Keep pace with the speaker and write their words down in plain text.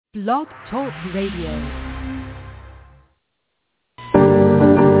Blog Talk Radio.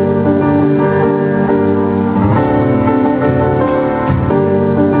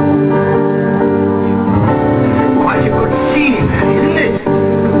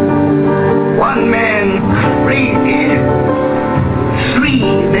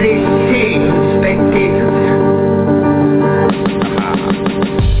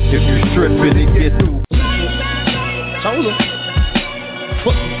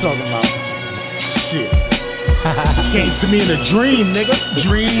 Me in a dream, nigga.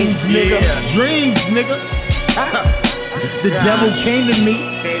 Dreams, nigga. Yeah. Dreams, nigga. The devil came to me,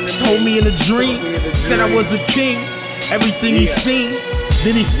 told me in a dream, said I was a king. Everything he seen,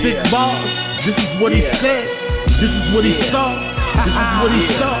 then he spit balls. This is what he said. This is what he saw. This is what he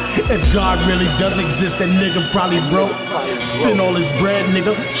saw. If God really does exist, that nigga probably broke. Spend all his bread,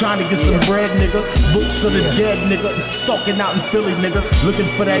 nigga. Trying to get some bread, nigga. Books of the dead, nigga. Stalking out in Philly, nigga.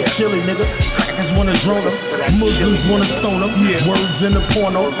 Looking for that chili, nigga. Crackers wanna drone him. Muslims wanna stone him. Words in the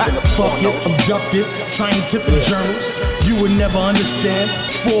porno. Fuck it, abducted. Scientific journals. You would never understand.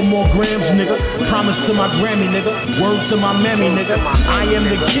 4 more grams, nigga. Promise to my Grammy, nigga. Words to my mammy, nigga. I am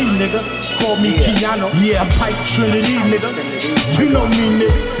the key, nigga. Call me Keanu. Yeah, Pipe Trinity, nigga. You know me,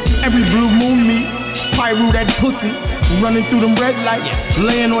 nigga. Every blue moon me. Pyro that pussy. Running through them red lights.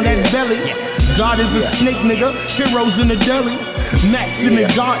 Laying on that belly. God is a snake, nigga. Heroes in the deli. Max in the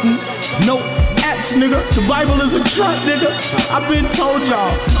garden. No apps, nigga. The Bible is a trust, nigga. I've been told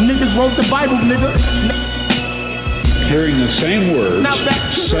y'all. Niggas wrote the Bible, nigga. Hearing the same words,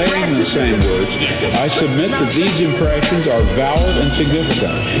 saying the same words, I submit that these impressions are valid and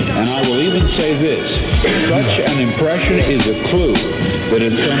significant. And I will even say this, such an impression is a clue that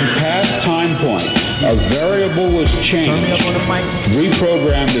at some past time point, a variable was changed,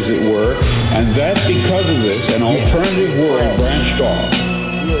 reprogrammed as it were, and that because of this, an alternative world branched off.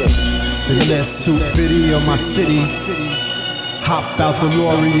 The last suit video of my city. Hop out the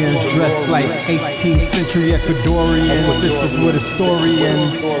DeLoreans, dressed like 18th century Ecuadorians. This is where the story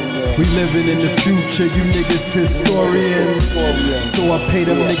ends. We living in the future, you niggas historians. So I pay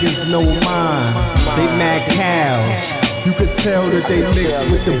them niggas no mind. They mad cows. You could tell that they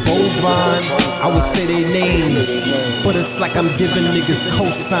mixed with the bovine. I would say they names, but it's like I'm giving niggas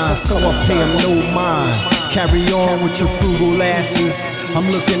cosign, so I pay them no mind. Carry on with your frugal asses.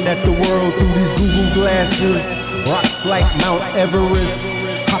 I'm looking at the world through these Google glasses. Rocks like Mount Everest,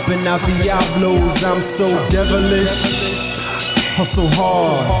 hopping out Diablos, I'm so devilish. Hustle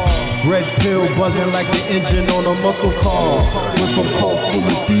hard, red pill buzzing like the engine on a muscle car. Went from car full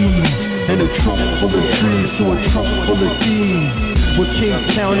of thieves, and a trunk full of trees to a trunk full of thieves. With Kings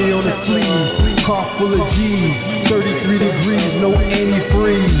County on the sleeve, car full of G's, 33 degrees, no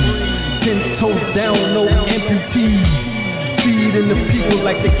antifreeze. 10 toes down, no amputees. Feeding the people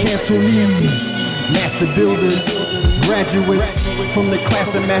like the Cantonese. Master builders, graduates from the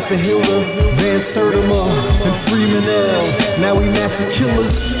class of Master Hilda, Van Sertima, and Freeman L. Now we master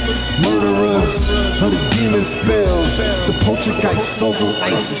killers, murderers of the demon spells. The poltergeist, social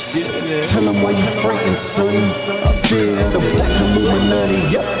ISIS. Tell them why you frightened, son. Up there in the black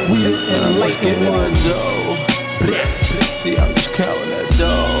Illuminati, yep, we the enlightened ones, yo. See, I'm just counting that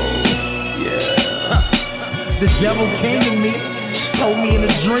dough, yeah. The devil came to me, told me in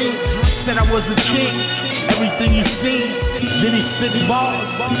a dream. Said I was a king, everything you seen, then he spit balls.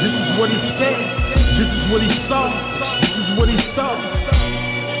 This is what he said, this is what he saw, this is what he saw.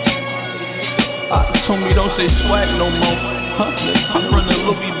 Told me don't say swag no more, I'm running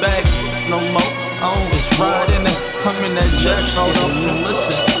Louis bag no more. I don't just ride in it, I'm in that jack, so don't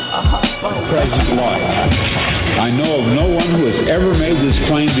listen. Present life. I know of no one who has ever made this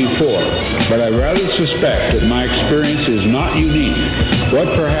claim before, but I rather suspect that my experience is not unique.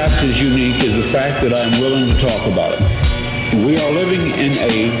 What perhaps is unique is the fact that I am willing to talk about it. We are living in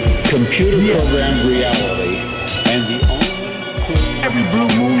a computer-programmed reality, and the only clue... Every blue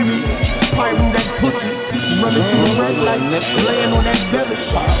moon, pyro that pussy, running through the red light, laying on that belly.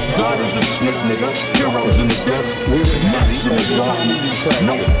 God is a snake, nigga, heroes in the desert. Max in the garden,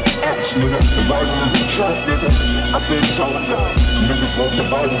 no apps, nigga. The Bible is a trust, nigga. I've been told y'all, niggas wrote the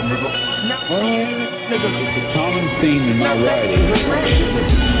Bible, nigga. The common theme in my writing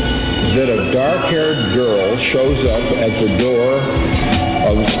is that a dark-haired girl shows up at the door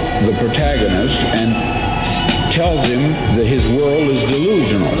of the protagonist and tells him that his world is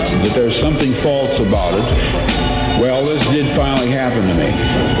delusional, that there's something false about it. Well, this did finally happen to me.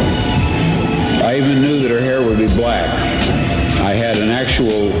 I even knew that her hair would be black. I had an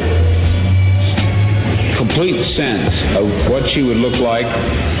actual complete sense of what she would look like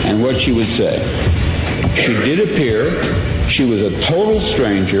and what she would say. She did appear. She was a total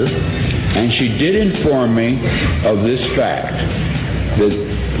stranger, and she did inform me of this fact, that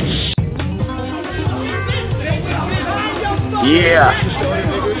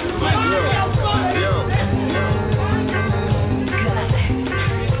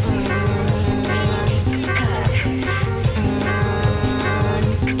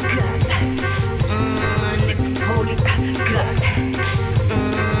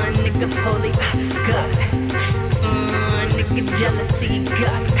jealousy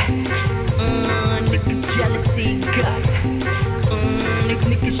gut. Niggas jealousy gut.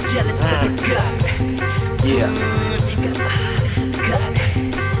 Niggas jealousy gut. Yeah. Gut.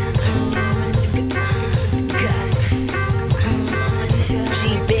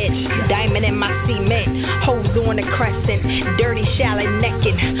 G-bitch, diamond in my cement. Hoes on the crescent. Dirty shallow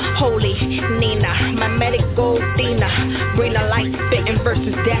necking. Holy Nina. My medical Dina. Bring the light spitting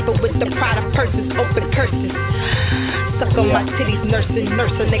versus dapper with the pride of purses. Open curses. Suck on my titties, nurse a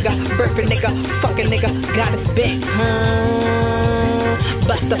nigga, burping nigga, fucking nigga, got us bent.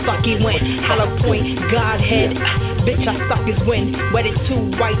 Bust the fuck he went, hollow point, Godhead. Bitch, I suck his wind, wedded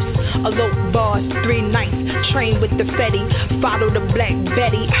 2 wives, elope bars, 3 nights, train with the Fetty, follow the Black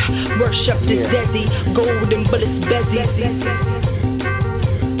Betty, worship the Desi, golden bullets, Bezzy.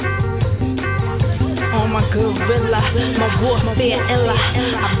 On my gorilla, my warfare illa.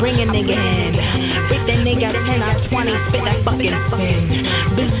 I bring a nigga in, break that nigga 10 or 20, spit that fucking spin.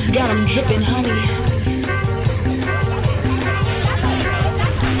 Bitch got him dripping honey.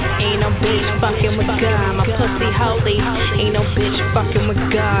 Ain't no bitch fucking with God, my pussy holy. Ain't no bitch fucking with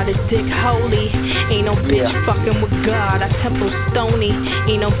God, his dick holy. Ain't no bitch fucking with God, I temple stony.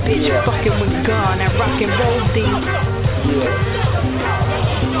 Ain't no bitch fucking with God, I rock and roll deep.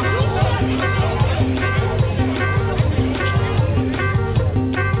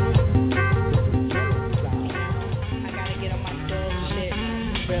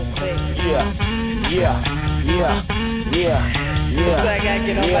 Yeah. So I gotta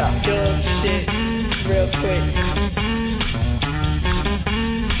get on my dog shit real quick.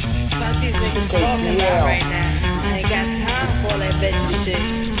 Fuck these niggas talking about right now. I ain't got time for all that veggie shit.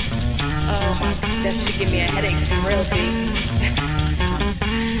 Oh my, that shit give me a headache from real deep.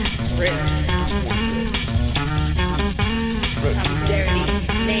 Real. I'm dirty,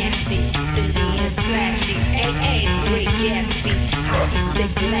 nasty, cindy and flashy. AA, great gassy, hockey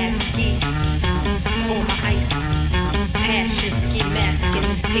stick, lasky. On my ice. Passion, ski masking,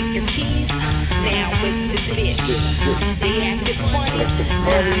 take your keys, now with the bitch. They acted funny,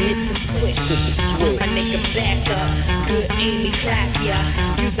 now hit the switch. My nigga back up, good Amy clap ya.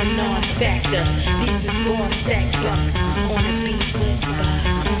 Use a non-factor, these is raw stack bucks. On the beat with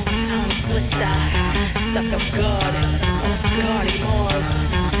tongue twister. Stuck up God, Cardi Mars.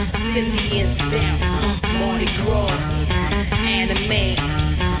 Indians down, Mardi Gras. Anime,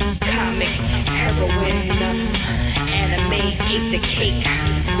 comic, heroin. Anime, ate the cake,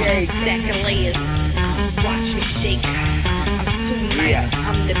 very stack of layers, watch me shake, I'm too nice,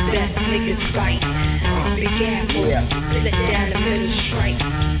 I'm the best, niggas fight, big apple, split down the middle strike,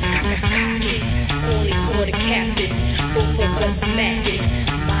 only for the captain, both of us macking,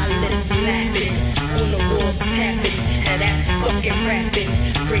 my lips laughing, on the walls tapping, and that's fucking rapping,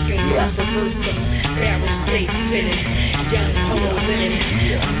 breaking words, reverse them, barrel stay spinning, young homo winning,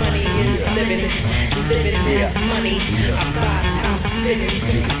 money is living is money. I'm 5 times spinning,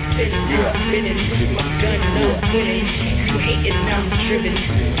 my gun up winning. You hating, I'm driven.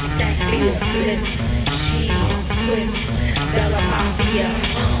 Stack deal split, cheese twist, Bella Mafia,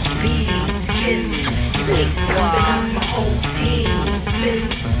 bees, kiss. You ain't coming up my whole team,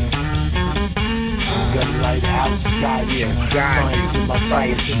 sis. Got lighthouse, science in my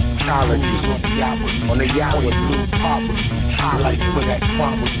scientology. On the yacht with new poverty. Like for that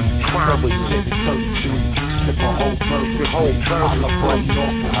crime with me. Crime was 733. Slip a whole bird. All up on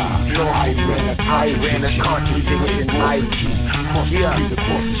I ran a contradiction.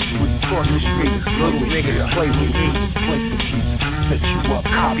 Cross the street. Little niggas play with me. Play for keys. Set you up.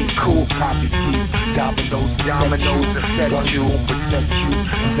 Copy cool. Copy keys. Dominoes to set you. Won't protect you.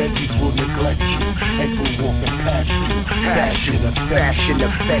 Veggies will neglect you. April walking past you. Fashion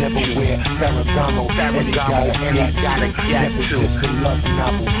effect. Never wear Ferragamo. And he gotta get to. It's a love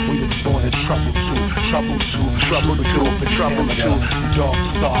novel. We was born in trouble too. Trouble too. Dog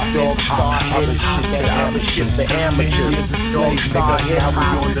star, other shit for amateurs. Dog star hip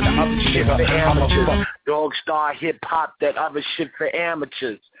hop, the other shit for amateurs. Dog star hip hop, that other shit for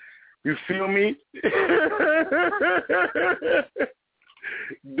amateurs. You feel me?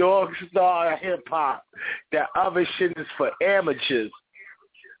 Dog star hip hop, that other shit is for amateurs.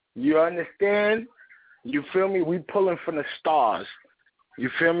 You understand? You feel me? We pulling from the stars. You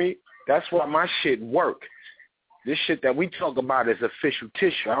feel me? That's why my shit work. This shit that we talk about is official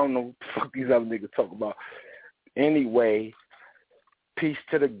tissue. I don't know what the fuck these other niggas talk about. Anyway, peace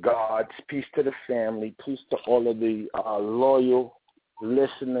to the gods, peace to the family, peace to all of the loyal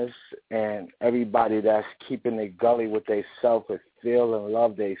listeners and everybody that's keeping it gully with they self and feel and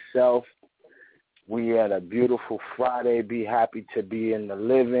love they self. We had a beautiful Friday. Be happy to be in the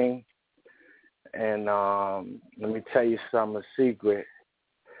living. And let me tell you something, a secret.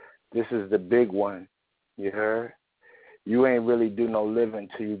 This is the big one. You heard? You ain't really do no living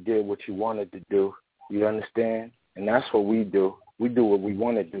till you did what you wanted to do. You understand? And that's what we do. We do what we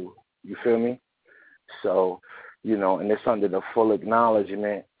want to do. You feel me? So, you know, and it's under the full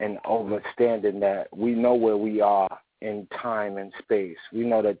acknowledgement and understanding that we know where we are in time and space. We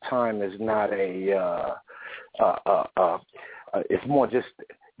know that time is not it's more just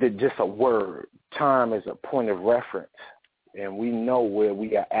a word. Time is a point of reference. And we know where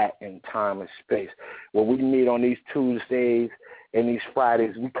we are at in time and space. When we meet on these Tuesdays and these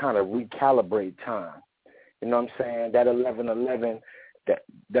Fridays, we kind of recalibrate time. You know what I'm saying? That 11/11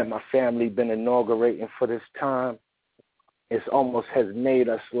 that my family been inaugurating for this time, it's almost has made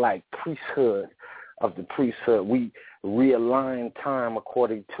us like priesthood of the priesthood. We realign time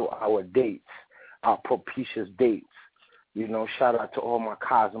according to our dates, our propitious dates. You know, shout out to all my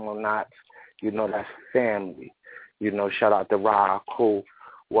cosmonauts. You know, that's family. You know, shout out to Ra Cool.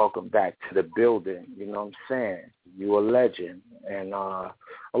 Welcome back to the building. You know what I'm saying? You a legend. And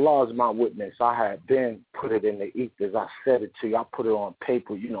Allah is my witness. I had been put it in the ethers. I said it to you. I put it on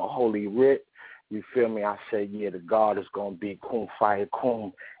paper, you know, holy writ. You feel me? I said, yeah, the God is going to be Kum Fire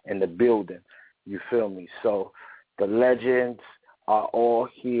Kum in the building. You feel me? So the legends are all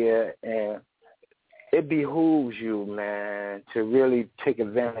here, and it behooves you, man, to really take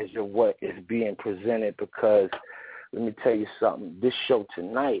advantage of what is being presented, because let me tell you something. This show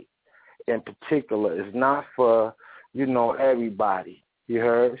tonight in particular is not for, you know, everybody. You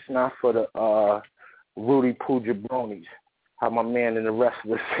heard? It's not for the Rudy Poo jabronis. How my man and the rest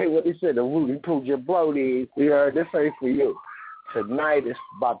of us say what he said, the Rudy Poo jabronis. You heard? This ain't for you. Tonight is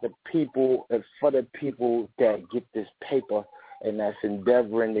about the people, and for the people that get this paper and that's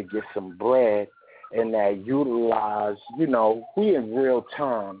endeavoring to get some bread and that utilize, you know, we in real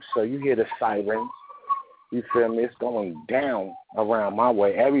time. So you hear the sirens. You feel me? It's going down around my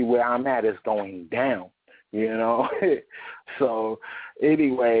way. Everywhere I'm at, it's going down, you know. So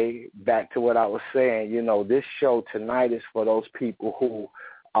anyway, back to what I was saying, you know, this show tonight is for those people who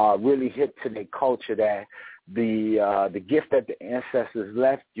are really hip to their culture, that the gift that the ancestors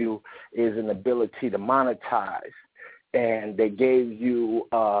left you is an ability to monetize. And they gave you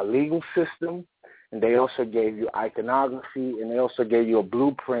a legal system, and they also gave you iconography, and they also gave you a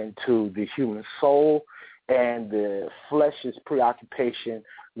blueprint to the human soul and the flesh's preoccupation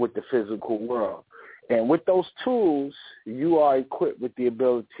with the physical world. And with those tools, you are equipped with the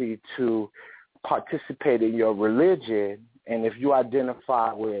ability to participate in your religion. And if you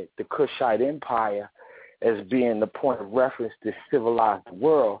identify with the Kushite Empire as being the point of reference to civilize the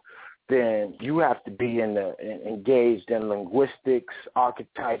world, then you have to be engaged in linguistics,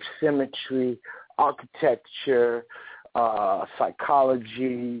 archetype symmetry, architecture,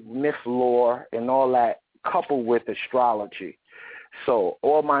 psychology, myth lore, and all that, coupled with astrology. So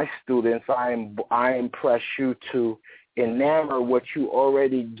all my students, I impress you to enamor what you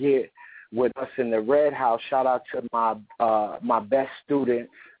already get with us in the Red House. Shout out to my best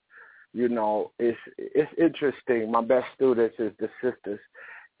students. You know, it's interesting. My best students is the sisters.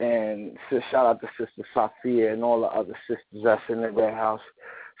 And shout out to Sister Safia and all the other sisters that's in the Red House,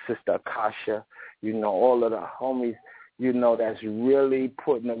 Sister Akasha, you know, all of the homies, you know, that's really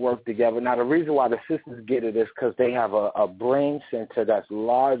putting the work together. Now, the reason why the sisters get it is because they have a brain center that's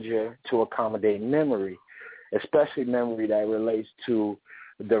larger to accommodate memory, especially memory that relates to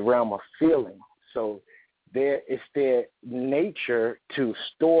the realm of feeling. So it's their nature to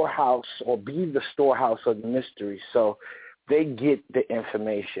storehouse or be the storehouse of the mystery. So they get the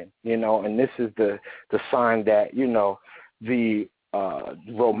information, you know, and this is the sign that, you know, the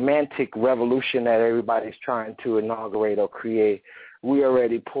romantic revolution that everybody's trying to inaugurate or create, we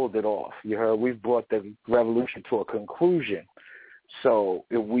already pulled it off. You heard? We've brought the revolution to a conclusion. So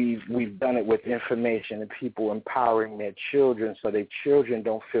we've done it with information and people empowering their children so their children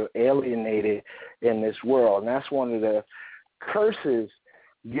don't feel alienated in this world. And that's one of the curses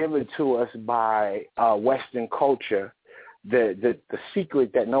given to us by Western culture. The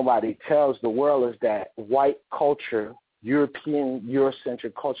secret that nobody tells the world is that white culture, European,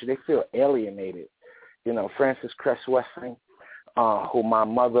 Eurocentric culture, they feel alienated. You know, Francis Cress Wessing, who my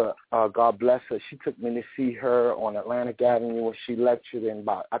mother, God bless her, she took me to see her on Atlantic Avenue when she lectured in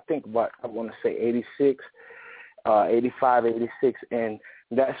I want to say 86, 85, 86, and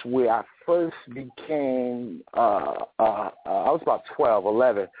that's where I first became, I was about 12,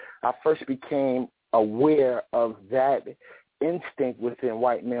 11. I first became aware of that instinct within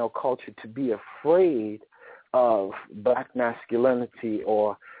white male culture to be afraid of black masculinity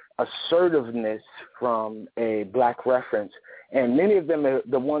or assertiveness from a black reference. And many of them,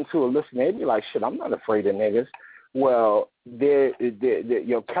 the ones who are listening, they be like, shit, I'm not afraid of niggas. Well,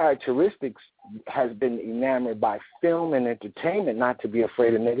 your characteristics has been enamored by film and entertainment not to be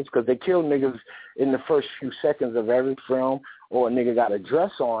afraid of niggas, because they kill niggas in the first few seconds of every film, or a nigga got a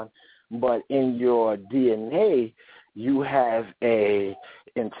dress on. But in your DNA, you have a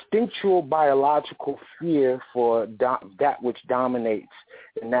instinctual biological fear for that which dominates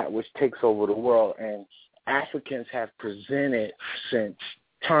and that which takes over the world. And Africans have presented since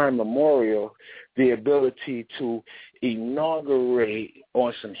time immemorial the ability to inaugurate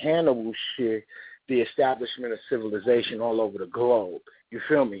on some Hannibal shit the establishment of civilization all over the globe. You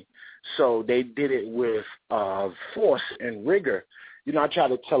feel me? So they did it with force and rigor. You know, I tried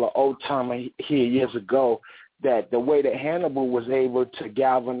to tell an old timer here years ago that the way that Hannibal was able to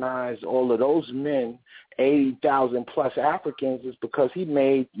galvanize all of those men, 80,000 plus Africans, is because he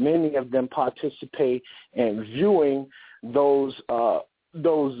made many of them participate in viewing those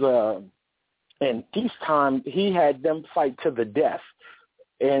in peacetime. He had them fight to the death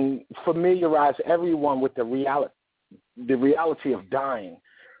and familiarize everyone with the reality of dying.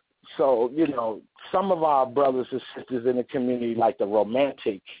 So, you know, some of our brothers and sisters in the community, like the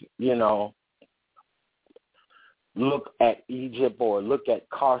romantic, you know, look at Egypt or look at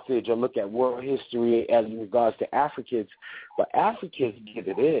Carthage or look at world history as in regards to Africans. But Africans get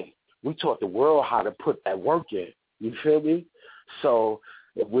it in. We taught the world how to put that work in. You feel me? So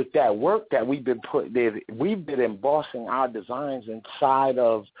with that work that we've been we've been embossing our designs inside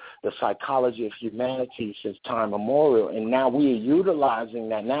of the psychology of humanity since time immemorial. And now we are utilizing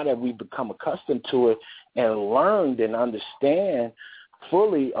that, now that we've become accustomed to it and learned and understand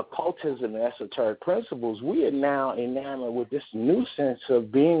fully occultism and esoteric principles, we are now enamored with this new sense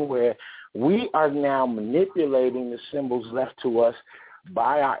of being where we are now manipulating the symbols left to us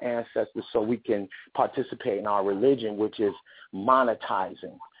by our ancestors so we can participate in our religion, which is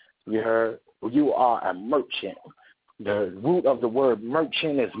monetizing. You heard? You are a merchant. The root of the word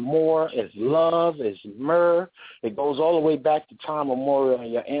merchant is more, is love, is myrrh. It goes all the way back to time immemorial,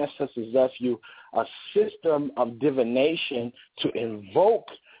 and your ancestors left you a system of divination to invoke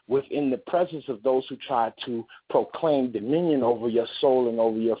within the presence of those who try to proclaim dominion over your soul and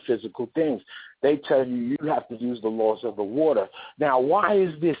over your physical things. They tell you you have to use the laws of the water. Now, why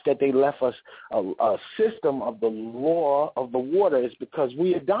is this that they left us a system of the law of the water? It's because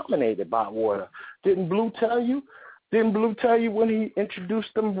we are dominated by water. Didn't Blue tell you? Didn't Blue tell you when he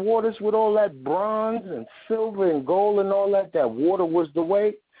introduced them waters with all that bronze and silver and gold and all that, that water was the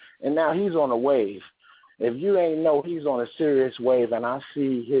way? And now he's on a wave. If you ain't know, he's on a serious wave, and I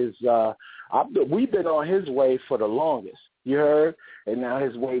see his we've been on his wave for the longest. You heard? And now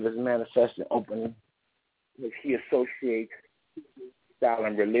his wave is manifesting openly. He associates style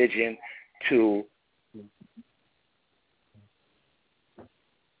and religion to,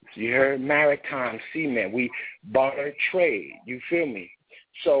 you heard, maritime seamen. We barter trade. You feel me?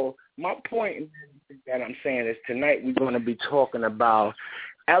 So my point that I'm saying is tonight we're going to be talking about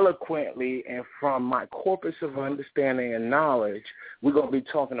eloquently, and from my corpus of understanding and knowledge, we're going to be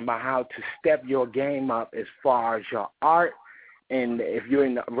talking about how to step your game up as far as your art, and if you're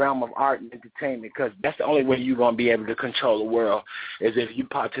in the realm of art and entertainment, because that's the only way you're going to be able to control the world is if you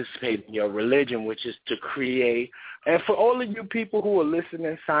participate in your religion, which is to create. And for all of you people who are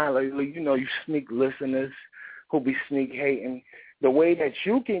listening silently, you know, you sneak listeners who be sneak hating, the way that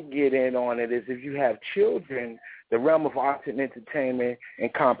you can get in on it is if you have children. The realm of arts and entertainment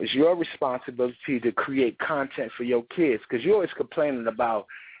encompasses your responsibility to create content for your kids, because you're always complaining about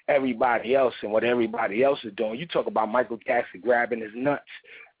everybody else and what everybody else is doing. You talk about Michael Jackson grabbing his nuts.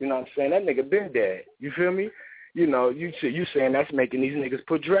 You know what I'm saying? That nigga been dead. You feel me? You know, you saying that's making these niggas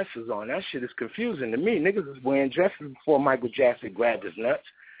put dresses on. That shit is confusing to me. Niggas was wearing dresses before Michael Jackson grabbed his nuts.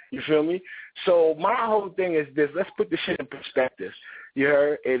 You feel me? So my whole thing is this. Let's put this shit in perspective. You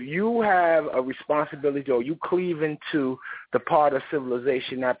heard? If you have a responsibility or you cleave into the part of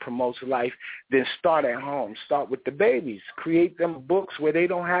civilization that promotes life, then start at home. Start with the babies. Create them books where they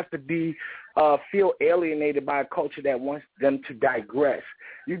don't have to be feel alienated by a culture that wants them to digress.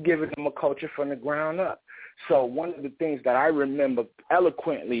 You're giving them a culture from the ground up. So one of the things that I remember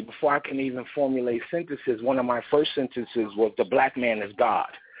eloquently before I can even formulate sentences, one of my first sentences was, the black man is God.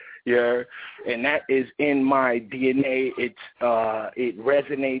 Yeah, and that is in my DNA. It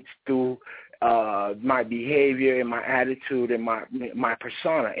resonates through my behavior and my attitude and my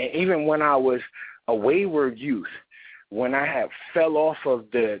persona. And even when I was a wayward youth, when I had fell off of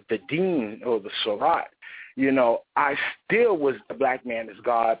the deen or the Surat, you know, I still was the black man is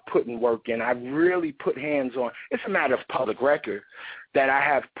God, putting work in. I really put hands on. It's a matter of public record that I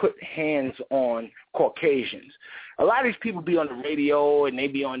have put hands on Caucasians. A lot of these people be on the radio and they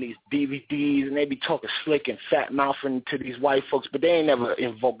be on these DVDs and they be talking slick and fat mouthing to these white folks, but they ain't never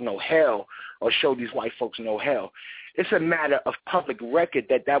invoke no hell or show these white folks no hell. It's a matter of public record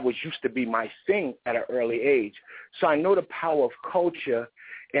that was used to be my thing at an early age. So I know the power of culture,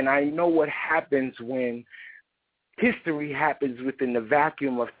 and I know what happens when history happens within the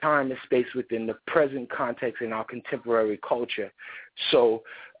vacuum of time and space within the present context in our contemporary culture. So,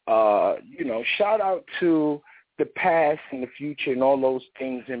 you know, shout out to the past and the future and all those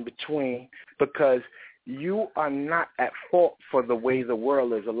things in between, because you are not at fault for the way the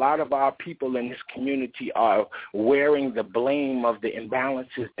world is. A lot of our people in this community are wearing the blame of the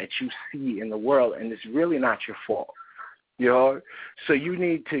imbalances that you see in the world, and it's really not your fault. You know? So you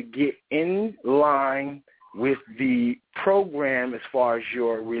need to get in line with the program as far as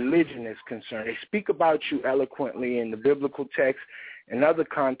your religion is concerned. They speak about you eloquently in the biblical text and other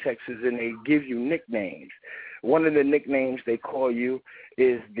contexts, and they give you nicknames. One of the nicknames they call you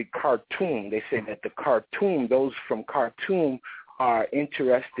is the Khartoum. They say that the Khartoum, those from Khartoum, are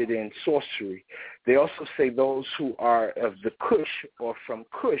interested in sorcery. They also say those who are of the Kush or from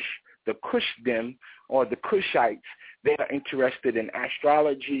Kush, the Kushdim or the Kushites, they are interested in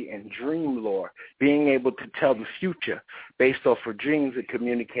astrology and dream lore, being able to tell the future based off of dreams and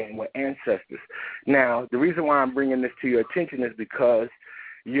communicating with ancestors. Now, the reason why I'm bringing this to your attention is because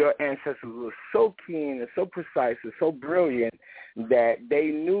your ancestors were so keen and so precise and so brilliant that they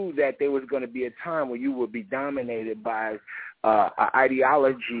knew that there was going to be a time where you would be dominated by an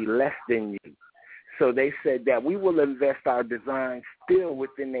ideology less than you. So they said that we will invest our design still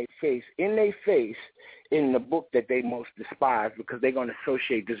within their face, in the book that they most despise, because they're going to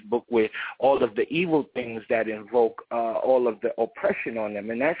associate this book with all of the evil things that invoke all of the oppression on them,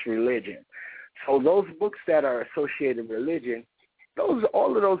 and that's religion. So those books that are associated with religion,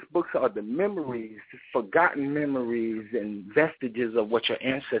 all of those books are the memories, forgotten memories and vestiges of what your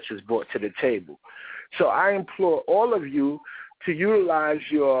ancestors brought to the table. So I implore all of you to utilize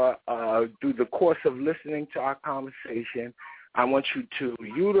your, through the course of listening to our conversation, I want you to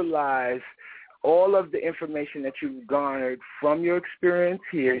utilize all of the information that you've garnered from your experience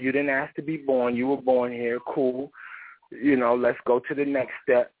here. You didn't ask to be born. You were born here. Cool. You know, let's go to the next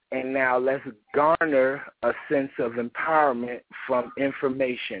step. And now let's garner a sense of empowerment from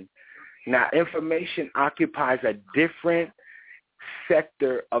information. Now, information occupies a different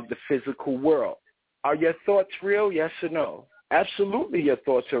sector of the physical world. Are your thoughts real? Yes or no? Absolutely, your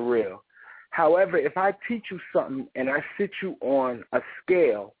thoughts are real. However, if I teach you something and I sit you on a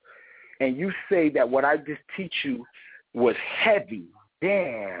scale and you say that what I just teach you was heavy,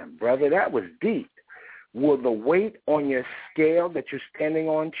 damn, brother, that was deep. Will the weight on your scale that you're standing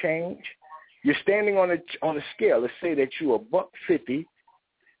on change? You're standing on a scale. Let's say that you're $150.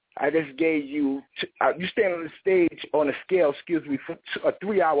 I just gave you, you stand on the stage on a scale, for a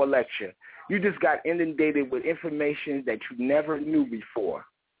 3-hour lecture. You just got inundated with information that you never knew before.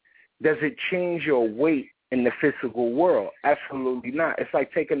 Does it change your weight in the physical world? Absolutely not. It's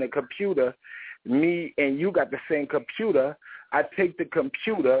like taking a computer. Me and you got the same computer. I take the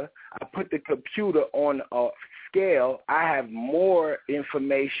computer, I put the computer on a scale. I have more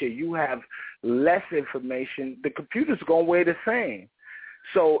information. You have less information. The computer's going to weigh the same.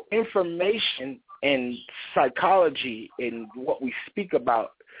 So information and psychology and what we speak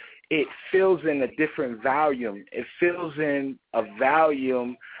about, it fills in a different volume. It fills in a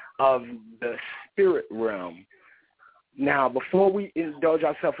volume of the spirit realm. Now, before we indulge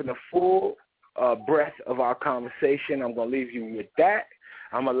ourselves in the full breadth of our conversation, I'm going to leave you with that.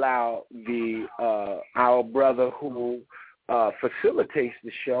 I'm going to allow our brother who facilitates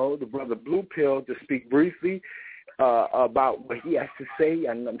the show, the brother Blue Pill, to speak briefly about what he has to say,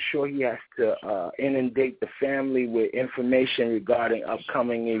 and I'm sure he has to inundate the family with information regarding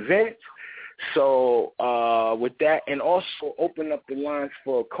upcoming events. So with that, and also open up the lines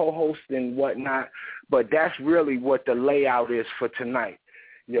for co-host and whatnot, but that's really what the layout is for tonight.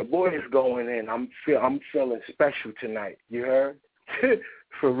 Your boy is going in. I'm feeling special tonight. You heard?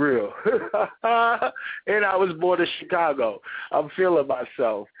 For real. And I was born in Chicago. I'm feeling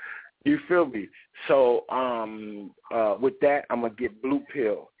myself. You feel me? So with that, I'm going to get Blue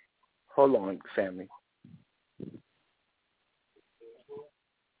Pill. Hold on, family.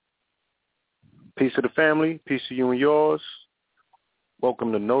 Peace to the family. Peace to you and yours.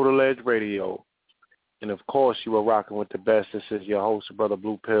 Welcome to Know the Ledge Radio. And, of course, you are rocking with the best. This is your host, Brother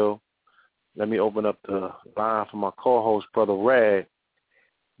Blue Pill. Let me open up the line for my co-host, Brother Red.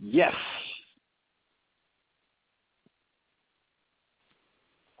 Yes.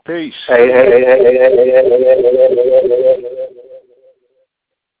 Peace.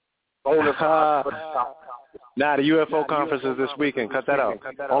 Nah, the UFO conference is this weekend. Cut that out.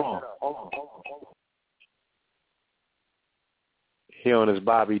 Hold on. He on his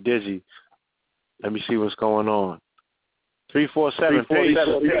Bobby Digi. Let me see what's going on. 347. Peace.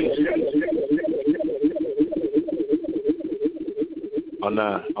 Oh,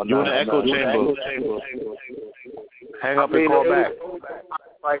 nah. You in the echo chamber. Hang up and call back.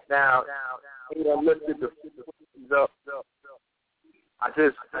 Right now, I lifted the up. I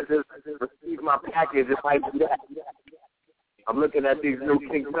just received my package. It might be that. I'm looking at these new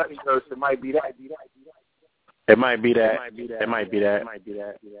King Tut shirts. It might be that. It might be that.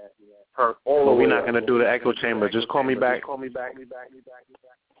 But we're not going to do the echo chamber. Just call me back. All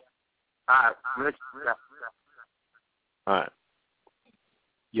right.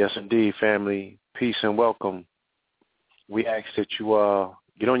 Yes, indeed, family. Peace and welcome. We ask that you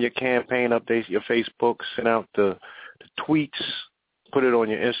get on your campaign updates, your Facebook, send out the tweets, put it on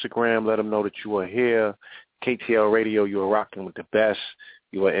your Instagram, let them know that you are here. KTL Radio, you are rocking with the best.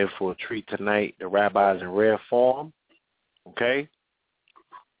 You are in for a treat tonight. The Rabbis in rare form. Okay?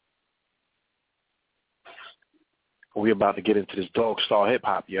 We're about to get into this dog star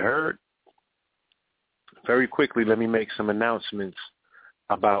hip-hop, you heard? Very quickly, let me make some announcements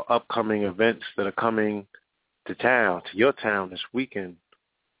about upcoming events that are coming to town, to your town this weekend.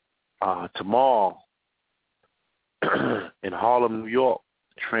 Tomorrow in Harlem, New York,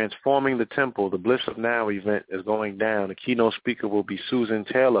 Transforming the Temple, the Bliss of Now event is going down. The keynote speaker will be Susan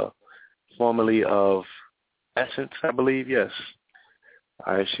Taylor, formerly of Essence, I believe, yes.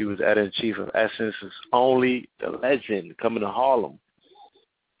 All right, she was editor-in-chief of Essence. It's only the legend coming to Harlem.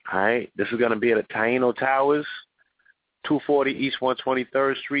 All right, this is going to be at the Taino Towers, 240 East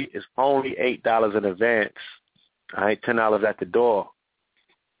 123rd Street. It's only $8 in advance. All right, $10 at the door.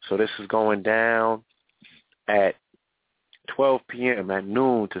 So this is going down at 12 p.m., at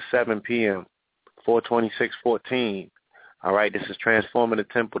noon to 7 p.m., 42614. All right, this is Transforming the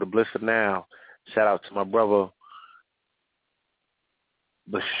Temple, the Bliss of Now. Shout out to my brother,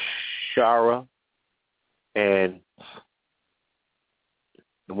 Bashara, and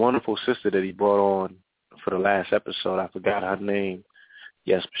the wonderful sister that he brought on for the last episode. I forgot her name.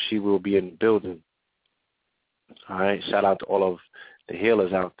 Yes, but she will be in the building. All right, shout out to all of the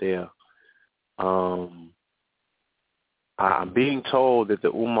healers out there. I'm being told that the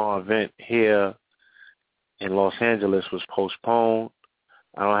Umar event here in Los Angeles was postponed.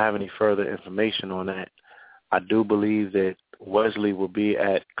 I don't have any further information on that. I do believe that Wesley will be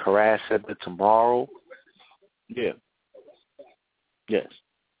at Karas Center tomorrow. Yeah. Yes.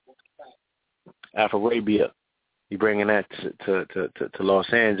 Afro-Arabia. He's bringing that to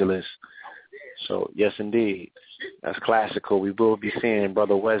Los Angeles. So, yes, indeed. That's classical. We will be seeing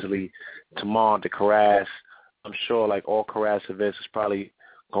Brother Wesley tomorrow at the Karas. I'm sure, like all Karas events, is probably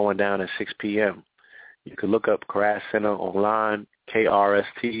going down at 6 p.m. You can look up Karas Center online,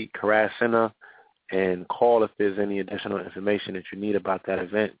 KRST, Karas Center, and call if there's any additional information that you need about that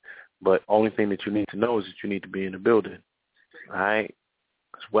event. But only thing that you need to know is that you need to be in the building. All right?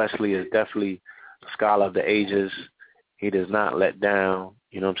 Because Wesley is definitely a scholar of the ages. He does not let down,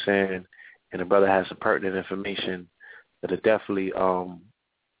 you know what I'm saying? And the brother has some pertinent information that is definitely,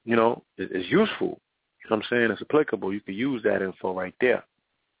 is useful. You know what I'm saying? It's applicable. You can use that info right there.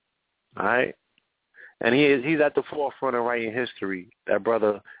 All right? And he's at the forefront of writing history. That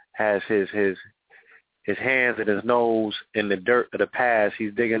brother has his hands and his nose in the dirt of the past.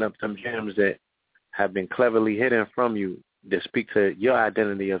 He's digging up some gems that have been cleverly hidden from you that speak to your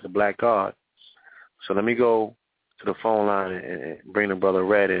identity as a black God. So let me go to the phone line and bring the brother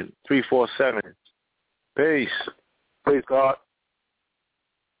Red in. 347. Peace. Praise God.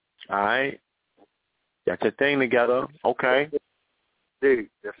 All right. Got your thing together. Okay. Indeed.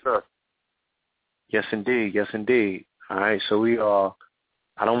 Yes, sir. Yes, indeed. Yes, indeed. All right. So we are,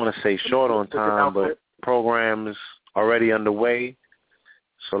 I don't want to say short on time, but programs already underway.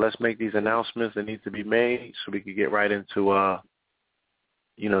 So let's make these announcements that need to be made so we can get right into,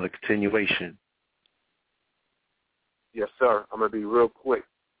 the continuation. Yes, sir. I'm going to be real quick.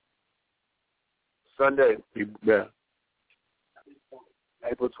 Sunday. Yeah.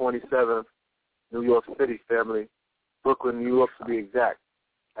 April 27th, New York City, family. Brooklyn, New York to be exact.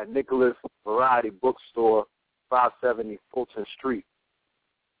 At Nicholas Variety Bookstore, 570 Fulton Street.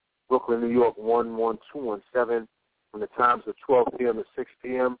 Brooklyn, New York, 11217. From the times of 12 p.m. to 6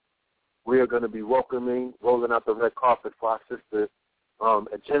 p.m., we are going to be rolling out the red carpet for our sister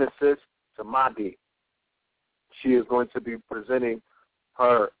at Genesis Samadhi. She is going to be presenting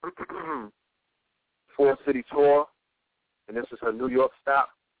her 4-city tour, and this is her New York stop.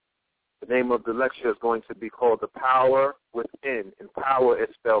 The name of the lecture is going to be called The Power Within, and power is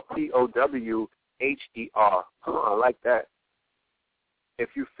spelled Powher. I like that.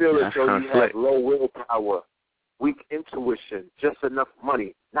 If you feel as though you have low willpower, weak intuition, just enough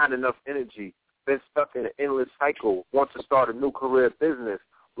money, not enough energy, been stuck in an endless cycle, want to start a new career business,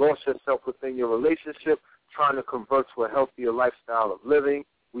 lost yourself within your relationship, trying to convert to a healthier lifestyle of living,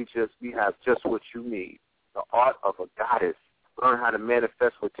 we have just what you need. The art of a goddess. Learn how to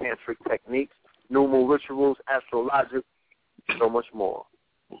manifest with tantric techniques, numeral rituals, astrologic, so much more.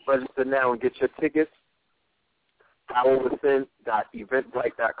 Register now and get your tickets.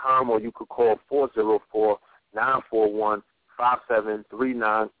 PowerWithin.eventbrite.com, or you could call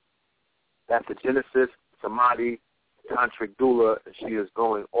 404-941-5739. That's the Genesis Samadhi Tantric Doula, and she is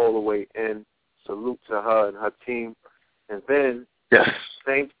going all the way in. Salute to her and her team. And then, the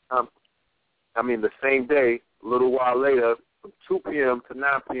same day, a little while later, from 2 p.m. to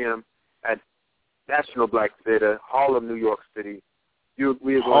 9 p.m. at National Black Theater, Harlem, New York City,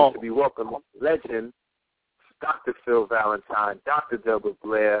 we are going to be welcoming legend Dr. Phil Valentine, Dr. Deborah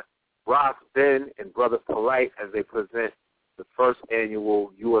Blair, Ross Ben, and Brother Polite as they present the first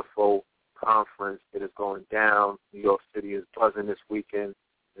annual UFO conference. It is going down. New York City is buzzing this weekend.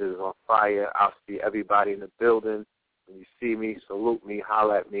 It is on fire. I'll see everybody in the building. When you see me, salute me,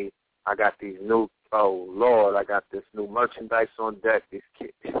 holler at me. I got these new, I got this new merchandise on deck. These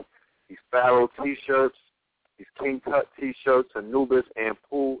Pharaoh T-shirts, these King Tut T-shirts, Anubis and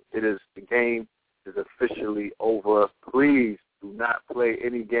Pooh. The game is officially over. Please do not play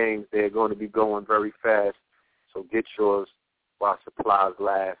any games. They're going to be going very fast. So get yours while supplies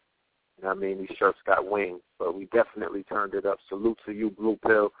last. These shirts got wings, but we definitely turned it up. Salute to you, Blue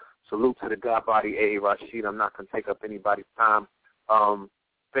Pill. Salute to the God Body, AA Rashid. I'm not going to take up anybody's time.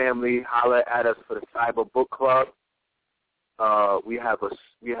 Family, holler at us for the Cyber Book Club. We have a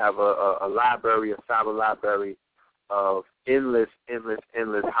library, a cyber library of endless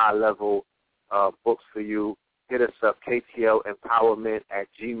high-level books for you. Hit us up,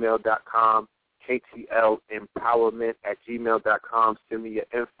 KTLempowerment@gmail.com, KTLempowerment@gmail.com. Send me your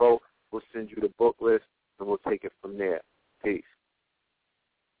info. We'll send you the book list, and we'll take it from there. Peace.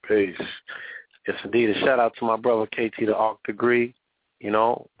 Peace. Yes, indeed. A shout-out to my brother, KT, the Arc Degree.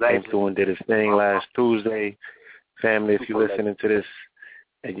 Came through and did his thing last Tuesday. Family, if you're listening to this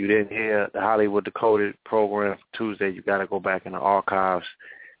and you didn't hear the Hollywood Decoded program for Tuesday, you got to go back in the archives.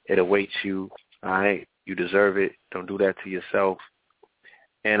 It awaits you, all right? You deserve it. Don't do that to yourself.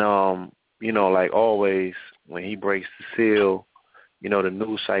 And, like always, when he breaks the seal, the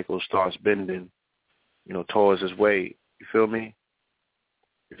news cycle starts bending, towards his way. You feel me?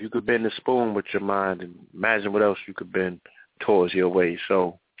 If you could bend the spoon with your mind, and imagine what else you could bend towards your way.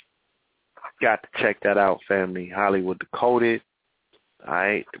 So, got to check that out, family. Hollywood Decoded. All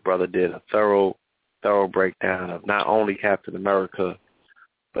right, the brother did a thorough breakdown of not only Captain America,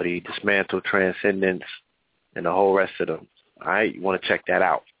 but he dismantled Transcendence and the whole rest of them. All right, you want to check that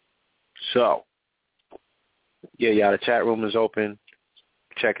out. So, y'all, the chat room is open.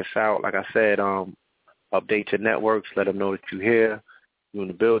 Check us out. Like I said, update your networks. Let them know that you're here. You're in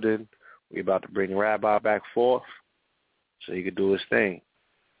the building. We're about to bring the rabbi back forth so he can do his thing.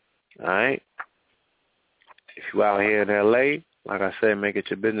 All right? If you out here in L.A., like I said, make it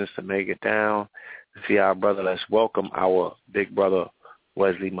your business to make it down and see our brother. Let's welcome our big brother,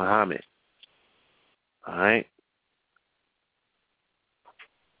 Wesley Muhammad. All right?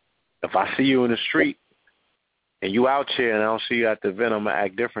 If I see you in the street and you out here and I don't see you at the event, I'm going to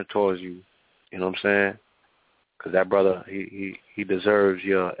act different towards you. You know what I'm saying? Because that brother, he deserves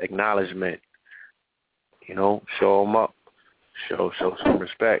your acknowledgement. Show him up. Show some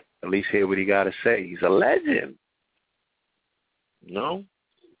respect. At least hear what he got to say. He's a legend. He's a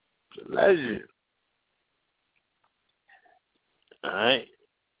legend. All right.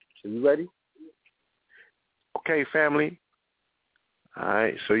 So you ready? Okay, family. All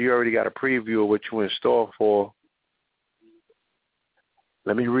right. So you already got a preview of what you're in store for.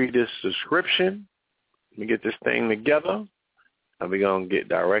 Let me read this description. Let me get this thing together. And we're going to get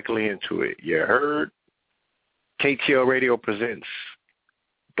directly into it. You heard? KTL Radio presents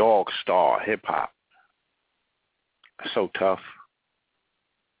Dog Star Hip Hop. So tough.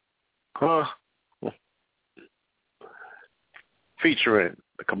 Featuring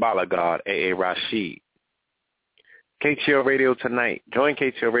the Kabbalah God, AA Rashid. KTL Radio tonight. Join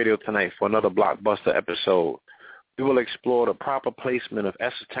KTL Radio tonight for another blockbuster episode. We will explore the proper placement of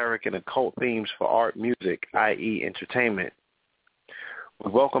esoteric and occult themes for art, music, i.e. entertainment.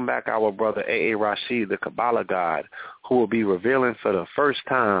 We welcome back our brother AA Rashid, the Kabbalah God, who will be revealing for the first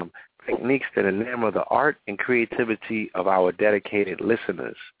time techniques that enamor the art and creativity of our dedicated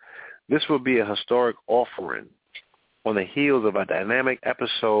listeners. This will be a historic offering on the heels of a dynamic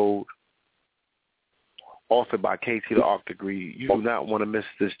episode authored by KT the Arc Degree. You do not want to miss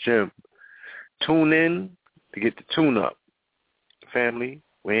this gem. Tune in to get the tune-up. Family,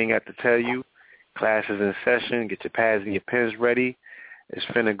 we ain't got to tell you. Class is in session. Get your pads and your pens ready. It's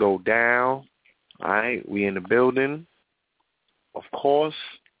finna go down. All right, we in the building. Of course,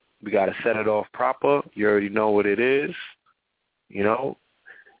 we got to set it off proper. You already know what it is. You know,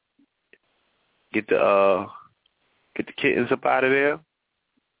 get the kittens up out of there.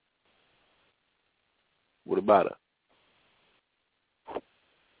 What about it?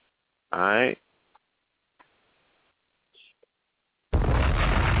 All right.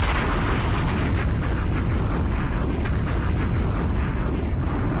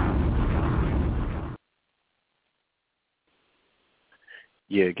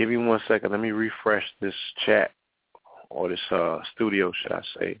 Yeah, give me 1 second. Let me refresh this chat or this studio, should I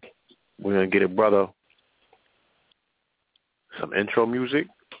say. We're going to get a brother some intro music,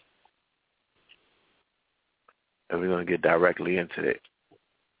 and we're going to get directly into it.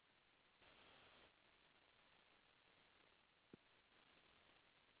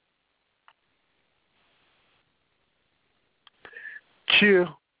 Chill.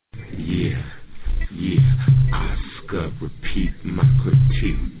 Yeah. Oscar, repeat my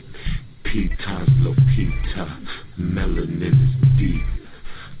critique. Peter's Lopita, melanin is deep.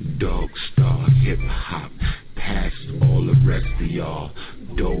 Dog star, hip-hop, past all the rest of y'all.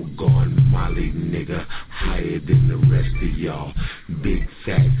 Doggone Molly nigga, higher than the rest of y'all. Big,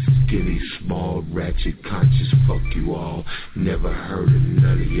 fat, skinny, small, ratchet, conscious, fuck you all. Never heard of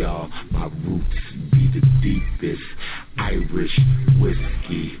none of y'all. My roots be the deepest. Irish,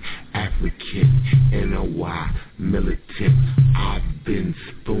 whiskey, African, NOI, militant. I've been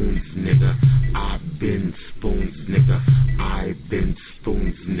spoons, nigga. I've been spoons, nigga. I've been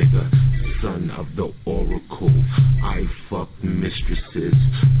spoons, nigga. Son of the oracle. I fuck mistresses.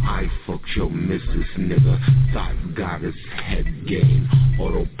 I fuck your missus, nigga. Thought goddess head game.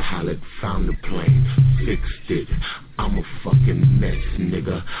 Autopilot found the plane. Fixed it. I'm a fucking mess,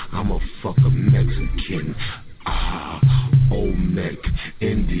 nigga. I'm a fucking Mexican. Olmec,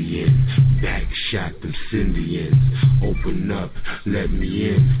 Indian, back shot the Cindians. Open up, let me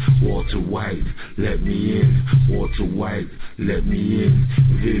in. Walter White, let me in. Walter White, let me in.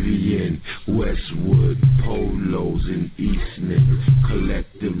 Vivian, Westwood, Polos and Eastman,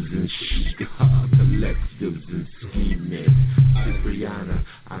 collectives and collectives and scheming. Cipriana,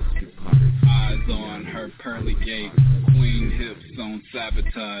 occupied. Eyes on her pearly gate, queen hips on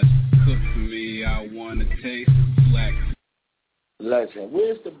sabotage. Cook for me, I wanna taste flex. Legend,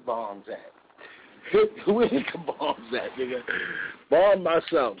 where's the bombs at? Where's the bombs at, nigga? Bomb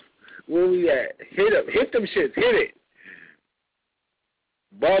myself. Where we at? Hit them shits, hit it.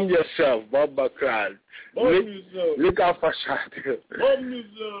 Bomb yourself, bomb my crowd. Look out for shot, nigga. Bomb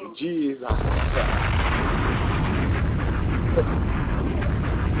yourself. Jesus.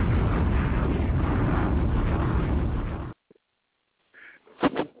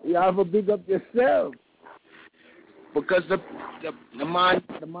 You have to big up yourself. Because the mind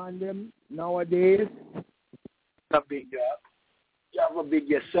them nowadays, a big up. You have to big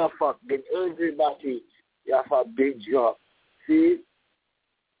yourself up. Then everybody, you have a big job. See?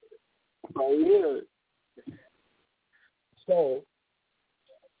 So,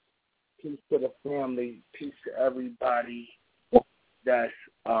 peace to the family, peace to everybody that's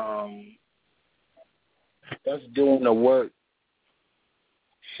doing the work.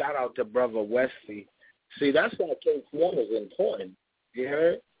 Shout out to Brother Wesley. See, that's why KTL is important. You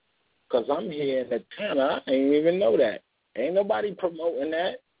heard? Because I'm here in Atlanta. I ain't even know that. Ain't nobody promoting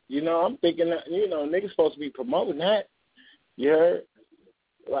that. You know, I'm thinking that, niggas supposed to be promoting that. You heard?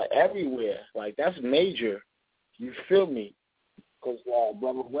 Like, everywhere. Like, that's major. You feel me? Because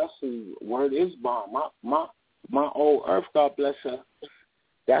Brother Wesley, word is bomb. My old Earth, God bless her,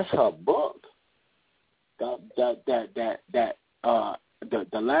 that's her book.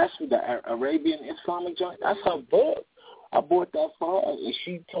 The last one, the Arabian Islamic joint, that's her book. I bought that for her, and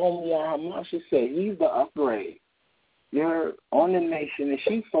she told me how much. She said, he's the upgrade. You're on the nation, and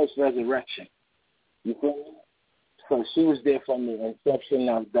she's first resurrection. You feel me? So she was there from the inception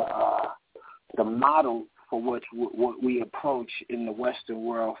of the model for what we approach in the Western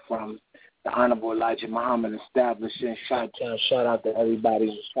world from the Honorable Elijah Muhammad establishing Chi-Town. Shout out to everybody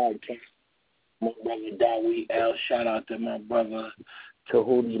in Chi-Town. My brother Dawi L. Shout out to my brother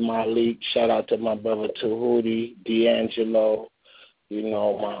Tahuti Malik. Shout out to my brother Tahuti D'Angelo. You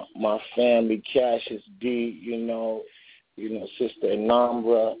know, my family, Cassius D. You know, Sister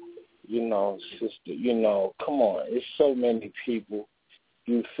Enamor. You know, sister. You know, come on. It's so many people.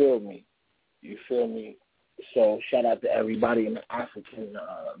 You feel me? So shout out to everybody in the African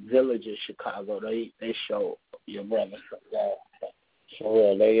village in Chicago. They show your brother some love. For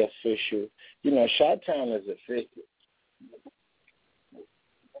real, they official. You know, Chi-Town is official.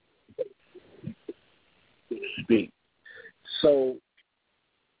 Speak. So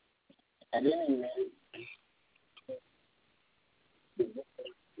at any rate,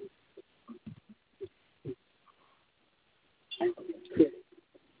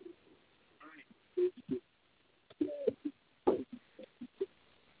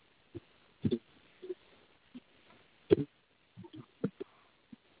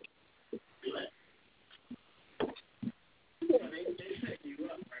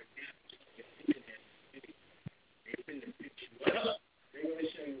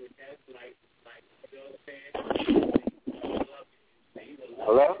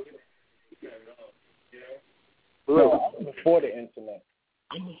 hello? Hello? Before the internet.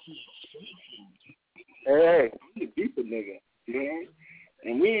 Hey. I'm the beeper nigga, you know?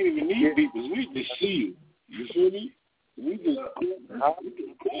 And we ain't even need beepers. We just see you. You feel me? We just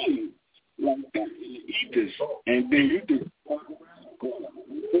call you like that in the ethers. And then you just walk around the corner.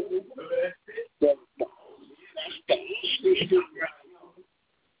 You feel me? That's the issue.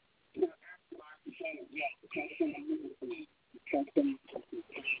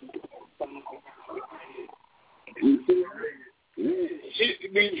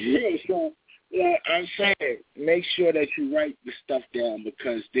 So, yeah, I'm saying, make sure that you write the stuff down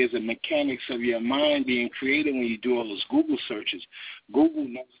because there's a mechanics of your mind being created when you do all those Google searches. Google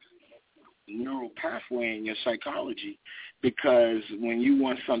knows the neural pathway in your psychology because when you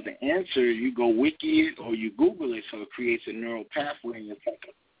want something answered, you go wiki it or you Google it, so it creates a neural pathway in your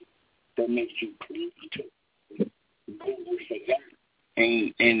psychology that makes you clean to Google for that.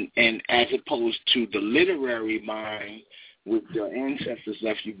 And as opposed to the literary mind, with your ancestors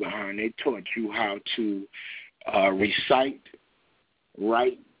left you behind, they taught you how to recite,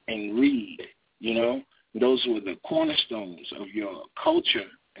 write, and read. You know, those were the cornerstones of your culture,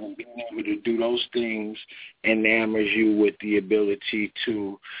 and being able to do those things enamors you with the ability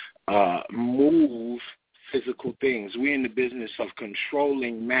to move physical things. We're in the business of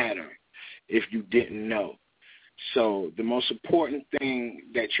controlling matter, if you didn't know. So the most important thing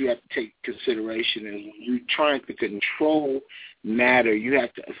that you have to take consideration is when you're trying to control matter, you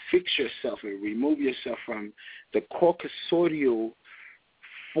have to affix yourself and remove yourself from the corpusorial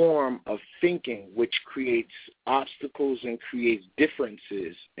form of thinking, which creates obstacles and creates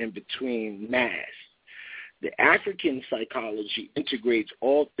differences in between mass. The African psychology integrates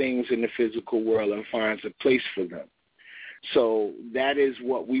all things in the physical world and finds a place for them. So that is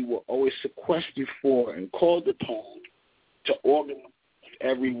what we were always sequestered for and called upon to organize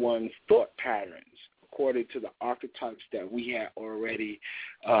everyone's thought patterns according to the archetypes that we had already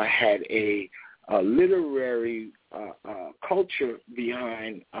had a literary culture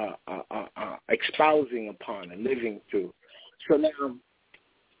behind espousing upon and living through. So now,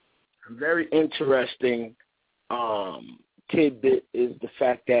 a very interesting tidbit is the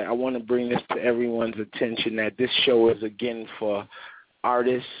fact that I want to bring this to everyone's attention that this show is again for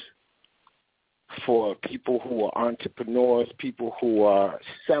artists, for people who are entrepreneurs, people who are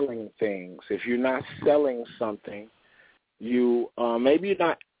selling things. If you're not selling something, you maybe you're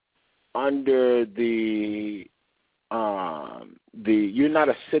not under the you're not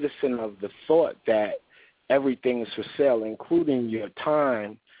a citizen of the thought that everything is for sale, including your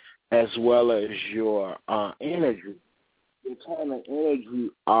time as well as your energy. Your time and energy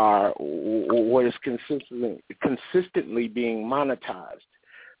are what is consistently being monetized.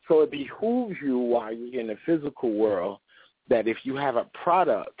 So it behooves you while you're in the physical world that if you have a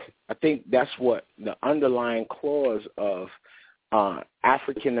product, I think that's what the underlying clause of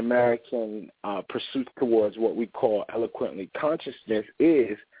African-American pursuit towards what we call eloquently consciousness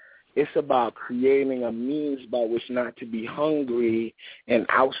is. It's about creating a means by which not to be hungry and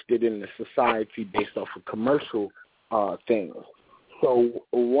ousted in the society based off of commercial things. So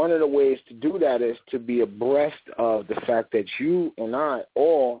one of the ways to do that is to be abreast of the fact that you and I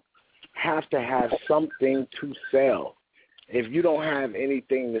all have to have something to sell. If you don't have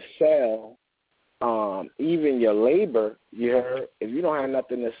anything to sell, even your labor, you heard, if you don't have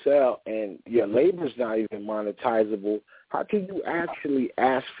nothing to sell and your labor's not even monetizable, how can you actually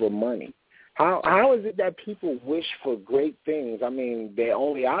ask for money? How is it that people wish for great things? I mean, their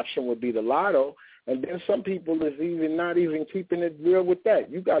only option would be the lotto, and then some people is even not even keeping it real with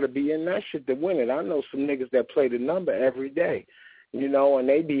that. You got to be in that shit to win it. I know some niggas that play the number every day, you know, and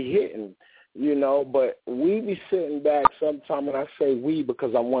they be hitting, you know, but we be sitting back sometime, and I say we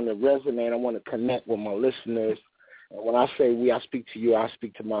because I want to resonate, I want to connect with my listeners. And when I say we, I speak to you, I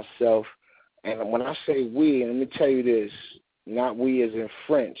speak to myself. And when I say we, let me tell you this, not we as in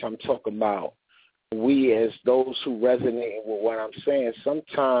French, I'm talking about we as those who resonate with what I'm saying.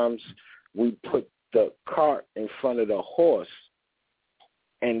 Sometimes we put the cart in front of the horse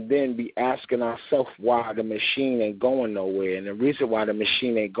and then be asking ourselves why the machine ain't going nowhere. And the reason why the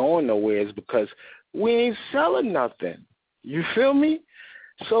machine ain't going nowhere is because we ain't selling nothing. You feel me?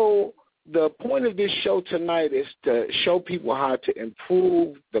 So the point of this show tonight is to show people how to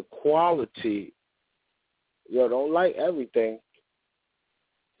improve the quality. Yo, don't like everything.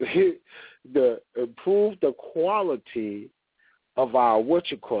 Improve the quality of our,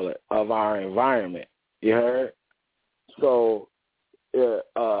 of our environment. You heard? So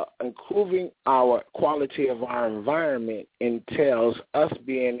improving our quality of our environment entails us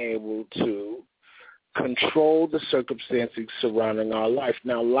being able to control the circumstances surrounding our life.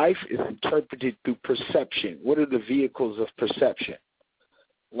 Now, life is interpreted through perception. What are the vehicles of perception?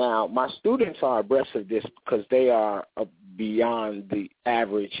 Now, my students are abreast of this because they are beyond the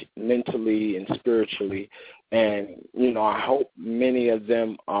average mentally and spiritually. And, you know, I hope many of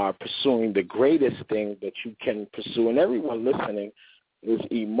them are pursuing the greatest thing that you can pursue. And everyone listening is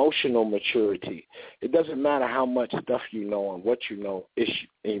emotional maturity. It doesn't matter how much stuff you know and what you know.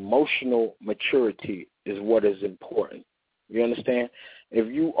 Emotional maturity is what is important. You understand?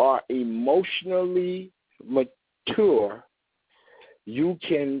 If you are emotionally mature, you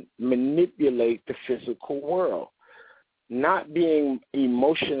can manipulate the physical world. Not being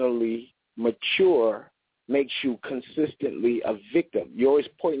emotionally mature makes you consistently a victim. You're always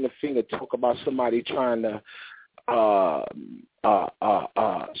pointing the finger, talk about somebody trying to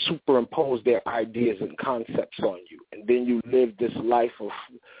superimpose their ideas and concepts on you. And then you live this life of,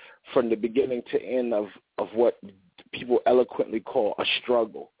 from the beginning to end of what people eloquently call a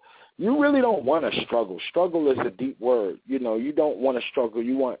struggle. You really don't want to struggle. Struggle is a deep word. You know, you don't want to struggle.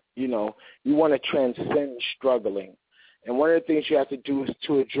 You want to transcend struggling. And one of the things you have to do is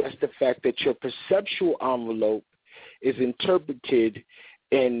to address the fact that your perceptual envelope is interpreted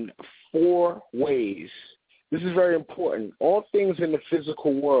in 4 ways. This is very important. All things in the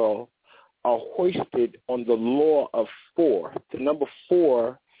physical world are hoisted on the law of 4. The number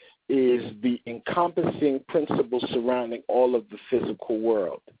 4 is the encompassing principle surrounding all of the physical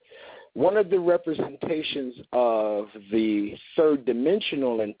world. One of the representations of the third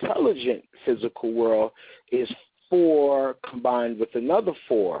dimensional intelligent physical world is 4 combined with another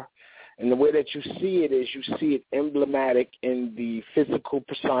 4. And the way that you see it is you see it emblematic in the physical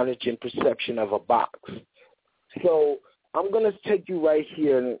personage and perception of a box. So I'm going to take you right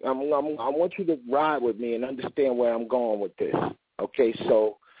here, and I want you to ride with me and understand where I'm going with this. Okay,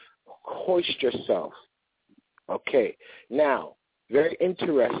 so hoist yourself. Okay, now, very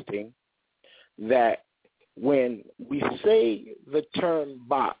interesting that when we say the term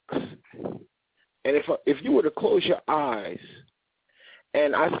box, and if you were to close your eyes,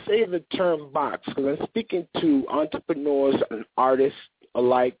 and I say the term box, because I'm speaking to entrepreneurs and artists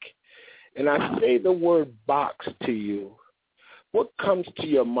alike, and I say the word box to you, what comes to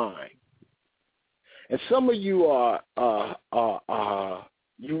your mind? And some of you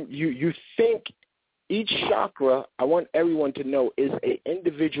you think each chakra, I want everyone to know, is an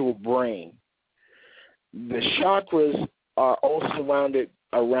individual brain. The chakras are all surrounded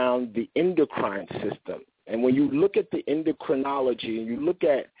around the endocrine system. And when you look at the endocrinology and you look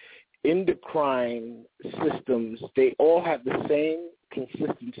at endocrine systems, they all have the same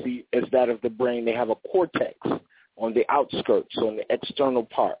consistency as that of the brain. They have a cortex on the outskirts, on the external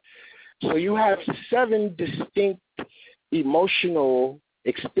part. So you have 7 distinct emotional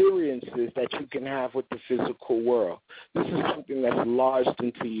experiences that you can have with the physical world. This is something that's lodged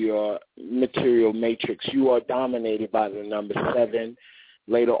into your material matrix. You are dominated by the number 7.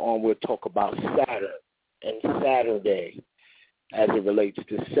 Later on, we'll talk about Saturn and Saturday as it relates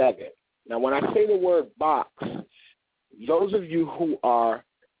to 7. Now, when I say the word box, those of you who are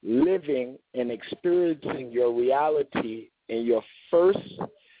living and experiencing your reality in your first,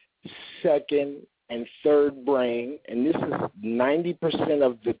 second, and third brain, and this is 90%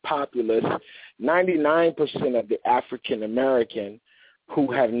 of the populace, 99% of the African American,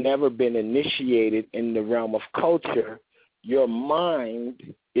 who have never been initiated in the realm of culture, your mind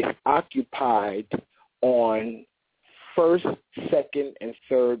is occupied on first, second, and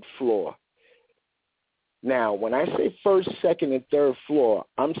third floor. Now, when I say first, second, and third floor,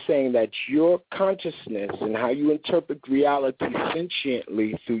 I'm saying that your consciousness and how you interpret reality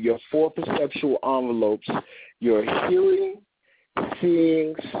sentiently through your four perceptual envelopes, your hearing,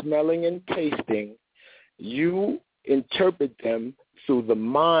 seeing, smelling, and tasting, you interpret them through the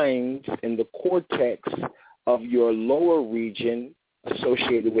minds and the cortex of your lower region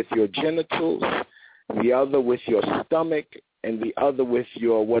associated with your genitals, the other with your stomach, and the other with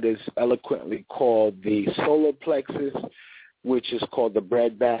your what is eloquently called the solar plexus, which is called the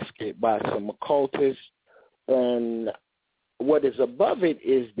breadbasket by some occultists. And what is above it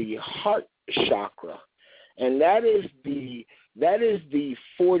is the heart chakra. And that is the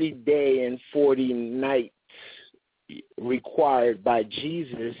 40-day and 40 nights required by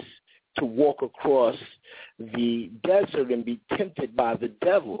Jesus to walk across the desert and be tempted by the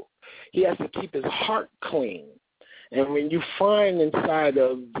devil. He has to keep his heart clean. And when you find inside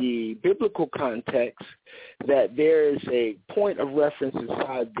of the biblical context that there is a point of reference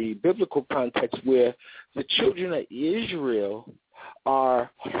inside the biblical context where the children of Israel are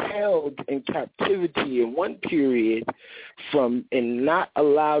held in captivity in one period and not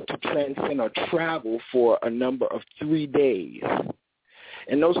allowed to transcend or travel for a number of 3 days.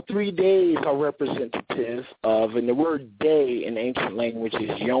 And those 3 days are representative of, and the word day in ancient language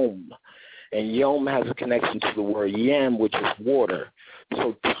is yom. And yom has a connection to the word yam, which is water.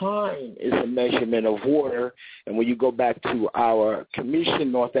 So time is a measurement of water. And when you go back to our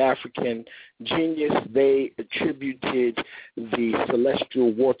Commission North African genius, they attributed the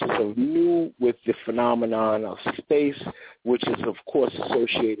celestial waters of Nu with the phenomenon of space, which is, of course,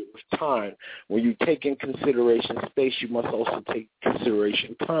 associated with time. When you take in consideration space, you must also take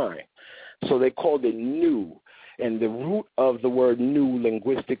consideration time. So they called it Nu. And the root of the word Nu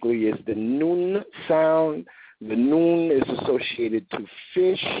linguistically is the nun sound. The nun is associated to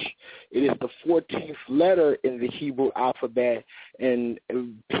fish. It is the 14th letter in the Hebrew alphabet. And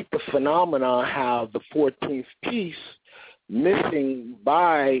peep the phenomenon how the 14th piece missing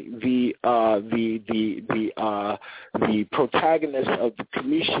by the protagonist of the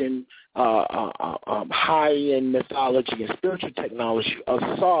Commission high-end mythology and spiritual technology,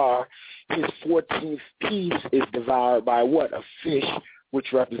 Asar, his 14th piece is devoured by what? A fish,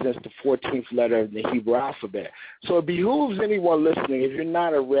 which represents the 14th letter of the Hebrew alphabet. So it behooves anyone listening, if you're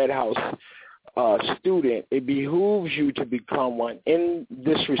not a Red House student, it behooves you to become one in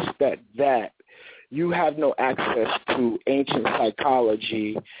this respect that you have no access to ancient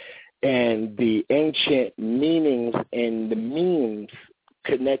psychology and the ancient meanings and the means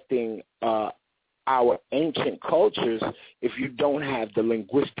connecting our ancient cultures if you don't have the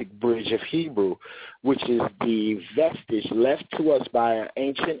linguistic bridge of Hebrew, which is the vestige left to us by our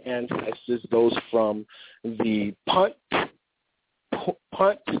ancient ancestors, those from the Punt,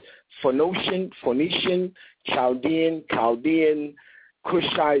 Phoenician, Chaldean,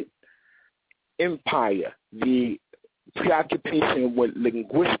 Kushite empire. The preoccupation with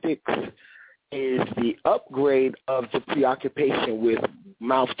linguistics is the upgrade of the preoccupation with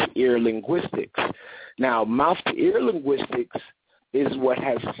mouth-to-ear linguistics. Now, mouth-to-ear linguistics is what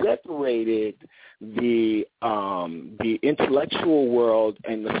has separated the intellectual world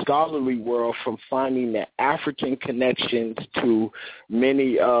and the scholarly world from finding the African connections to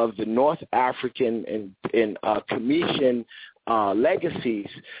many of the North African and Commission legacies,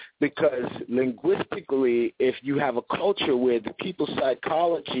 because linguistically, if you have a culture where the people's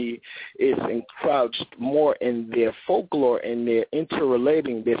psychology is encroached more in their folklore and their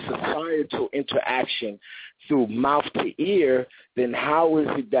interrelating, their societal interaction through mouth to ear, then how is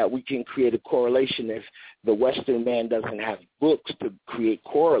it that we can create a correlation if the Western man doesn't have books to create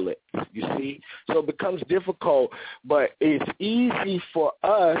correlates, you see? So it becomes difficult, but it's easy for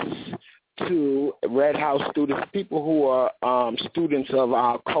us to Red House students, people who are students of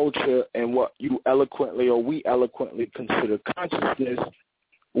our culture and what you eloquently or we eloquently consider consciousness.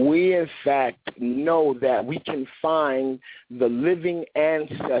 We, in fact, know that we can find the living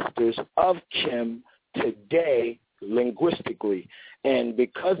ancestors of Kim today linguistically. And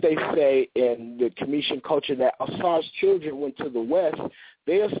because they say in the Commission culture that Asar's children went to the West,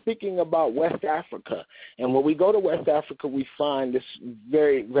 they are speaking about West Africa. And when we go to West Africa, we find this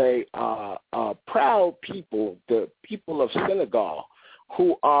very, very proud people, the people of Senegal,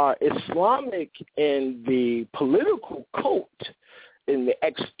 who are Islamic in the political cult, in the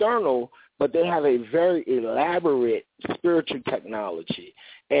external, but they have a very elaborate spiritual technology.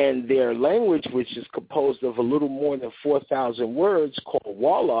 And their language, which is composed of a little more than 4,000 words, called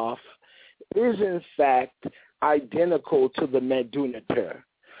Wolof, is in fact identical to the Meduniter.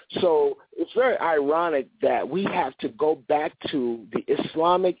 So it's very ironic that we have to go back to the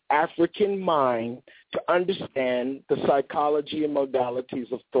Islamic African mind to understand the psychology and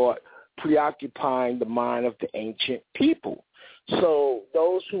modalities of thought preoccupying the mind of the ancient people. So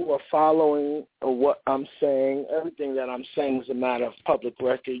those who are following what I'm saying, everything that I'm saying is a matter of public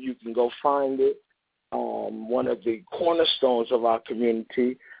record. You can go find it. One of the cornerstones of our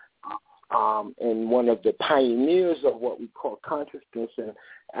community and one of the pioneers of what we call consciousness and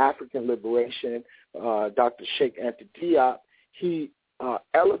African liberation, Dr. Sheikh Anta Diop, he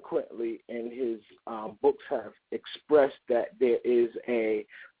eloquently in his books have expressed that there is a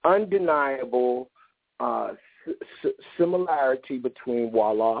undeniable similarity between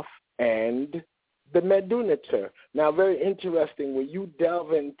Wolof and the Meduniter. Now, very interesting, when you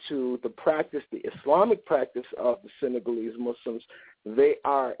delve into the practice, the Islamic practice of the Senegalese Muslims, they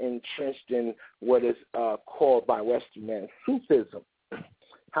are entrenched in what is called by Western man Sufism.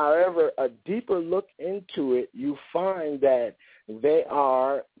 However, a deeper look into it, you find that they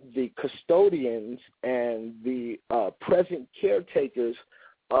are the custodians and the present caretakers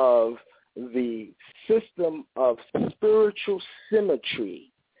of the system of spiritual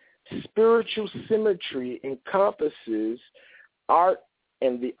symmetry. Spiritual symmetry encompasses art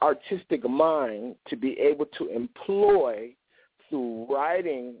and the artistic mind to be able to employ through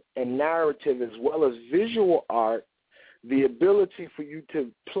writing and narrative as well as visual art the ability for you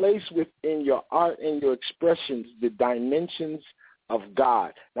to place within your art and your expressions the dimensions of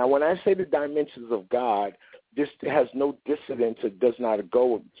God. Now, when I say the dimensions of God, this has no dissonance. It does not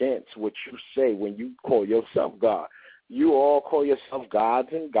go against what you say when you call yourself God. You all call yourself gods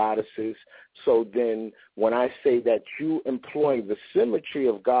and goddesses. So then when I say that you employ the symmetry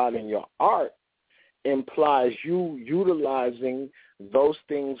of God in your art, implies you utilizing those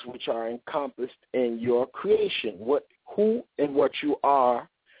things which are encompassed in your creation. Who and what you are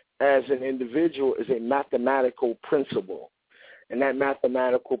as an individual is a mathematical principle. And that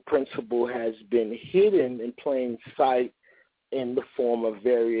mathematical principle has been hidden in plain sight in the form of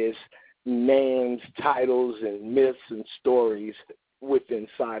various names, titles, and myths and stories within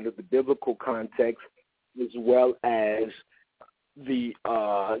inside of the biblical context, as well as the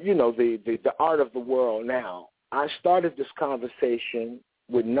art of the world now. I started this conversation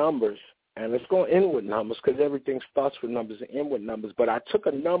with numbers, and it's going to end with numbers because everything starts with numbers and end with numbers. But I took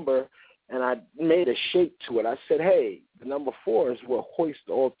a number and I made a shape to it. I said, hey, the number 4 is what hoists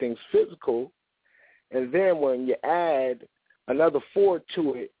all things physical. And then when you add another 4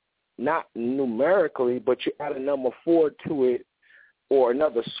 to it, not numerically, but you add a number 4 to it, or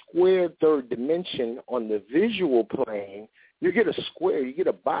another squared third dimension on the visual plane, you get a square, you get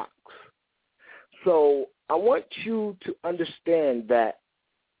a box. So I want you to understand that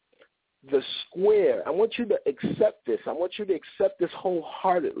the square, I want you to accept this. I want you to accept this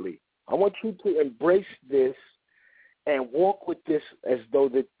wholeheartedly. I want you to embrace this and walk with this as though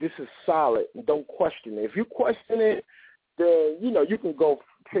that this is solid and don't question it. If you question it, then, you can go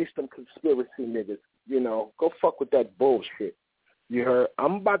chase some conspiracy niggas, go fuck with that bullshit. You heard?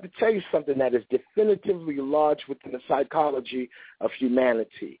 I'm about to tell you something that is definitively lodged within the psychology of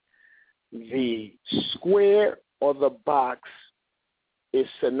humanity. The square or the box is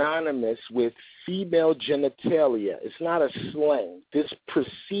synonymous with female genitalia. It's not a slang. This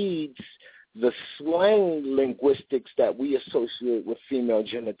precedes the slang linguistics that we associate with female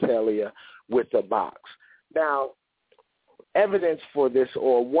genitalia with a box. Now, evidence for this,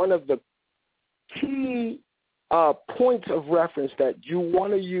 or one of the key points of reference that you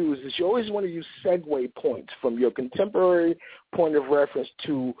want to use is you always want to use segue points from your contemporary point of reference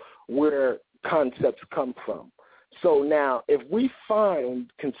to where concepts come from. So now, if we find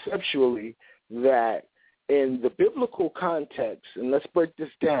conceptually that in the biblical context, and let's break this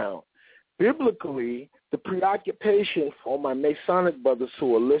down, biblically, the preoccupation for all my Masonic brothers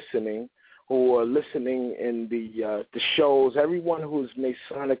who are listening in the shows, everyone who is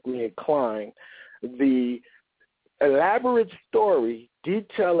Masonically inclined, the elaborate story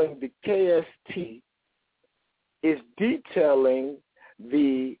detailing the KST is detailing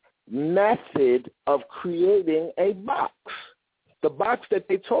the method of creating a box. The box that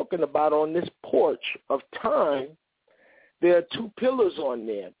they're talking about on this porch of time, there are 2 pillars on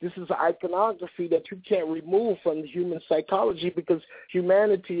there. This is iconography that you can't remove from the human psychology because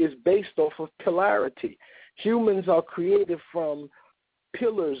humanity is based off of polarity. Humans are created from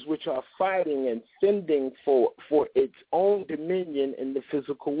pillars which are fighting and fending for its own dominion in the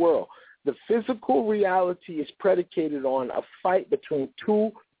physical world. The physical reality is predicated on a fight between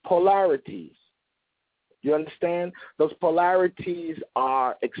two polarities. You understand? Those polarities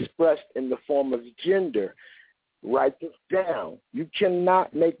are expressed in the form of gender. Write this down. You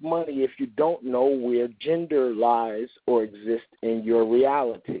cannot make money if you don't know where gender lies or exists in your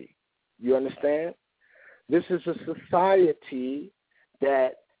reality. You understand? This is a society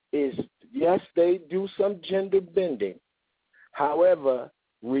that is, yes, they do some gender bending. However,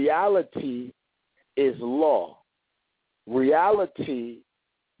 reality is law. Reality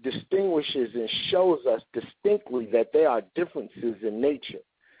distinguishes and shows us distinctly that there are differences in nature.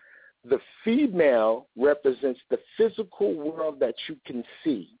 The female represents the physical world that you can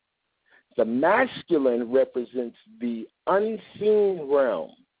see. The masculine represents the unseen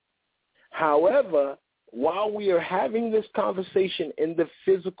realm. However, while we are having this conversation in the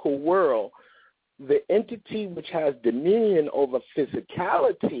physical world, the entity which has dominion over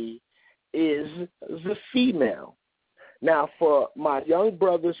physicality is the female. Now, for my young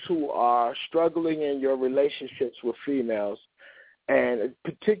brothers who are struggling in your relationships with females, and in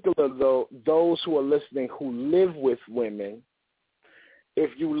particular those who are listening who live with women,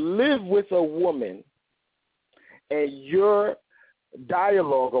 if you live with a woman and your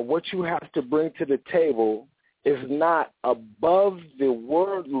dialogue or what you have to bring to the table is not above the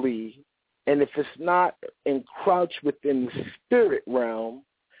worldly, and if it's not encroached within the spirit realm,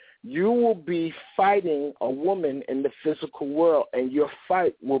 you will be fighting a woman in the physical world, and your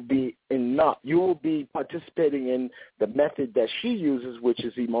fight will be enough. You will be participating in the method that she uses, which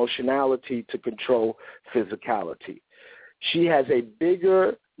is emotionality to control physicality. She has a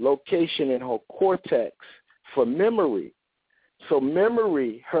bigger location in her cortex for memory. So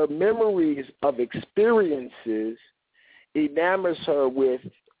her memories of experiences enamors her with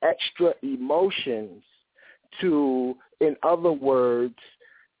extra emotions to, in other words,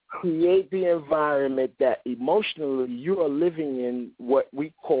 create the environment that emotionally you are living in what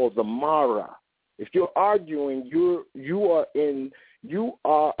we call the Mara. If you're arguing, you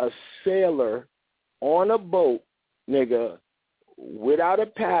are a sailor on a boat, nigga, without a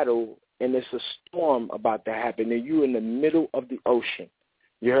paddle, and it's a storm about to happen, and you in the middle of the ocean.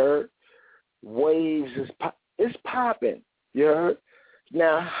 You heard? Waves is popping. You heard?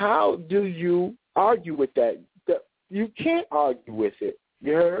 Now, how do you argue with that? You can't argue with it.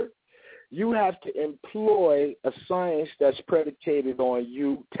 You heard? You have to employ a science that's predicated on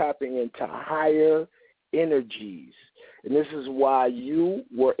you tapping into higher energies. And this is why you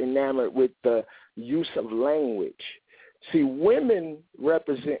were enamored with the use of language. See, women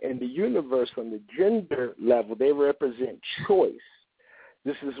represent in the universe on the gender level, they represent choice.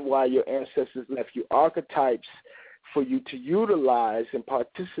 This is why your ancestors left you archetypes for you to utilize and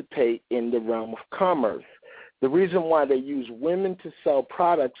participate in the realm of commerce. The reason why they use women to sell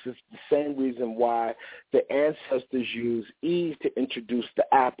products is the same reason why the ancestors used Eve to introduce the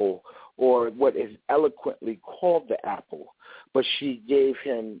apple, or what is eloquently called the apple. But she gave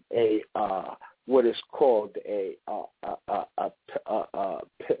him what is called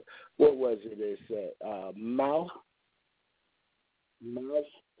what was it? They said mouth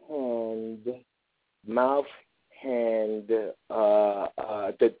hand.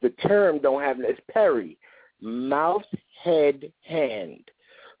 The term don't have, it's peri. Mouth, head, hand.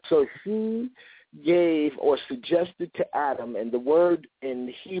 So she gave or suggested to Adam, and the word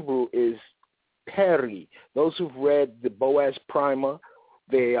in Hebrew is peri. Those who've read the Boaz Primer,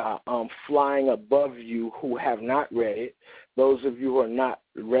 they are flying above you who have not read it. Those of you who are not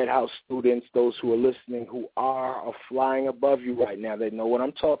Red House students, those who are listening who are flying above you right now. They know what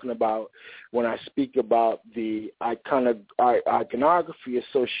I'm talking about when I speak about the iconography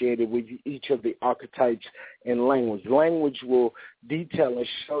associated with each of the archetypes in language. Language will detail and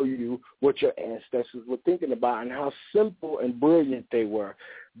show you what your ancestors were thinking about and how simple and brilliant they were.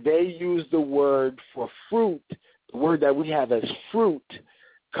 They used the word for fruit. The word that we have as fruit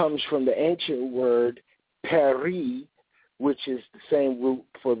comes from the ancient word peri, which is the same root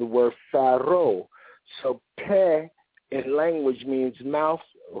for the word pharaoh. So pe in language means mouth,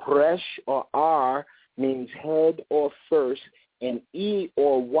 resh or r means head or first, and e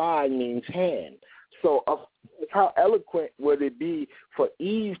or y means hand. So how eloquent would it be for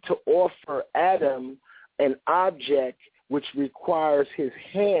Eve to offer Adam an object which requires his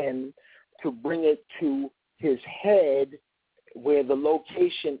hand to bring it to his head where the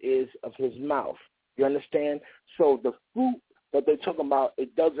location is of his mouth. You understand? So the fruit that they're talking about,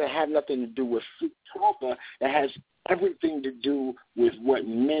 it doesn't have nothing to do with fruit proper. It has everything to do with what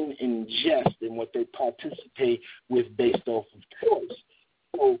men ingest and what they participate with based off of choice.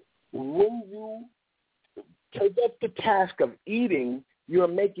 So when you take up the task of eating, you're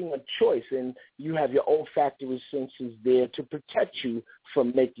making a choice, and you have your olfactory senses there to protect you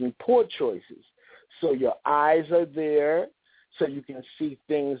from making poor choices. So your eyes are there so you can see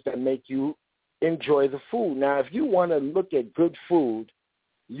things that make you enjoy the food. Now, if you want to look at good food,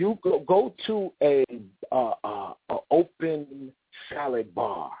 you go to a open salad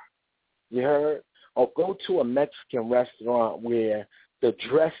bar, you heard? Or go to a Mexican restaurant where the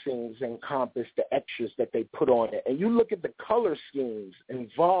dressings encompass the extras that they put on it. And you look at the color schemes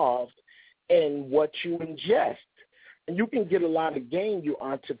involved in what you ingest. And you can get a lot of gain, you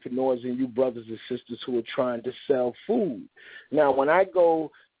entrepreneurs and you brothers and sisters who are trying to sell food. Now, when I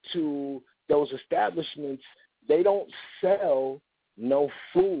go to those establishments, they don't sell no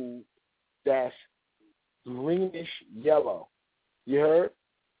food that's greenish yellow. You heard?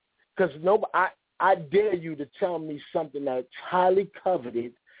 Because I dare you to tell me something that's highly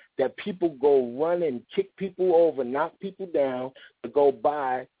coveted that people go run and kick people over, knock people down to go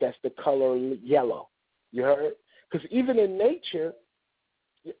buy that's the color yellow. You heard? Because even in nature,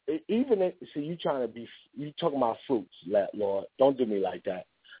 you talking about fruits, Lord. Don't do me like that.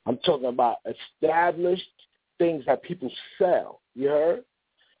 I'm talking about established things that people sell, you heard,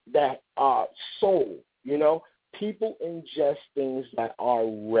 that are sold, you know. People ingest things that are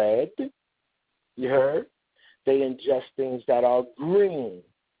red, you heard. They ingest things that are green,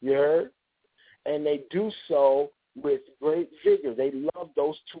 you heard. And they do so with great vigor. They love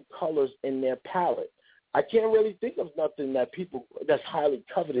those two colors in their palette. I can't really think of nothing that's highly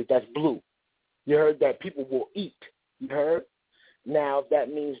coveted that's blue, you heard, that people will eat, you heard. Now,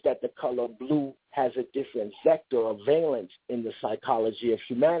 that means that the color blue has a different vector or valence in the psychology of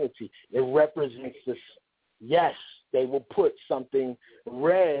humanity. It represents this. Yes, they will put something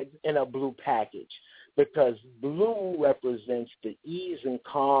red in a blue package because blue represents the ease and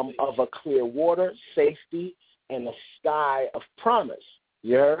calm of a clear water, safety, and a sky of promise.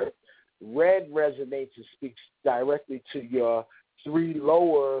 You heard? Red resonates and speaks directly to your three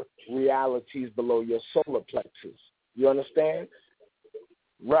lower realities below your solar plexus. You understand?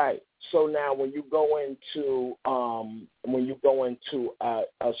 Right. So now when you go into a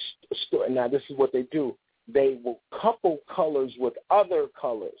store, now this is what they do. They will couple colors with other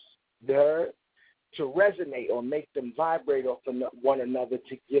colors there to resonate or make them vibrate off one another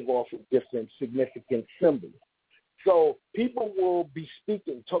to give off a different significant symbol. So people will be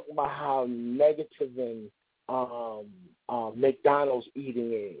talking about how negative and McDonald's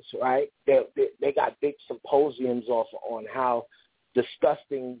eating is, right? They got big symposiums on how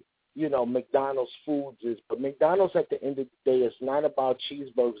disgusting, McDonald's foods is. But McDonald's at the end of the day is not about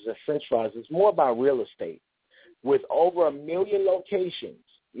cheeseburgers and french fries. It's more about real estate with over 1 million locations,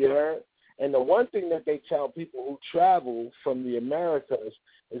 you heard? And the one thing that they tell people who travel from the Americas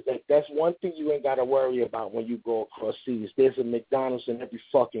is that that's one thing you ain't got to worry about when you go across seas. There's a McDonald's in every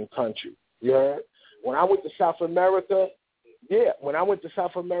fucking country, you heard? When I went to South America, they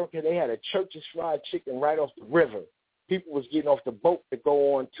had a Church's Fried Chicken right off the river. People was getting off the boat to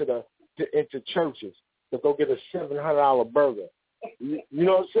go on into churches to go get a $700 burger. You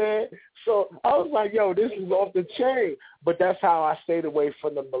know what I'm saying? So I was like, yo, this is off the chain. But that's how I stayed away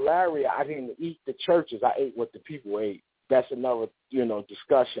from the malaria. I didn't eat the churches. I ate what the people ate. That's another,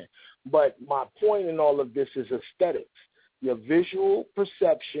 discussion. But my point in all of this is aesthetics. Your visual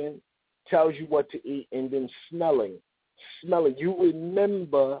perception tells you what to eat, and then smelling. You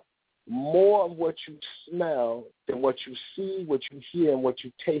remember more of what you smell than what you see, what you hear, and what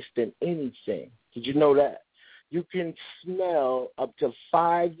you taste than anything. Did you know that? You can smell up to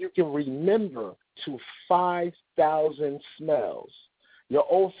you can remember to 5,000 smells. Your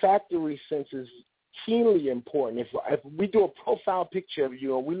olfactory sense is keenly important. If we do a profile picture of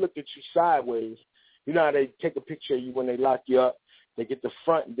you and we look at you sideways, you know how they take a picture of you when they lock you up? They get the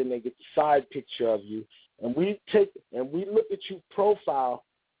front and then they get the side picture of you. And we look at you profile,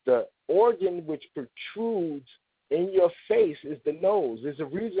 the organ which protrudes in your face is the nose. There's a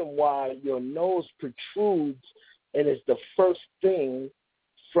reason why your nose protrudes and is the first thing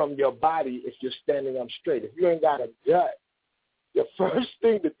from your body if you're standing up straight. If you ain't got a gut, the first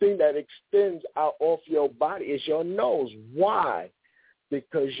thing, the thing that extends out off your body is your nose. Why?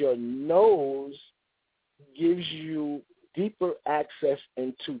 Because your nose gives you deeper access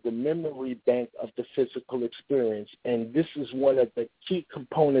into the memory bank of the physical experience. And this is one of the key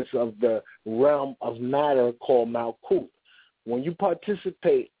components of the realm of matter called Malkuth. When you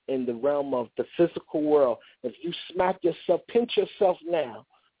participate in the realm of the physical world, if you smack yourself, pinch yourself now,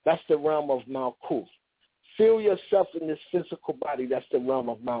 that's the realm of Malkuth. Feel yourself in this physical body, that's the realm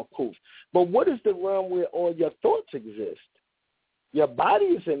of Malkuth. But what is the realm where all your thoughts exist? Your body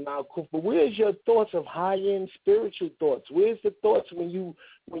is in Malkuth, but where's your thoughts of high-end spiritual thoughts? Where's the thoughts when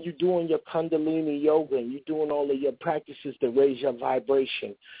you're doing your Kundalini yoga and you're doing all of your practices to raise your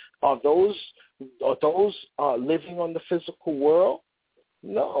vibration? Are those living on the physical world?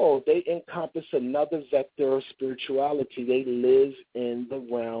 No, they encompass another vector of spirituality. They live in the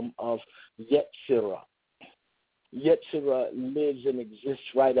realm of Yetzirah. Yetzirah lives and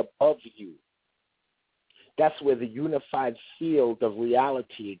exists right above you. That's where the unified field of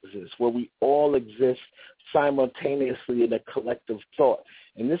reality exists, where we all exist simultaneously in a collective thought.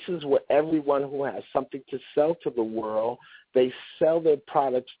 And this is where everyone who has something to sell to the world, they sell their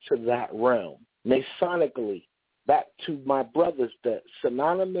products to that realm. Masonically, back to my brothers, the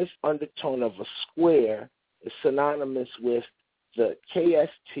synonymous undertone of a square is synonymous with the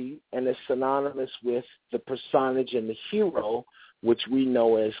KST and is synonymous with the personage and the hero, which we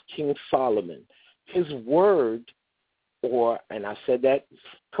know as King Solomon. His word, and I said that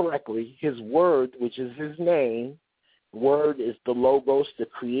correctly, his word, which is his name, word is the logos, the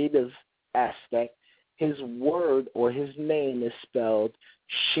creative aspect. His word or his name is spelled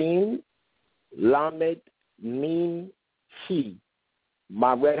Shin, Lamed, Mim, He.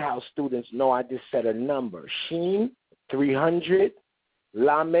 My Red House students know I just said a number. Shin, 300,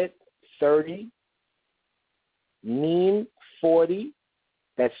 Lamed, 30, Mim, 40.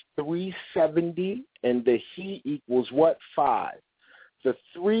 That's 370, and the He equals what? 5. The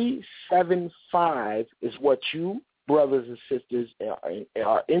 375 is what you, brothers and sisters,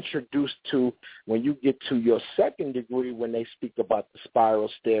 are introduced to when you get to your second degree when they speak about the spiral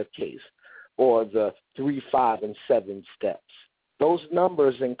staircase or the 3, 5, and 7 steps. Those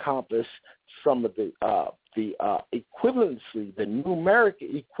numbers encompass some of the equivalency, the numeric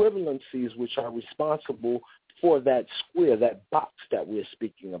equivalencies which are responsible for that square, that box that we're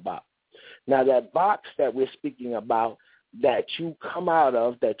speaking about. Now, that box that we're speaking about, that you come out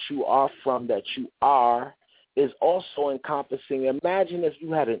of, that you are from, that you are, is also encompassing. Imagine if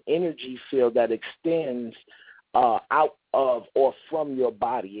you had an energy field that extends out of or from your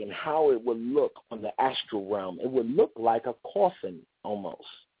body and how it would look on the astral realm. It would look like a coffin almost,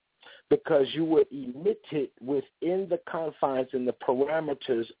 because you would emit it within the confines and the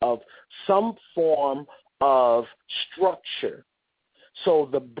parameters of some form of structure. So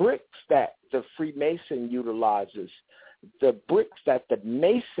the bricks that the Freemason utilizes, the bricks that the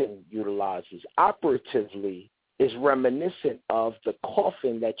Mason utilizes operatively is reminiscent of the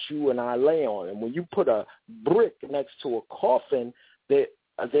coffin that you and I lay on. And when you put a brick next to a coffin, they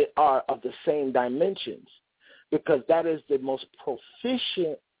are of the same dimensions, because that is the most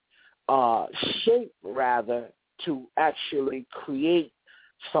proficient shape, rather, to actually create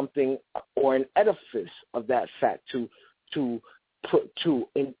something or an edifice of that fact, to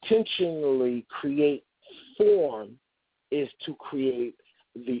intentionally create form is to create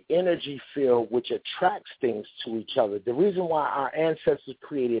the energy field which attracts things to each other. The reason why our ancestors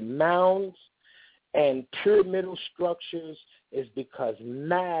created mounds and pyramidal structures is because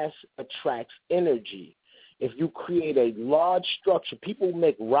mass attracts energy. If you create a large structure, people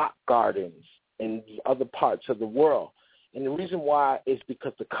make rock gardens in other parts of the world. And the reason why is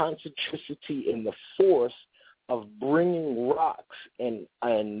because the concentricity and the force of bringing rocks and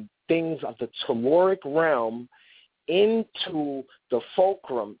things of the telluric realm into the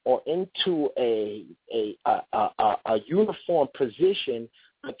fulcrum or into a uniform position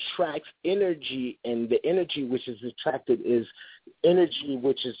attracts energy, and the energy which is attracted is energy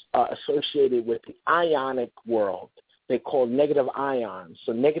which is associated with the ionic world. They call negative ions.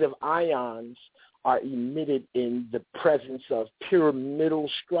 So negative ions are emitted in the presence of pyramidal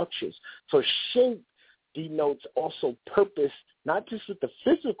structures. So shape denotes also purpose, not just with the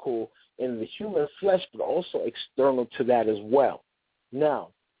physical in the human flesh, but also external to that as well. Now,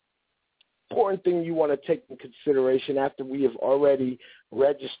 important thing you want to take in consideration after we have already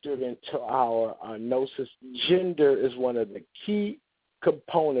registered into our gnosis, gender is one of the key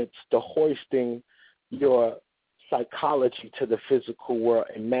components to hoisting your psychology to the physical world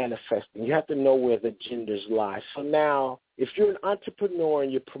and manifesting. You have to know where the genders lie. So now, if you're an entrepreneur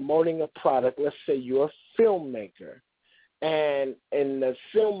and you're promoting a product, let's say you're a filmmaker, and in the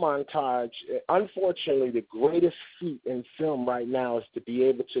film montage, unfortunately, the greatest feat in film right now is to be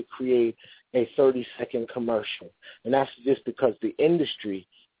able to create a 30-second commercial. And that's just because the industry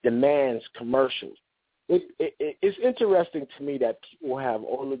demands commercials. It's interesting to me that people have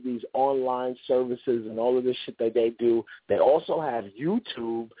all of these online services and all of this shit that they do. They also have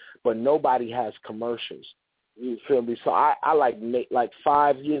YouTube, but nobody has commercials. You feel me? So I like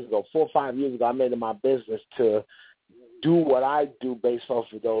 5 years ago, 4 or 5 years ago, I made it my business to do what I do based off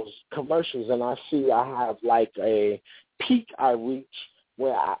of those commercials. And I see I have like a peak I reach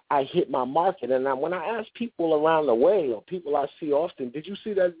where I hit my market. And when I ask people around the way or people I see often, did you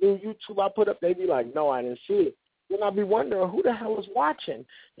see that new YouTube I put up? They be like, no, I didn't see it. Then I'll be wondering who the hell is watching.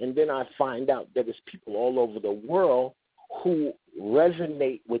 And then I find out that it's people all over the world who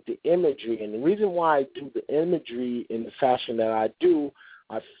resonate with the imagery. And the reason why I do the imagery in the fashion that I do,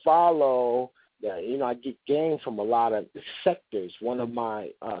 I follow, I get game from a lot of sectors. One of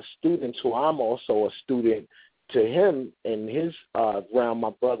my students, who I'm also a student to him in his realm, my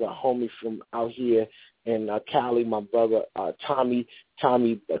brother, homie from out here in Cali, my brother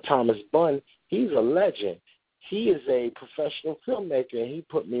Thomas Bunn, he's a legend. He is a professional filmmaker, and he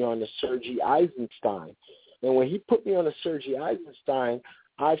put me on the Sergei Eisenstein. And when he put me on the Sergei Eisenstein,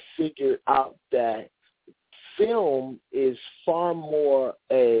 I figured out that film is far more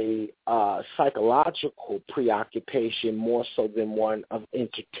a psychological preoccupation more so than one of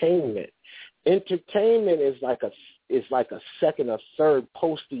entertainment. Entertainment is like a second or third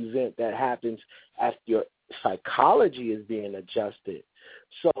post event that happens after your psychology is being adjusted.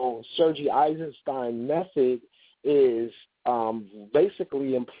 So Sergei Eisenstein method is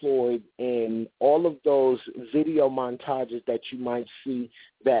basically employed in all of those video montages that you might see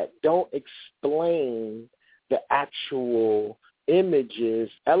that don't explain the actual images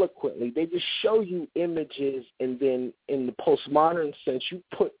eloquently. They just show you images, and then in the postmodern sense, you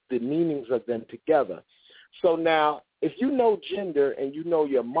put the meanings of them together. So now, if you know gender and you know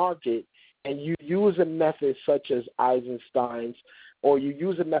your market, and you use a method such as Eisenstein's, or you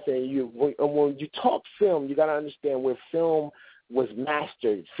use a method, and when you talk film, you got to understand where film was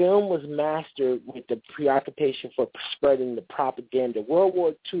mastered. Film was mastered with the preoccupation for spreading the propaganda. World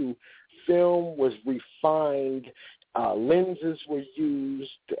War II, film was refined. Lenses were used,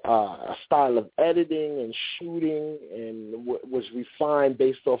 a style of editing and shooting, and was refined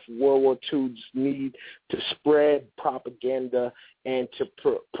based off World War II's need to spread propaganda and to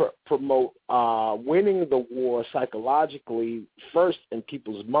promote winning the war psychologically first in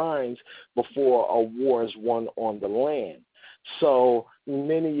people's minds before a war is won on the land. So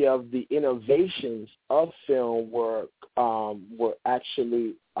many of the innovations of film were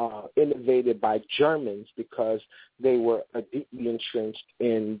actually innovated by Germans because they were deeply entrenched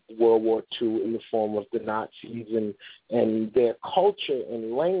in World War II in the form of the Nazis, and their culture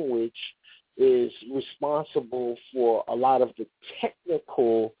and language is responsible for a lot of the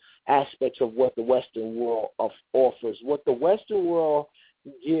technical aspects of what the Western world offers. What the Western world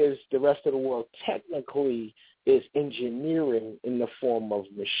gives the rest of the world technically is engineering in the form of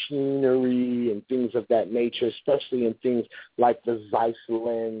machinery and things of that nature, especially in things like the Zeiss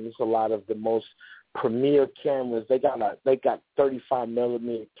lens. A lot of the most premier cameras, they got 35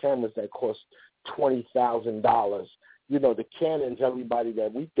 millimeter cameras that cost $20,000. You know, the Canons, everybody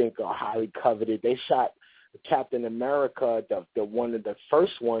that we think are highly coveted, they shot Captain America, the one of the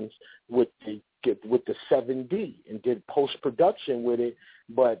first ones with the 7D and did post-production with it.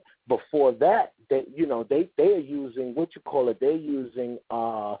 But before that, they are using they're using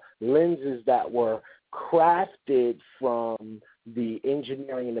lenses that were crafted from the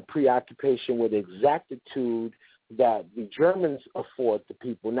engineering and the preoccupation with exactitude that the Germans afford to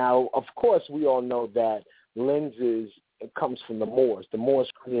people. Now, of course, we all know that lenses, it comes from the Moors. The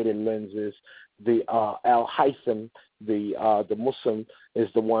Moors created lenses. The Al-Haytham, the Muslim, is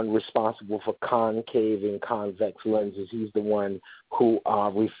the one responsible for concave and convex lenses. He's the one who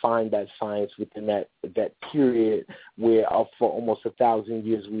refined that science within that period where for almost 1,000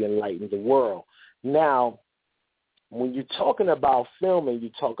 years we enlightened the world. Now, when you're talking about film and you're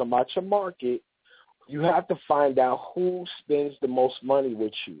talking about your market, you have to find out who spends the most money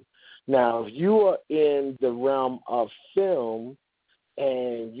with you. Now, if you are in the realm of film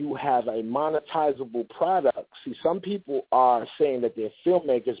and you have a monetizable product, see, some people are saying that they're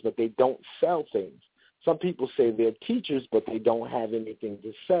filmmakers, but they don't sell things. Some people say they're teachers, but they don't have anything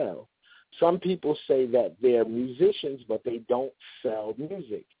to sell. Some people say that they're musicians, but they don't sell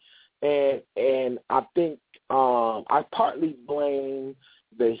music. And I think I partly blame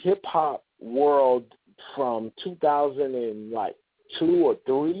the hip-hop world from 2002 or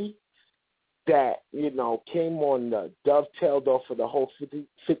 3 that, came on the dovetailed off of the whole 50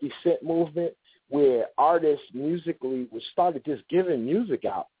 Cent movement, where artists musically started just giving music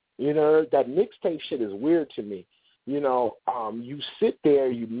out. That mixtape shit is weird to me. You sit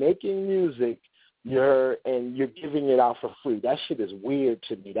there, you're making music, and you're giving it out for free. That shit is weird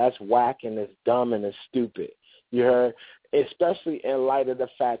to me. That's whack and it's dumb and it's stupid. Especially in light of the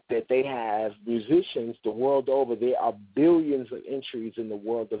fact that they have musicians the world over. There are billions of entries in the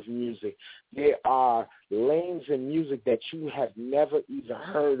world of music. There are lanes in music that you have never even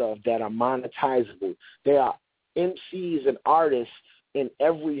heard of that are monetizable. There are MCs and artists in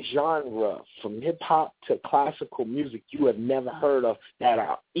every genre, from hip-hop to classical music, you have never heard of that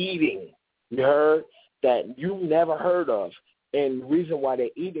are eating. You heard? That you never heard of. And the reason why they're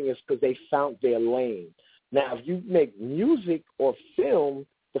eating is because they found their lane. Now, if you make music or film,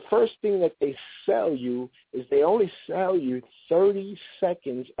 the first thing that they sell you is they only sell you 30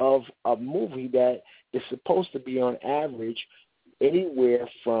 seconds of a movie that is supposed to be on average anywhere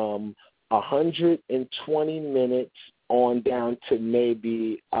from 120 minutes on down to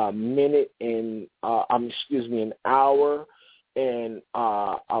maybe a minute and an hour and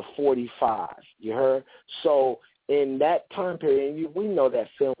 45. You heard? So in that time period, we know that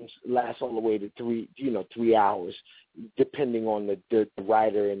films last all the way to 3 hours, depending on the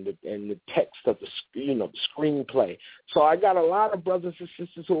writer and the text of the screenplay. So I got a lot of brothers and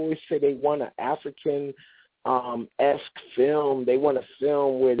sisters who always say they want an African esque film. They want a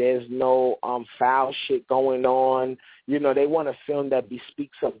film where there's no foul shit going on. They want a film that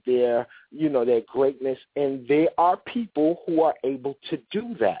bespeaks of their their greatness. And there are people who are able to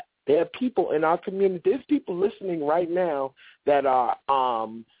do that. There are people in our community. There's people listening right now that are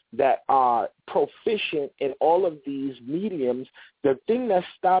proficient in all of these mediums. The thing that's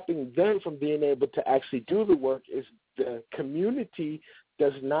stopping them from being able to actually do the work is the community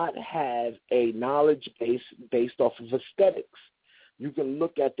does not have a knowledge base based off of aesthetics. You can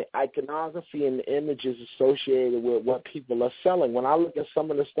look at the iconography and the images associated with what people are selling. When I look at some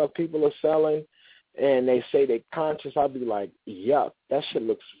of the stuff people are selling and they say they're conscious, I'll be like, yuck, that shit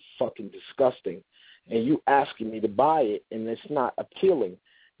looks fucking disgusting. And you asking me to buy it, and it's not appealing.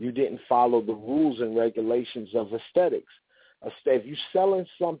 You didn't follow the rules and regulations of aesthetics. If you're selling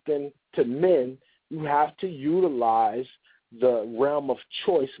something to men, you have to utilize the realm of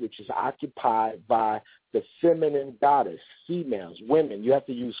choice, which is occupied by the feminine goddess, females, women. You have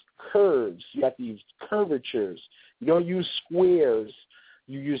to use curves. You have to use curvatures. You don't use squares.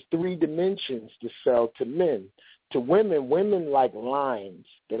 You use 3 dimensions to sell to men. To women, women like lines.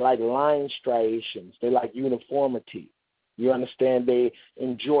 They like line striations. They like uniformity. You understand? They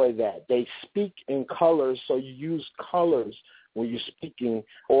enjoy that. They speak in colors, so you use colors when you're speaking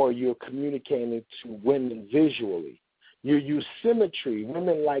or you're communicating to women visually. You use symmetry.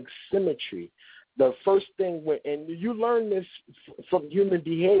 Women like symmetry. The first thing, and you learn this from human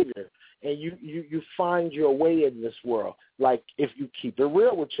behavior, and you find your way in this world. Like if you keep it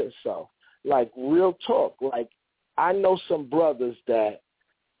real with yourself, like real talk. Like I know some brothers that,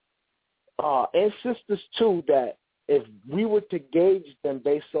 and sisters too, that if we were to gauge them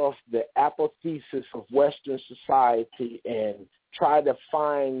based off the apotheosis of Western society and try to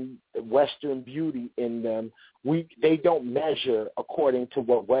find Western beauty in them, they don't measure according to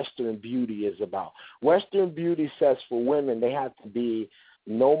what Western beauty is about. Western beauty says for women they have to be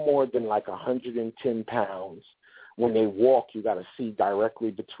no more than like 110 pounds. When they walk, you got to see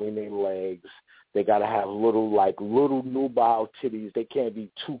directly between their legs. They got to have little nubile titties. They can't be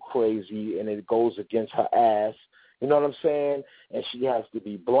too crazy, and it goes against her ass. You know what I'm saying? And she has to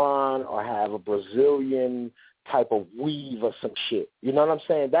be blonde or have a Brazilian type of weave or some shit. You know what I'm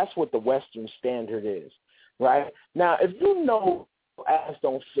saying? That's what the Western standard is, right? Now, if you know ass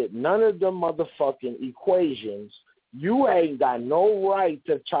don't fit none of the motherfucking equations, you ain't got no right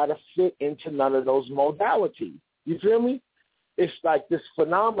to try to fit into none of those modalities. You feel me? It's like this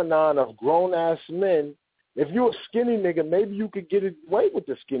phenomenon of grown-ass men. If you're a skinny nigga, maybe you could get away with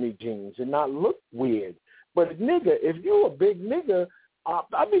the skinny jeans and not look weird. But nigga, if you're a big nigga,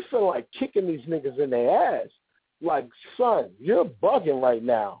 I be feeling like kicking these niggas in their ass. Like, son, you're bugging right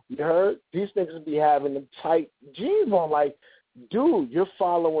now. You heard? These niggas be having them tight jeans on. Like, dude, you're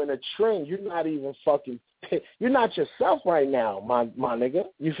following a trend. You're not even you're not yourself right now, my nigga.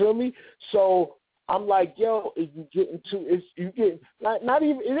 You feel me? So I'm like, yo, if you get into not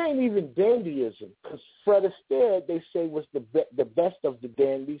even, it ain't even dandyism. Because Fred Astaire, they say, was the best of the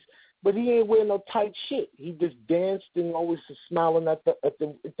dandies, but he ain't wearing no tight shit. He just danced and always was smiling at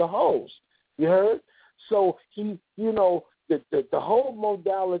the hoes. You heard? So he, the whole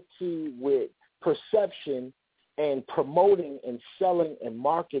modality with perception and promoting and selling and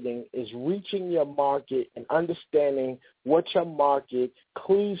marketing is reaching your market and understanding what your market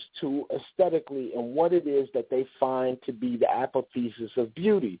cleaves to aesthetically and what it is that they find to be the apotheosis of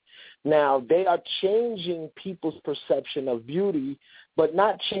beauty. Now, they are changing people's perception of beauty, but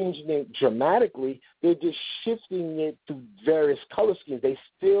not changing it dramatically. They're just shifting it through various color schemes. They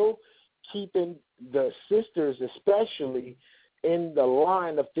still keeping the sisters especially in the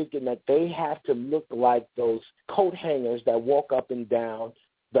line of thinking that they have to look like those coat hangers that walk up and down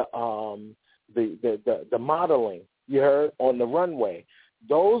the modeling, you heard, on the runway.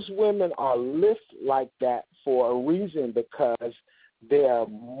 Those women are lift like that for a reason, because they are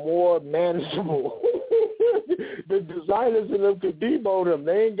more manageable. The designers in them could demo them.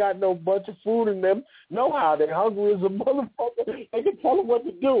 They ain't got no bunch of food in them. Know how they hungry as a motherfucker. They can tell them what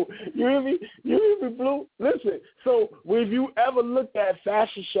to do. You hear me? You hear me, Blue? Listen. So if you ever look at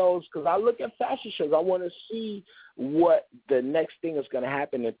fashion shows, because I look at fashion shows, I want to see what the next thing is going to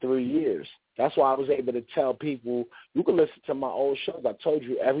happen in 3 years. That's why I was able to tell people, you can listen to my old shows. I told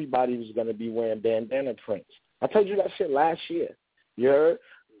you everybody was going to be wearing bandana prints. I told you that shit last year. You heard?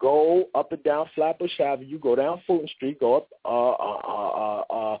 Go up and down Flatbush Avenue, go down Fulton Street, go up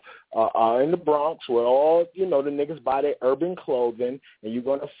in the Bronx where all, the niggas buy their urban clothing, and you're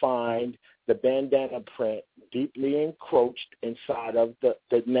going to find the bandana print deeply encroached inside of the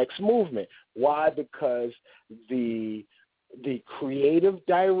next movement. Why? Because the creative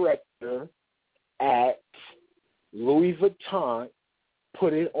director at Louis Vuitton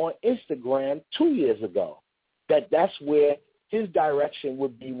put it on Instagram 2 years ago. That's where his direction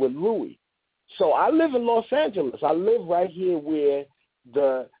would be with Louis. So I live in Los Angeles. I live right here where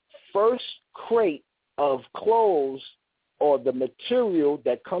the first crate of clothes or the material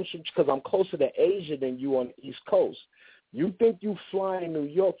that comes from, because I'm closer to Asia than you on the East Coast. You think you fly in New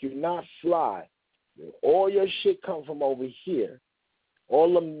York, you're not fly. All your shit come from over here.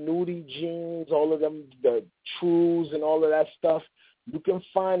 All them nudie jeans, all of them, the trues and all of that stuff, you can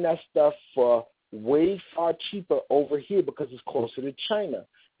find that stuff for way far cheaper over here because it's closer to China.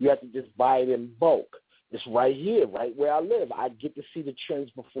 You have to just buy it in bulk. It's right here, right where I live. I get to see the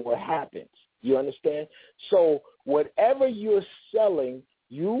trends before it happens. You understand? So whatever you're selling,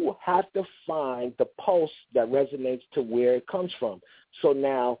 you have to find the pulse that resonates to where it comes from. So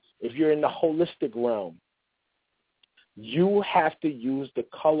now, if you're in the holistic realm, you have to use the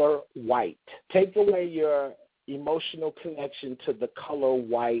color white. Take away your emotional connection to the color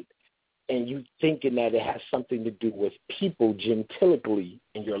white, and you thinking that it has something to do with people gentilically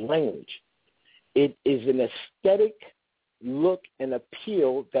in your language. It is an aesthetic look and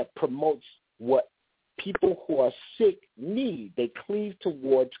appeal that promotes what people who are sick need. They cleave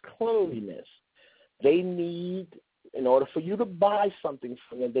towards cleanliness. They need, in order for you to buy something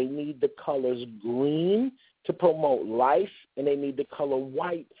from them, they need the colors green to promote life, and they need the color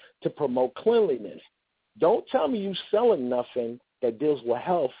white to promote cleanliness. Don't tell me you selling nothing that deals with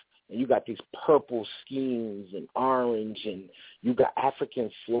health, and you got these purple schemes and orange, and you got African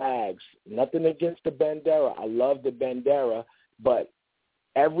flags. Nothing against the bandera. I love the bandera, but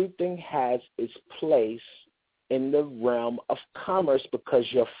everything has its place in the realm of commerce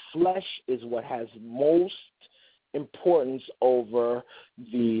because your flesh is what has most importance over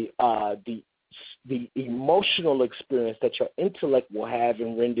the emotional experience that your intellect will have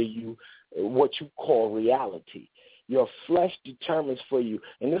and render you what you call reality. Your flesh determines for you.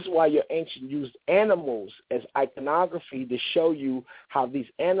 And this is why your ancient used animals as iconography to show you how these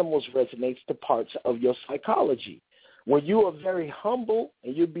animals resonates to parts of your psychology. When you are very humble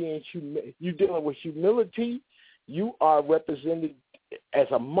and you're dealing with humility, you are represented as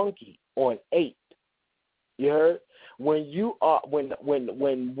a monkey or an ape. You heard? When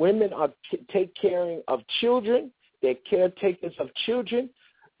women are take caring of children, they're caretakers of children,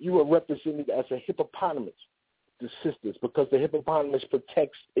 you are represented as a hippopotamus, the sisters, because the hippopotamus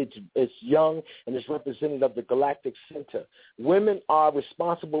protects its young and is representative of the galactic center. Women are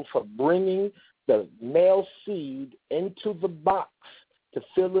responsible for bringing the male seed into the box to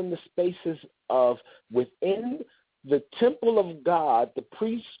fill in the spaces of within the temple of God. The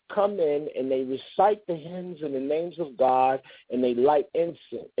priests come in and they recite the hymns in the names of God, and they light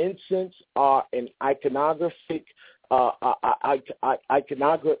incense. Incense are an iconographic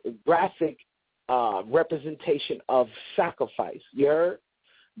representation of sacrifice. You heard?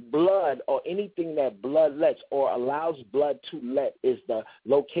 Blood, or anything that blood lets or allows blood to let, is the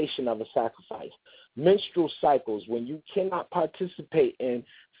location of a sacrifice. Menstrual cycles, when you cannot participate in,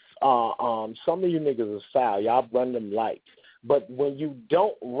 some of you niggas are foul. Y'all run them light. But when you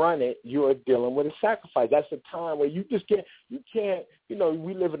don't run it, you are dealing with a sacrifice. That's a time where you can't,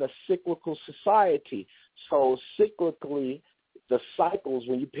 we live in a cyclical society. So cyclically, the cycles,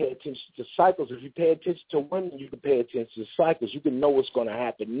 when you pay attention to cycles, if you pay attention to women, you can pay attention to cycles. You can know what's going to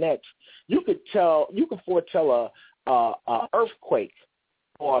happen next. You can foretell a earthquake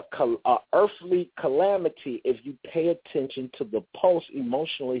or a earthly calamity if you pay attention to the pulse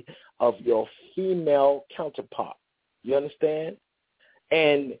emotionally of your female counterpart. You understand?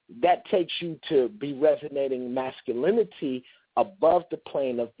 And that takes you to be resonating masculinity above the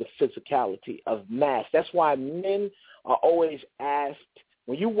plane of the physicality of mass. That's why men are always asked,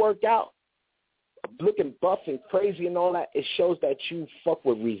 when you work out, looking buff and crazy and all that, it shows that you fuck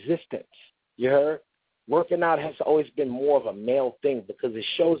with resistance. You heard? Working out has always been more of a male thing because it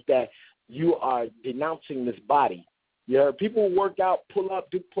shows that you are denouncing this body. You heard people work out, pull up,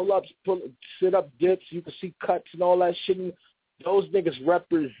 do pull-ups, sit up dips. You can see cuts and all that shit. Those niggas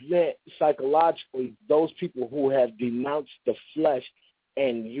represent psychologically those people who have denounced the flesh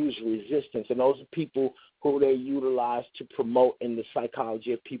and use resistance. And those are people who they utilize to promote in the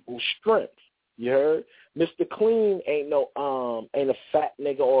psychology of people's strength. You heard? Mr. Clean ain't a fat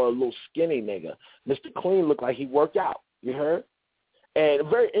nigga or a little skinny nigga. Mr. Clean looked like he worked out. You heard? And a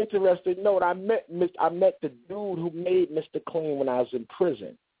very interesting note, I met the dude who made Mr. Clean when I was in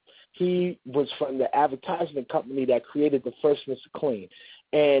prison. He was from the advertisement company that created the first Mr. Clean.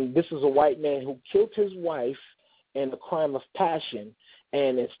 And this is a white man who killed his wife in a crime of passion.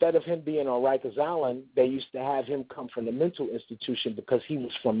 And instead of him being on Rikers Island, they used to have him come from the mental institution because he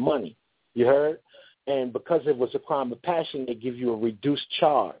was from money. You heard? And because it was a crime of passion, they give you a reduced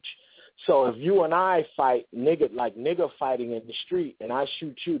charge. So if you and I fight nigga fighting in the street, and I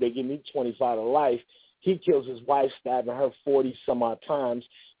shoot you, they give me 25 to life. He kills his wife, stabbing her 40 some odd times.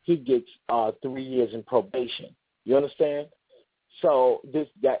 He gets 3 years in probation. You understand? So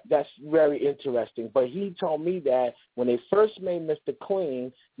that's very interesting. But he told me that when they first made Mr.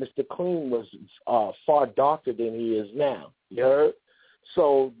 Clean was far darker than he is now. You heard?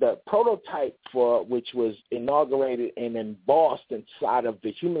 So the prototype for which was inaugurated and embossed inside of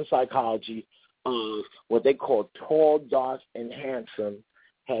the human psychology of what they call tall, dark, and handsome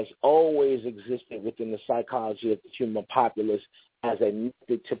has always existed within the psychology of the human populace as a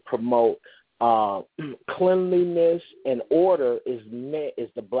method to promote cleanliness and order is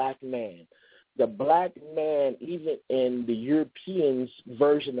the black man. The black man, even in the Europeans'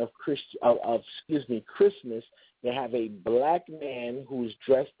 version of Christmas, they have a black man who's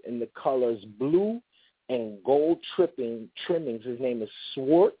dressed in the colors blue and gold trimmings. His name is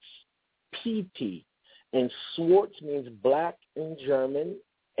Swartz PT. And Swartz means black in German,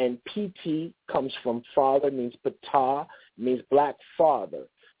 and PT comes from father, means Pata, means black father.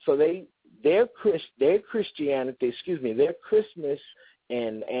 So their Christianity, their Christmas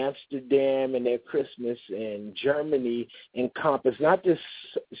in Amsterdam and their Christmas in Germany encompass not just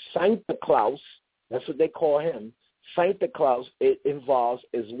Santa Claus, that's what they call him, Santa Claus, it involves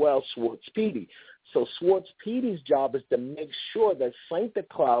as well Swartz Petey. So Swartz Petey's job is to make sure that Santa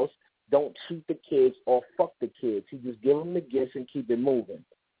Claus don't cheat the kids or fuck the kids. He just give them the gifts and keep it moving.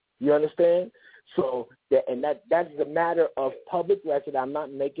 You understand? So that's the matter of public record. I'm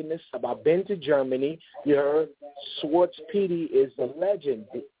not making this up. I've been to Germany. You heard? Swartz Petey is the legend.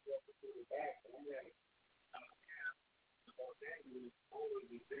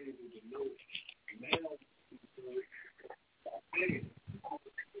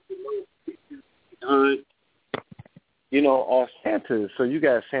 You know, all Santas. So you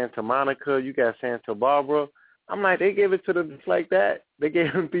got Santa Monica, you got Santa Barbara. I'm like, they gave it to them just like that. They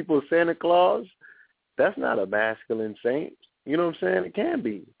gave them people Santa Claus. That's not a masculine saint. You know what I'm saying? It can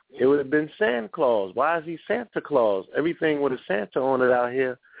be. It would have been Santa Claus. Why is he Santa Claus? Everything with a Santa on it out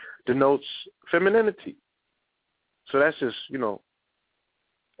here denotes femininity. So that's just,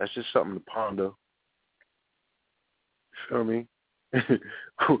 that's just something to ponder. You feel me?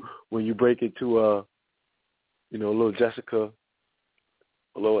 When you break it to, a little Jessica,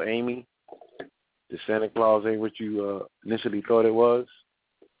 a little Amy, the Santa Claus ain't what you initially thought it was.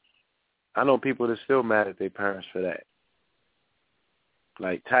 I know people that still mad at their parents for that.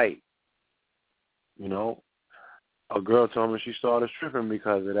 Like, tight. A girl told me she started stripping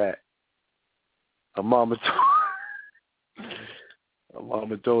because of that. Her mama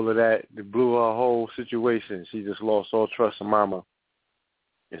told her that. It blew her whole situation. She just lost all trust in mama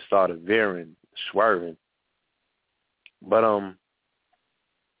and started veering, swerving. But,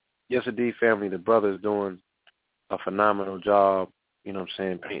 yes, indeed, family, the brother's doing a phenomenal job,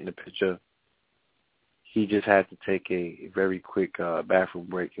 painting the picture. He just had to take a very quick bathroom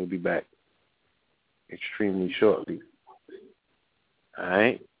break. He'll be back extremely shortly. All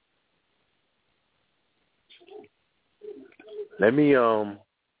right? Let me,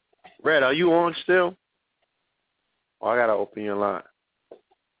 Red, are you on still? Or I got to open your line?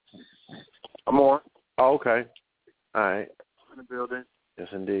 I'm on. Oh, okay. All right. In the building. Yes,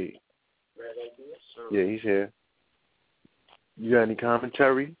 indeed. Yeah, he's here. You got any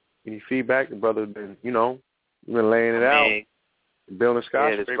commentary? Any feedback? The brother's been, you've been laying it out. Building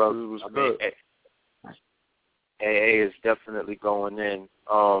skyscrapers was good. AA is definitely going in.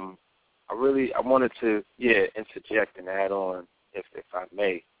 I wanted to, interject and add on, if I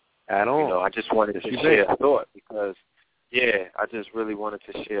may. Add on. I just wanted to share a thought because, I just really wanted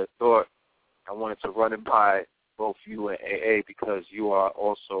to share a thought. I wanted to run it by both you and AA because you are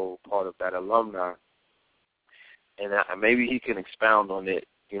also part of that alumni and maybe he can expound on it,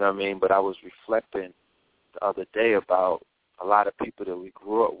 you know what I mean? But I was reflecting the other day about a lot of people that we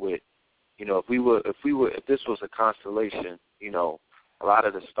grew up with. You know, if this was a constellation, you know, a lot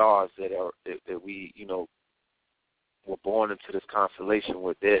of the stars that we, you know, were born into this constellation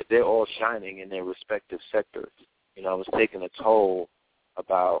with, they're all shining in their respective sectors. You know, it was taking a toll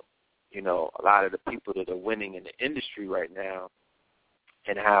about, you know, a lot of the people that are winning in the industry right now,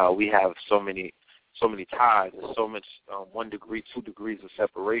 and how we have so many ties. There's so much 1 degree, 2 degrees of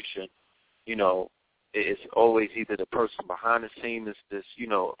separation. You know, it's always either the person behind the scene that's you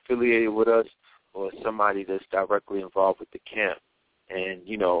know, affiliated with us, or somebody that's directly involved with the camp. And,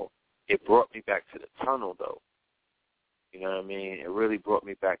 you know, it brought me back to the tunnel, though. You know what I mean? It really brought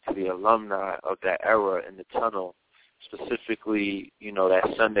me back to the alumni of that era in the tunnel, specifically, you know, that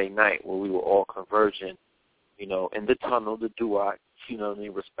Sunday night where we were all converging, you know, in the tunnel, the duat, you know what I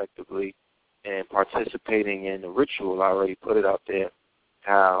mean, respectively, and participating in the ritual. I already put it out there,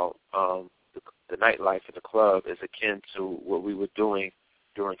 how the nightlife in the club is akin to what we were doing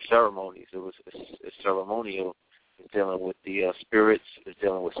during ceremonies. It's ceremonial. It's dealing with the spirits. It's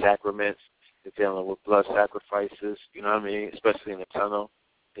dealing with sacraments. It's dealing with blood sacrifices, you know what I mean, especially in the tunnel.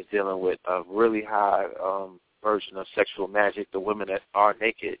 It's dealing with a really high version of sexual magic, the women that are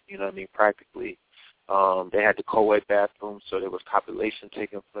naked, you know what I mean, practically. They had the co-ed bathrooms, so there was copulation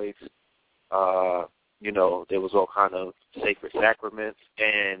taking place. You know, there was all kind of sacred sacraments,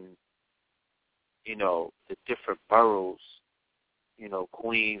 and, you know, the different boroughs, you know,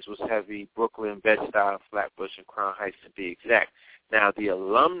 Queens was heavy, Brooklyn, Bed-Stuy, Flatbush, and Crown Heights to be exact. Now, the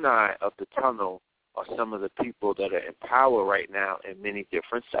alumni of the tunnel are some of the people that are in power right now in many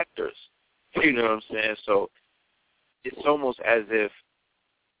different sectors. You know what I'm saying? So it's almost as if,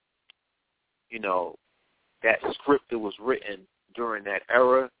 you know, that script that was written during that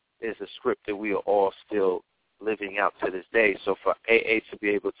era is a script that we are all still living out to this day. So for AA to be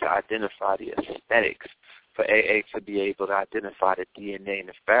able to identify the aesthetics, for AA to be able to identify the DNA and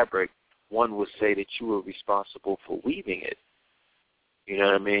the fabric, one would say that you were responsible for weaving it. You know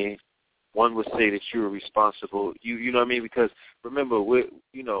what I mean? One would say that you were responsible. You know what I mean? Because remember,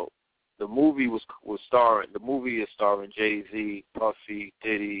 you know, the movie is starring Jay-Z, Puffy,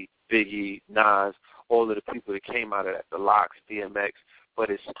 Diddy, Biggie, Nas, all of the people that came out of that, the Locks, DMX, but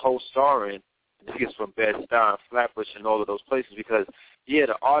it's co-starring niggas from Bed-Stuy, Flatbush, and all of those places because, yeah,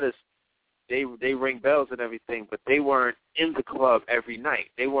 the artists, they ring bells and everything, but they weren't in the club every night.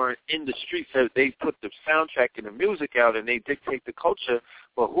 They weren't in the streets. They put the soundtrack and the music out, and they dictate the culture,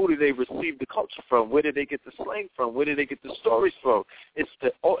 but who do they receive the culture from? Where did they get the slang from? Where did they get the stories from? It's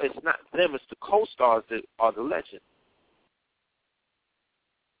not them. It's the co-stars that are the legend.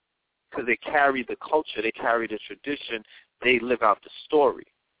 Because they carry the culture. They carry the tradition. They live out the story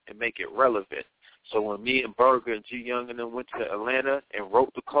and make it relevant. So when me and Berger and G. Young and them went to Atlanta and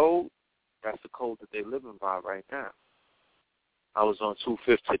wrote the code, that's the code that they're living by right now. I was on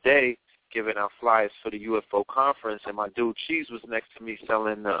 2/5 today giving out flyers for the UFO conference, and my dude Cheese was next to me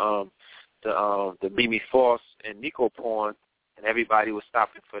selling the Mimi Foss and Nico porn, and everybody was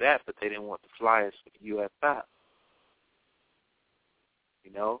stopping for that, but they didn't want the flyers for the UFO.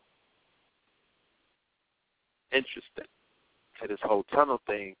 You know? Interesting. To this whole tunnel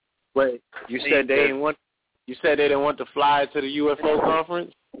thing. Wait, you said they didn't want the flyers to the UFO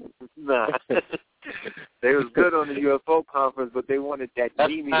conference? Nah. They was good on the UFO conference, but they wanted that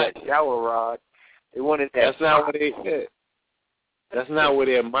Mimi, that shower rod. They wanted that. That's not what they said. That's not what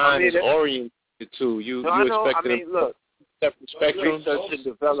their mind is oriented to. You expect them look, separate spectrum. Research and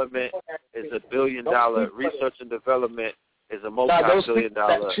development is $1 billion. Research and development is a multi-billion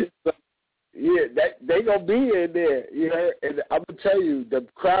dollar. Yeah, they gonna be in there. Yeah, and I'm gonna tell you, the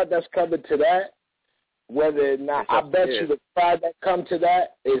crowd that's coming to that, whether or not, I bet you the crowd that come to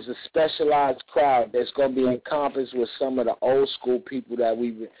that is a specialized crowd that's gonna be encompassed with some of the old school people that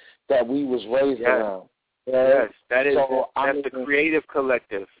we was raised around. Yes, that's the creative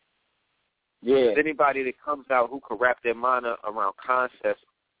collective. Yeah. There's anybody that comes out who can wrap their mind around concepts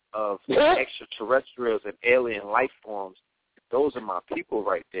of extraterrestrials and alien life forms, those are my people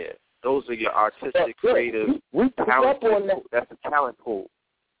right there. Those are your artistic, creative, talent pool. That's the talent pool.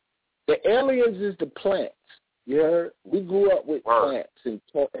 The aliens is the plants. You heard? We grew up with plants and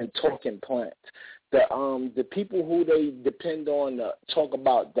talking plants. The people who they depend on to talk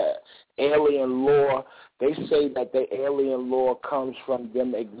about the alien lore, they say that the alien lore comes from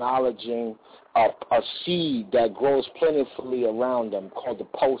them acknowledging a seed that grows plentifully around them called the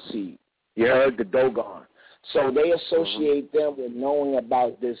pole seed. You heard? The Dogon. So they associate them with knowing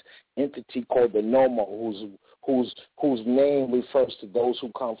about this entity called the Nomo, whose name refers to those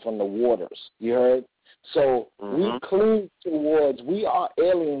who come from the waters. You heard? So we cleave towards, we are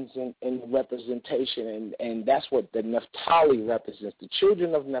aliens in the representation, and that's what the Naphtali represents. The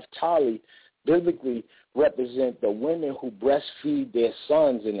children of Naphtali biblically represent the women who breastfeed their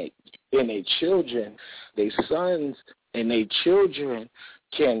sons and their children. Their sons and their children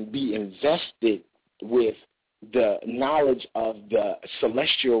can be invested with the knowledge of the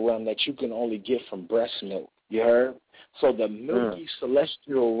celestial realm that you can only get from breast milk. You heard? So the milky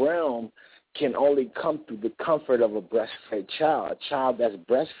celestial realm can only come through the comfort of a breastfed child. A child that's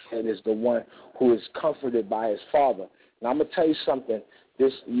breastfed is the one who is comforted by his father. Now I'm gonna tell you something.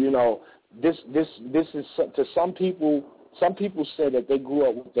 This is to some people. Some people say that they grew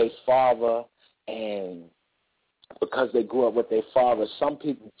up with their father, and because they grew up with their father, some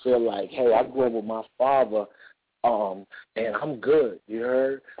people feel like, hey, I grew up with my father, and I'm good, you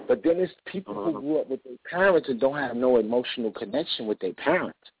heard? But then there's people who grew up with their parents and don't have no emotional connection with their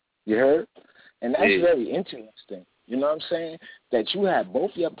parents, you heard? And that's very interesting, you know what I'm saying? That you have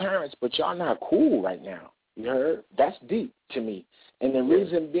both your parents, but y'all not cool right now, you heard? That's deep to me. And the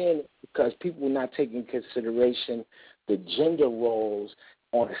reason being is because people are not taking into consideration the gender roles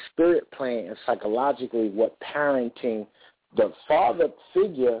on a spirit plane and psychologically what parenting, the father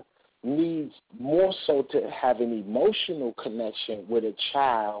figure needs more so to have an emotional connection with a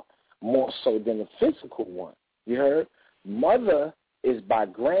child more so than a physical one. You heard? Mother is by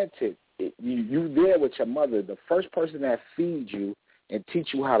granted. You there with your mother, the first person that feeds you and teach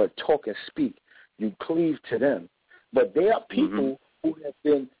you how to talk and speak, you cleave to them. But there are people who have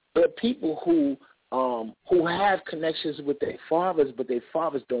been, there are people who have connections with their fathers, but their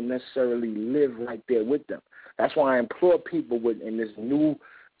fathers don't necessarily live right there with them. That's why I implore people in this new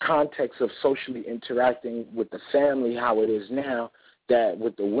context of socially interacting with the family, how it is now, that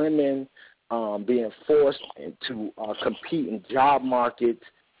with the women being forced to compete in job markets,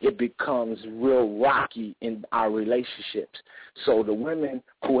 it becomes real rocky in our relationships. So the women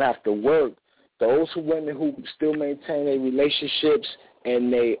who have to work, those women who still maintain their relationships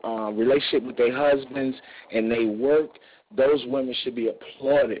and they relationship with their husbands and they work, those women should be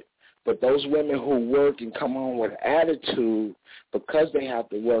applauded. But those women who work and come on with attitude because they have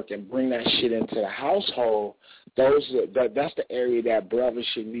to work and bring that shit into the household, that's the area that brothers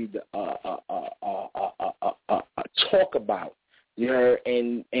should need to talk about, you know,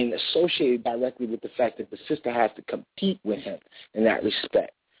 and associate directly with the fact that the sister has to compete with him in that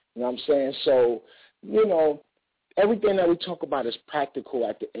respect. You know what I'm saying? So, you know, everything that we talk about is practical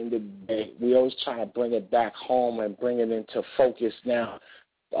at the end of the day. We always try to bring it back home and bring it into focus now.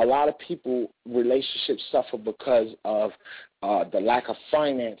 A lot of people, relationships suffer because of the lack of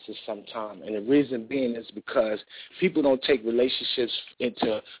finances sometimes. And the reason being is because people don't take relationships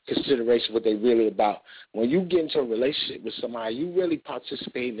into consideration what they're really about. When you get into a relationship with somebody, you really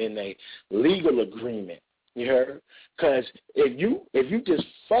participate in a legal agreement. You heard? Because if you just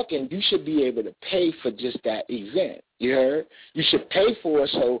fucking, you should be able to pay for just that event. You heard? You should pay for it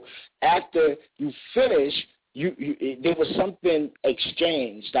so after you finish, there was something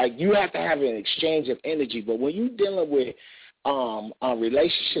exchanged. Like you have to have an exchange of energy. But when you're dealing with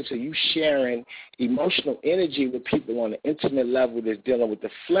relationships and you sharing emotional energy with people on an intimate level that's dealing with the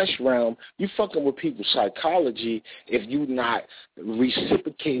flesh realm, you fucking with people's psychology if you not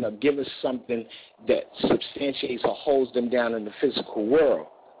reciprocating or giving something that substantiates or holds them down in the physical world.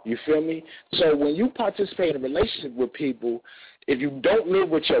 You feel me? So when you participate in a relationship with people, if you don't live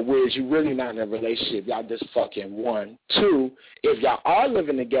with your words, you're really not in a relationship. Y'all just fucking one. Two, if y'all are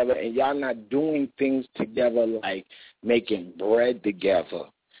living together and y'all not doing things together like making bread together,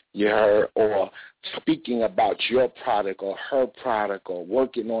 you heard, or speaking about your product or her product or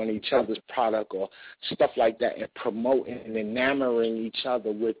working on each other's product or stuff like that and promoting and enamoring each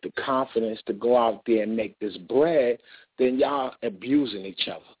other with the confidence to go out there and make this bread, then y'all abusing each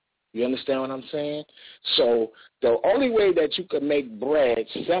other. You understand what I'm saying? So the only way that you can make bread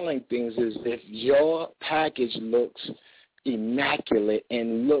selling things is if your package looks immaculate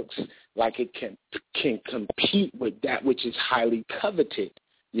and looks like it can compete with that which is highly coveted.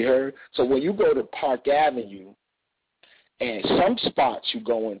 You heard? So when you go to Park Avenue, and some spots you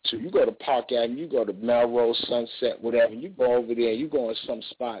go to Park Avenue, you go to Melrose, Sunset, whatever, you go over there, you go in some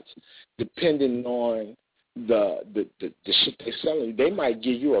spots, depending on the shit they're selling, they might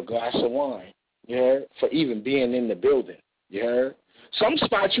give you a glass of wine, you heard, for even being in the building, you heard? Some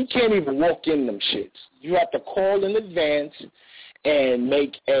spots you can't even walk in them shits. You have to call in advance and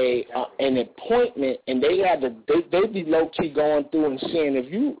make an appointment, and they be low key going through and seeing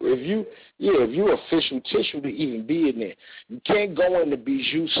if you official tissue to even be in there. You can't go in the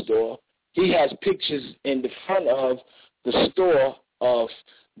Bijou store. He has pictures in the front of the store of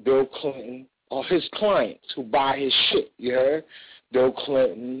Bill Clinton, are his clients who buy his shit, you heard? Bill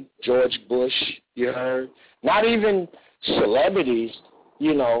Clinton, George Bush, you heard? Not even celebrities,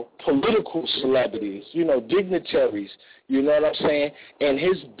 you know, political celebrities, you know, dignitaries, you know what I'm saying? And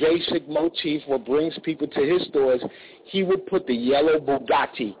his basic motif, what brings people to his stores, he would put the yellow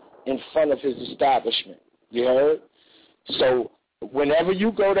Bugatti in front of his establishment, you heard? So whenever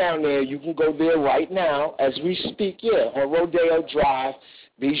you go down there, you can go there right now as we speak, on Rodeo Drive.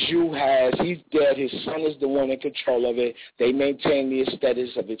 Bijou he's dead. His son is the one in control of it. They maintain the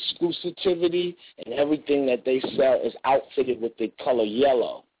aesthetics of exclusivity, and everything that they sell is outfitted with the color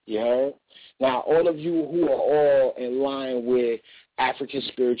yellow. You heard? Now, all of you who are all in line with African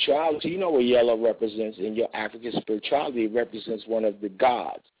spirituality, you know what yellow represents in your African spirituality. It represents one of the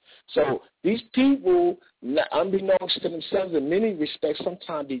gods. So these people, unbeknownst to themselves in many respects,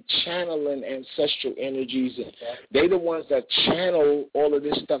 sometimes be channeling ancestral energies, and they the ones that channel all of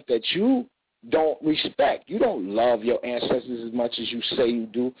this stuff that you don't respect. You don't love your ancestors as much as you say you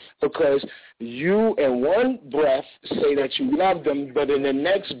do, because you in one breath say that you love them, but in the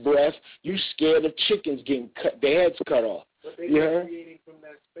next breath you scared of chickens getting their heads cut off. But they're not creating from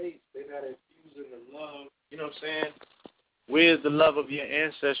that space. They're not infusing the love. You know what I'm saying? Where's the love of your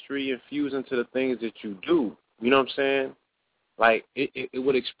ancestry infused into the things that you do? You know what I'm saying? Like, it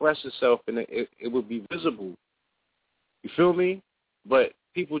would express itself and it would be visible. You feel me? But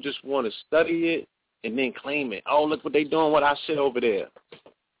people just want to study it and then claim it. Oh, look what they doing with our shit over there.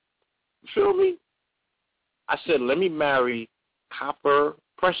 You feel me? I said, let me marry copper,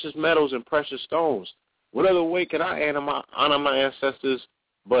 precious metals, and precious stones. What other way can I honor my ancestors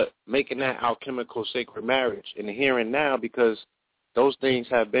but making that alchemical sacred marriage in the here and now, because those things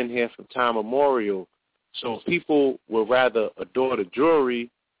have been here from time immemorial. So people would rather adore the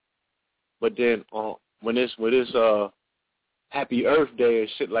jewelry, but then when it's Happy Earth Day and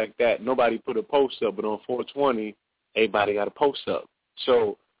shit like that, nobody put a post up, but on 420, everybody got a post up.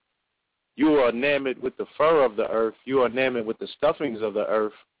 So you are enamored with the fur of the earth, you are enamored with the stuffings of the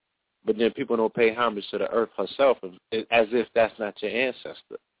earth, but then people don't pay homage to the earth herself as if that's not your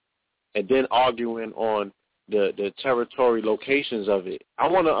ancestor. And then arguing on the territory locations of it. I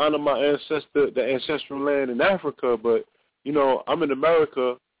want to honor my ancestor, the ancestral land in Africa, but, you know, I'm in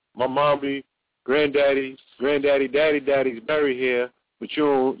America. My mommy, granddaddy's daddy's buried here, but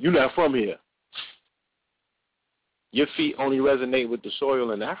you're not from here. Your feet only resonate with the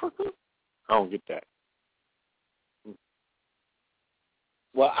soil in Africa? I don't get that.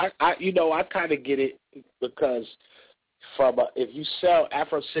 Well, I kind of get it, because if you sell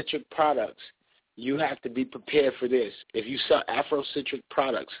Afrocentric products, you have to be prepared for this. If you sell Afrocentric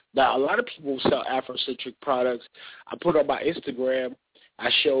products, now a lot of people sell Afrocentric products. I put on my Instagram, I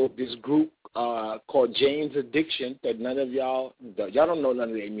showed this group called Jane's Addiction that none of y'all don't know none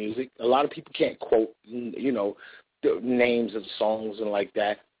of their music. A lot of people can't quote, you know, the names of songs and like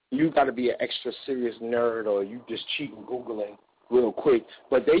that. You got to be an extra serious nerd, or you just cheating Googling real quick.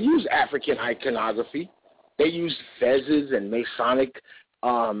 But they use African iconography. They use fezzes and Masonic,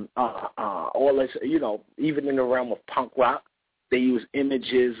 all this, you know, even in the realm of punk rock. They use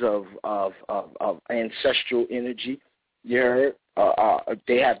images of ancestral energy. You heard?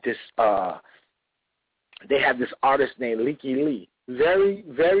 They have this artist named Leaky Lee. Very,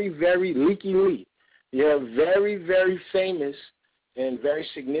 very, very Leaky Lee. Yeah, very, very famous and very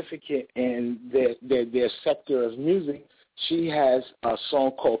significant in their sector of music. She has a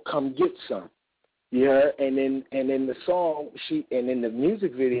song called "Come Get Some." Yeah, and in the song, in the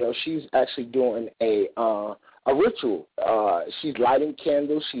music video, she's actually doing a ritual. She's lighting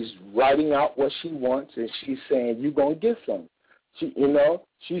candles. She's writing out what she wants, and she's saying, "You gonna get some." She's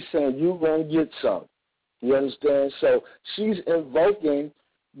saying, "You gonna get some." You understand? So she's invoking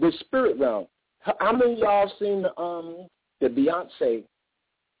the spirit realm. How many of y'all have seen the Beyonce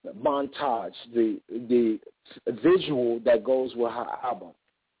montage, the visual that goes with her album?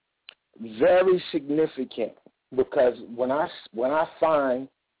 Very significant, because when I find,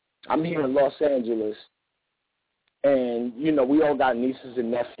 I'm here in Los Angeles, and you know we all got nieces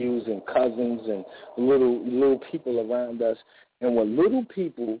and nephews and cousins and little people around us, and when little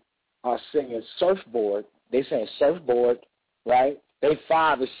people are singing surfboard, they saying surfboard, right? They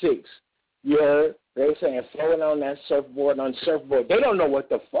 5 or 6. You heard? They saying floating on that surfboard on surfboard. They don't know what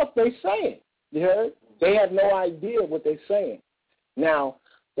the fuck they saying. You heard? They have no idea what they're saying. Now,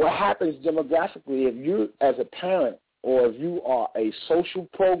 what happens demographically, if you as a parent or if you are a social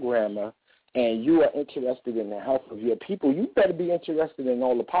programmer and you are interested in the health of your people, you better be interested in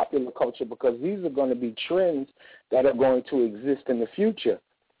all the popular culture, because these are going to be trends that are going to exist in the future.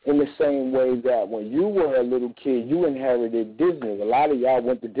 in the same way that when you were a little kid, you inherited Disney. A lot of y'all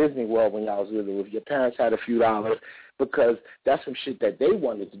went to Disney World when y'all was little. If your parents had a few dollars, because that's some shit that they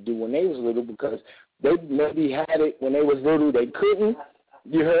wanted to do when they was little, because they maybe had it when they was little, they couldn't,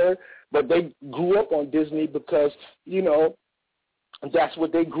 you heard, but they grew up on Disney because, you know, that's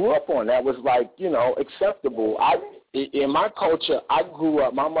what they grew up on. That was like, you know, acceptable. In my culture, I grew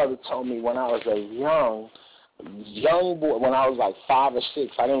up, my mother told me when I was a young boy, when I was like 5 or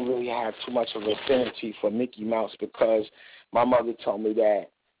 6, I didn't really have too much of an affinity for Mickey Mouse, because my mother told me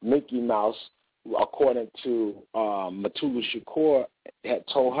that Mickey Mouse, according to Matulu Shakur, had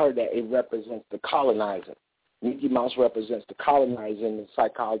told her that it represents the colonizer. Mickey Mouse represents the colonizer in the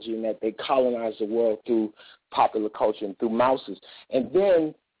psychology, and that they colonize the world through popular culture and through mouses. And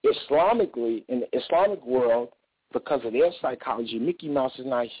then Islamically, in the Islamic world, because of their psychology, Mickey Mouse is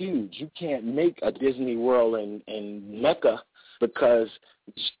not huge. You can't make a Disney World in Mecca, because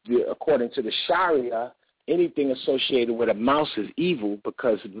according to the Sharia, anything associated with a mouse is evil,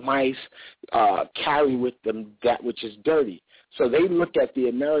 because mice carry with them that which is dirty. So they look at the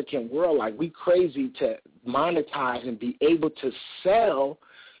American world like we crazy to monetize and be able to sell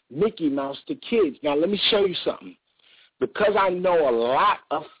Mickey Mouse to kids. Now, let me show you something. Because I know a lot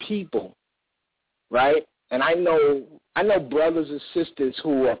of people, right, and I know brothers and sisters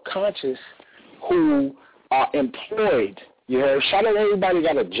who are conscious, who are employed. You heard? Shout out to everybody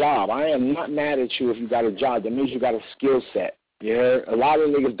got a job. I am not mad at you if you got a job. That means you got a skill set. You heard? A lot of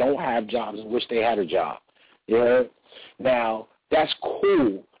niggas don't have jobs and wish they had a job. You heard? Now, that's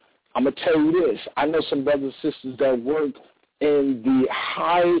cool. I'm going to tell you this. I know some brothers and sisters that work in the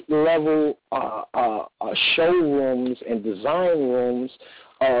high-level showrooms and design rooms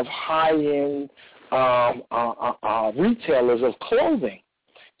of high-end retailers of clothing.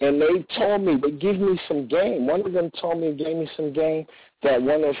 And they told me, they gave me some game. One of them told me, gave me some game, that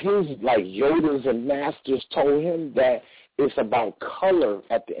one of his, like, Yodas and masters told him that it's about color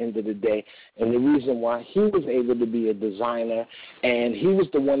at the end of the day. And the reason why he was able to be a designer, and he was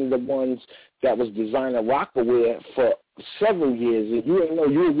one of the ones that was designing Rockaware for several years. If you didn't know,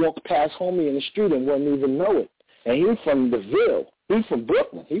 you would walk past homie in the street and wouldn't even know it. And he from the Ville. He from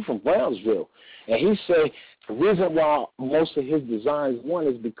Brooklyn. He from Brownsville. And he said the reason why most of his designs won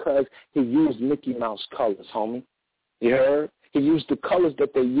is because he used Mickey Mouse colors, homie. You heard? He used the colors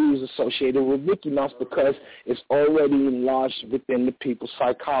that they use associated with Mickey Mouse because it's already enlarged within the people's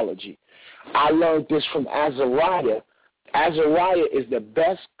psychology. I learned this from Azariah. Azariah is the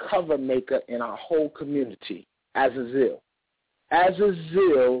best cover maker in our whole community, Azazel.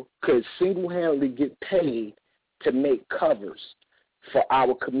 Azazel could single-handedly get paid to make covers for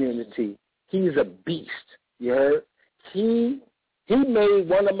our community. He's a beast, you heard? He made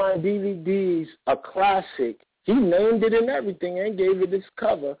one of my DVDs a classic. He named it and everything and gave it its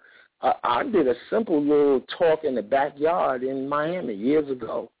cover. I did a simple little talk in the backyard in Miami years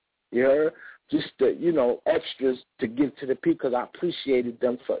ago, you heard? Just the, extras to give to the people, because I appreciated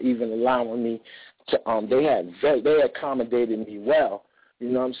them for even allowing me to, they accommodated me well. You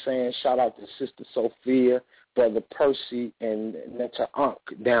know what I'm saying? Shout out to Sister Sophia, Brother Percy, and Netta Unk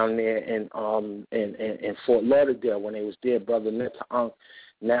down there in Fort Lauderdale when they was there. Brother Netta Unk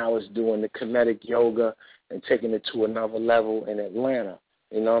now is doing the kinetic yoga and taking it to another level in Atlanta.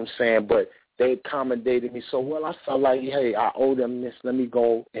 You know what I'm saying? But they accommodated me so well, I felt like, hey, I owe them this. Let me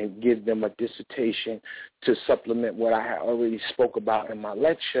go and give them a dissertation to supplement what I had already spoke about in my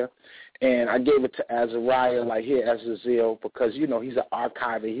lecture. And I gave it to Azariah, like, here, Azazel, because, he's an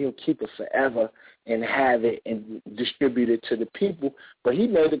archiver. He'll keep it forever and have it and distribute it to the people. But he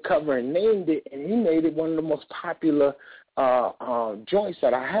made a cover and named it, and he made it one of the most popular joints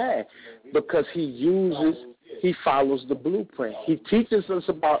that I had, because he follows the blueprint. He teaches us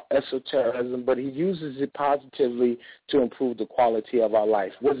about esotericism, but he uses it positively to improve the quality of our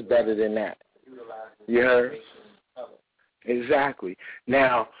life. What's better than that? You heard? Exactly.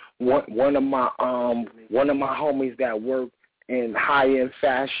 Now, one of my homies that work in high-end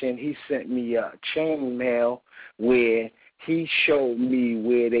fashion, he sent me a chain mail where he showed me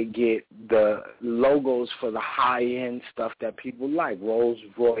where they get the logos for the high-end stuff that people like,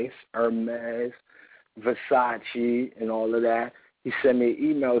 Rolls-Royce, Hermes, Versace, and all of that. He sent me an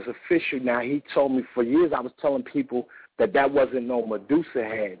email. It's official now. He told me for years, I was telling people that wasn't no Medusa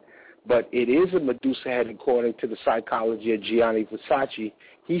head, but it is a Medusa head according to the psychology of Gianni Versace.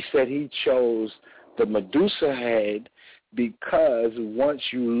 He said he chose the Medusa head because once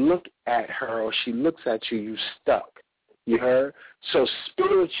you look at her or she looks at you, you stuck. You heard? So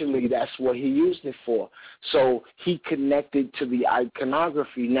spiritually, that's what he used it for. So he connected to the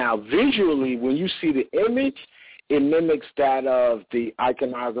iconography. Now, visually, when you see the image, it mimics that of the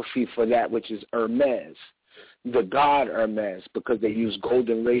iconography for that which is Hermes, the god Hermes, because they use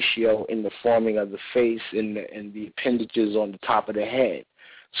golden ratio in the forming of the face and the appendages on the top of the head.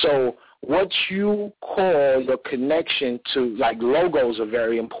 So what you call your connection to, like logos are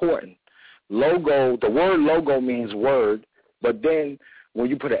very important. Logo, the word logo means word, but then when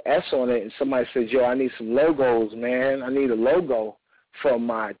you put an S on it and somebody says, yo, I need some logos, man, I need a logo for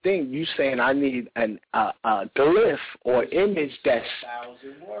my thing, you saying I need a glyph or image that's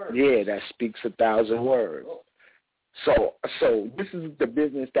 1,000 words. Yeah, that speaks 1,000 words. So this is the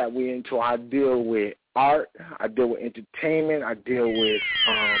business that we're into. I deal with art, I deal with entertainment, I deal with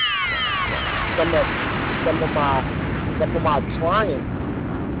some of my clients.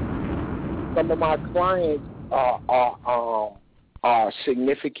 Some of my clients are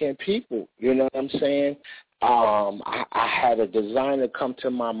significant people. You know what I'm saying? I had a designer come to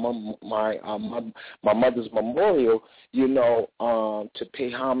my mother's memorial, you know, to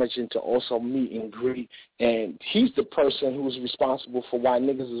pay homage and to also meet and greet. And he's the person who's responsible for why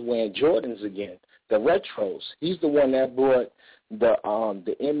niggas is wearing Jordans again, the retros. He's the one that brought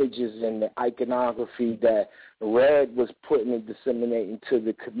the images and the iconography that Red was putting and disseminating to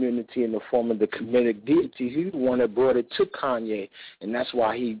the community in the form of the Kemetic deities. He's the one that brought it to Kanye, and that's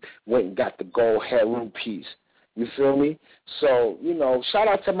why he went and got the gold Heru piece. You feel me? So, you know, shout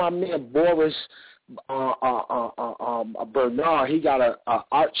out to my man Boris Bernard. He got a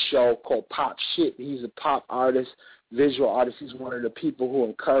art show called Pop Shit. He's a pop artist, visual artist. He's one of the people who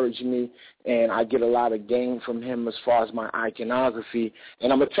encourage me, and I get a lot of gain from him as far as my iconography.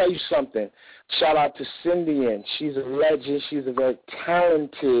 And I'm going to tell you something. Shout out to Cindy. She's a legend. She's a very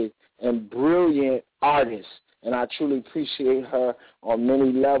talented and brilliant artist, and I truly appreciate her on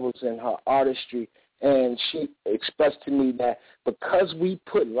many levels in her artistry. And she expressed to me that because we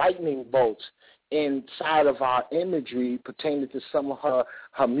put lightning bolts inside of our imagery pertaining to some of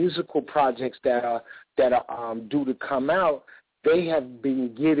her musical projects that are due to come out, they have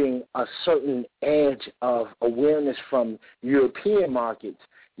been getting a certain edge of awareness from European markets.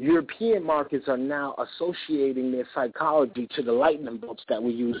 European markets are now associating their psychology to the lightning bolts that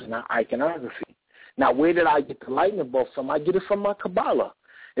we use in our iconography. Now, where did I get the lightning bolt from? I get it from my Kabbalah.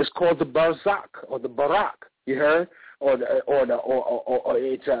 It's called the Barzak or the Barak. You heard? Or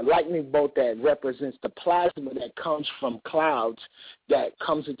it's a lightning bolt that represents the plasma that comes from clouds that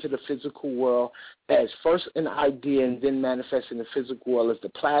comes into the physical world as first an idea and then manifests in the physical world as the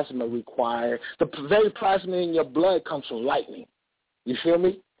plasma required. The very plasma in your blood comes from lightning. You feel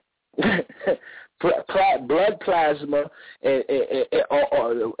me? Blood plasma,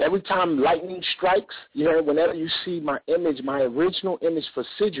 or every time lightning strikes, you know, whenever you see my image, my original image for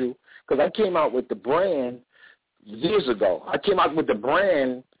Sigil, because I came out with the brand years ago. I came out with the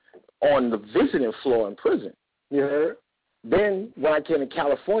brand on the visiting floor in prison, you heard? Then when I came to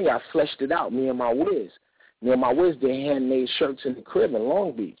California, I fleshed it out, me and my Wiz. Me and my Wiz, they handmade shirts in the crib in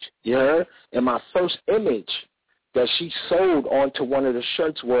Long Beach, you heard? And my first image that she sold onto one of the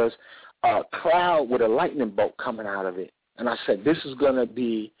shirts was a cloud with a lightning bolt coming out of it. And I said, this is going to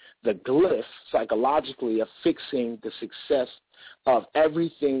be the glyph psychologically of fixing the success of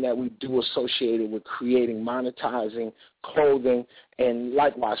everything that we do associated with creating, monetizing, clothing, and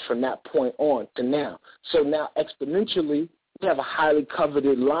likewise from that point on to now. So now exponentially, we have a highly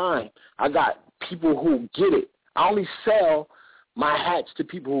coveted line. I got people who get it. I only sell my hats to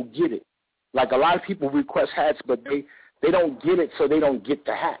people who get it. Like a lot of people request hats, but they don't get it, so they don't get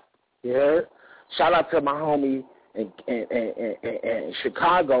the hat. You heard? Shout out to my homie in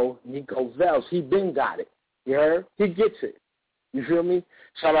Chicago, Nico Vels. He been got it. You heard? He gets it. You feel me?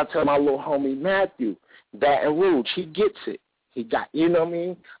 Shout out to my little homie Matthew, Baton Rouge. He gets it. He got, you know what I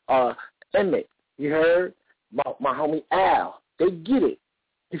mean? Emmett, you heard? My homie Al. They get it.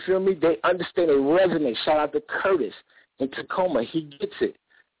 You feel me? They understand. They resonate. Shout out to Curtis in Tacoma. He gets it.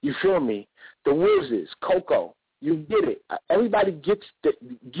 You feel me? The Wizards, Coco. You get it. Everybody gets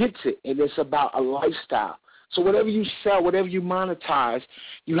it, and it's about a lifestyle. So whatever you sell, whatever you monetize,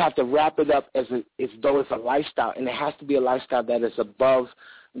 you have to wrap it up as though it's a lifestyle, and it has to be a lifestyle that is above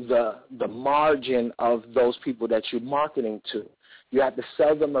the margin of those people that you're marketing to. You have to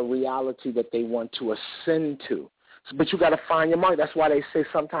sell them a reality that they want to ascend to. But you got to find your market. That's why they say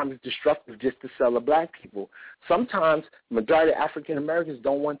sometimes it's destructive just to sell to black people. Sometimes the majority of African Americans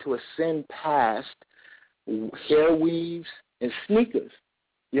don't want to ascend past hair weaves and sneakers.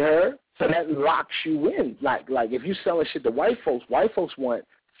 You heard? So that locks you in. Like if you selling shit to white folks want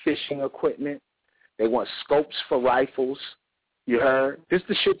fishing equipment. They want scopes for rifles. You heard? This is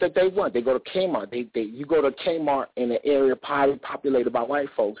the shit that they want. They go to Kmart. You go to Kmart in an area populated by white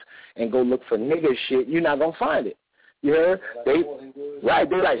folks and go look for nigger shit. You're not going to find it. You heard? They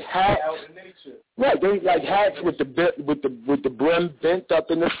like hats. Right, they like hats with the brim bent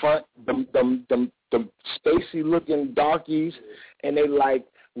up in the front, them spacey looking darkies, and they like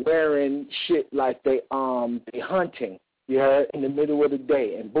wearing shit like they hunting. You heard? In the middle of the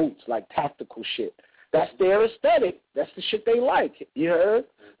day, and boots like tactical shit. That's their aesthetic. That's the shit they like. You heard?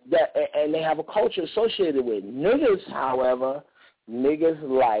 That, and they have a culture associated with it. Niggas, however,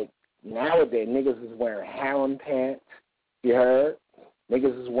 like nowadays, niggas is wearing harem pants. You heard?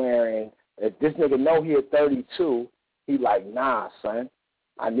 Niggas is wearing, if this nigga know he at 32, he like, nah, son,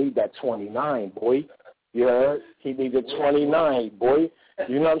 I need that 29, boy. You heard? He need the 29, boy.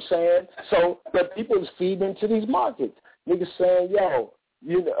 You know what I'm saying? So, but people is feeding into these markets. Niggas saying, yo,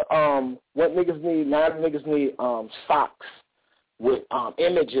 what niggas need, now the niggas need socks with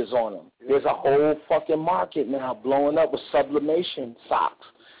images on them. There's a whole fucking market now blowing up with sublimation socks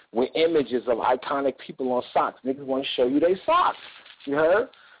with images of iconic people on socks. Niggas want to show you their socks. You heard?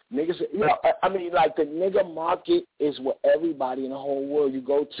 Niggas, I mean, like the nigga market is what everybody in the whole world, you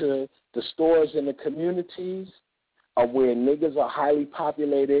go to the stores in the communities where niggas are highly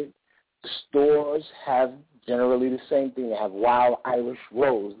populated. The stores have generally the same thing. They have Wild Irish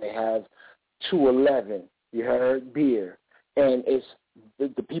Rose. They have 211, you heard, beer. And it's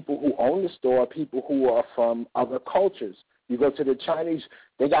the people who own the store are people who are from other cultures. You go to the Chinese,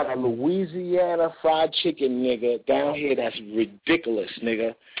 they got a Louisiana fried chicken, nigga, down here that's ridiculous,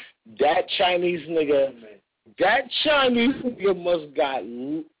 nigga. That Chinese nigga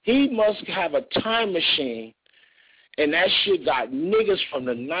he must have a time machine, and that shit got niggas from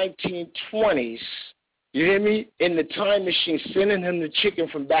the 1920s, you hear me, in the time machine, sending him the chicken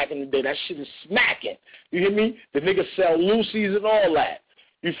from back in the day. That shit is smacking. You hear me? The niggas sell Lucy's and all that.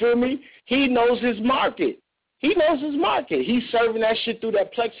 You feel me? He knows his market. He knows his market. He's serving that shit through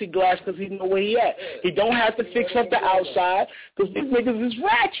that plexiglass because he know where he at. He don't have to fix up the outside because these niggas is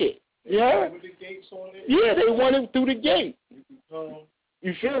ratchet. Yeah? Yeah, they want him through the gate.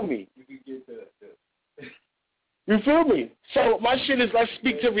 You feel me? You feel me? So my shit is, let's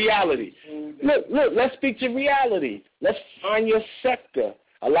speak to reality. Look, let's speak to reality. Let's find your sector.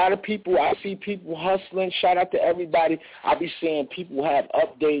 A lot of people, I see people hustling. Shout out to everybody. I be seeing people have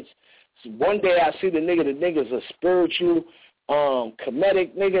updates. So one day I see the nigga's a spiritual,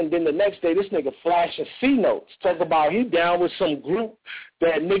 comedic nigga, and then the next day this nigga flashing C notes. Talk about he down with some group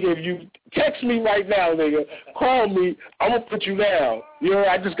that nigga, if you text me right now, nigga, call me, I'm gonna put you down. You know,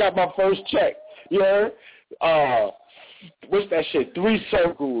 I just got my first check. You heard? What's that shit? 3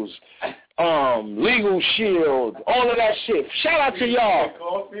 Circles, Legal Shield, all of that shit. Shout out to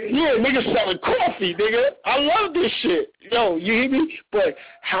y'all. Yeah, niggas selling coffee, nigga. I love this shit. Yo, you hear me? But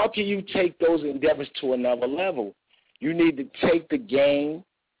how can you take those endeavors to another level? You need to take the game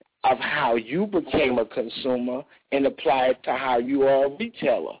of how you became a consumer and apply it to how you are a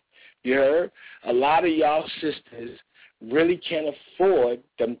retailer. You heard? A lot of y'all sisters really can't afford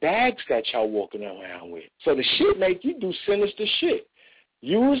them bags that y'all walking around with. So the shit make you do sinister shit.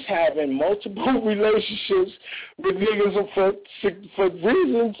 You was having multiple relationships with niggas for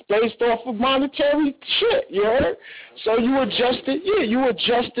reasons based off of monetary shit, you heard? So you adjusted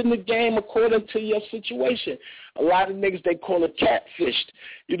the game according to your situation. A lot of niggas, they call it catfished.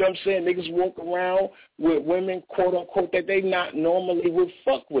 You know what I'm saying? Niggas walk around with women, quote unquote, that they not normally would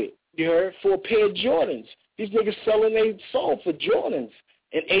fuck with, you heard? For a pair of Jordans. These niggas selling their soul for Jordans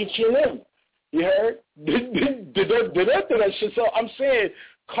and H&M. You heard? That shit. So I'm saying,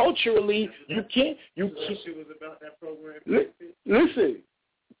 culturally, you can't. Shit was about that program. Listen,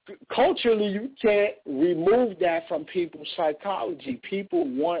 culturally, you can't remove that from people's psychology. People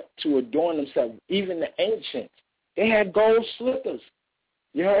want to adorn themselves. Even the ancients, they had gold slippers.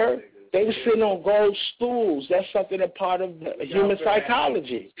 You heard? They were sitting on gold stools. That's something a part of the human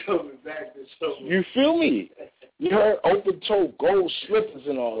psychology. You feel me? You heard? Open-toe gold slippers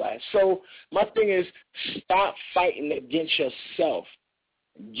and all that. So my thing is, stop fighting against yourself.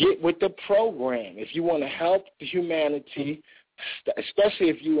 Get with the program. If you want to help the humanity, especially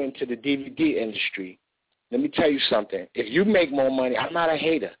if you're into the DVD industry, let me tell you something. If you make more money, I'm not a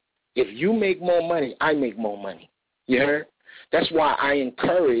hater. If you make more money, I make more money. You heard? That's why I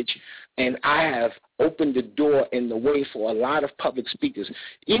encourage, and I have opened the door in the way for a lot of public speakers,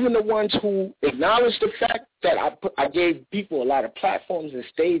 even the ones who acknowledge the fact that I gave people a lot of platforms and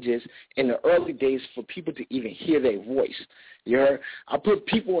stages in the early days for people to even hear their voice. You heard? I put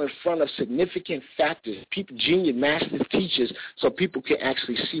people in front of significant factors, people, genius, master teachers, so people can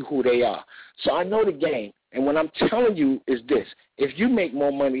actually see who they are. So I know the game. And what I'm telling you is this. If you make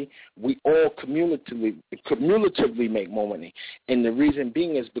more money, we all cumulatively make more money. And the reason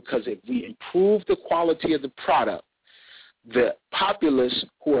being is because if we improve the quality of the product the populace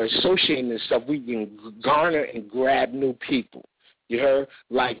who are associating this stuff, we can garner and grab new people. You heard?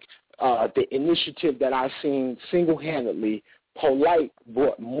 Like the initiative that I've seen single-handedly, Polite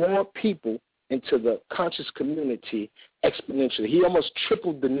brought more people into the conscious community exponentially. He almost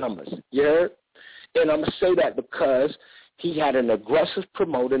tripled the numbers. You heard? And I'm going to say that because he had an aggressive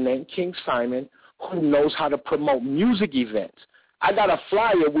promoter named King Simon who knows how to promote music events. I got a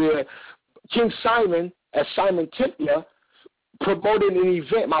flyer where King Simon, as Simon Templar, promoted an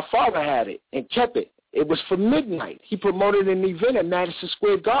event. My father had it and kept it. It was for midnight. He promoted an event at Madison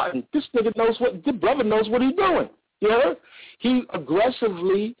Square Garden. This nigga knows the brother knows what he's doing. You know? He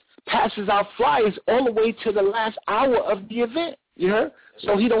aggressively passes out flyers all the way to the last hour of the event. You heard?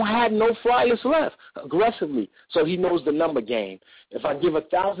 So he don't have no flyers left aggressively. So he knows the number game. If I give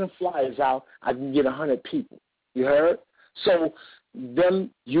 1,000 flyers out, I can get 100 people. You heard? So them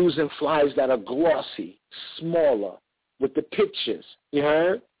using flyers that are glossy, smaller, with the pictures. You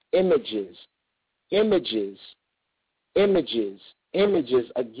heard? Images,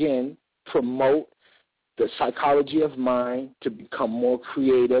 again, promote the psychology of mind to become more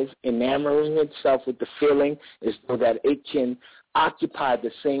creative, enamoring itself with the feeling as though that it can occupy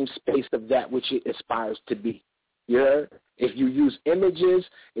the same space of that which it aspires to be. Yeah? If you use images,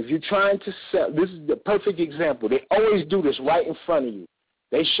 if you're trying to sell, this is the perfect example. They always do this right in front of you.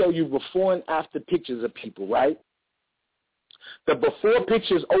 They show you before and after pictures of people, right? The before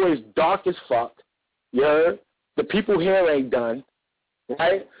picture is always dark as fuck. Yeah? The people hair ain't done,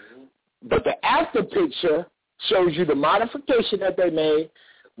 right? But the after picture shows you the modification that they made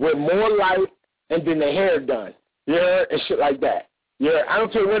with more light and then the hair done. Yeah, and shit like that. Yeah, I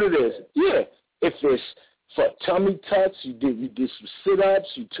don't care what it is. Yeah, if it's for tummy tucks, you did some sit-ups,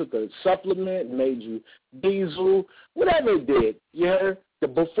 you took a supplement, made you diesel, whatever it did. Yeah, the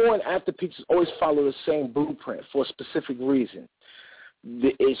before and after pictures always follow the same blueprint for a specific reason.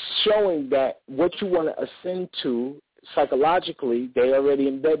 It's showing that what you want to ascend to psychologically, they already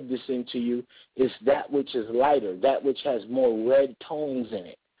embed this into you, is that which is lighter, that which has more red tones in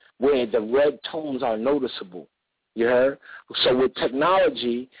it, where the red tones are noticeable. You heard? So with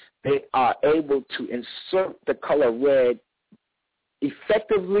technology, they are able to insert the color red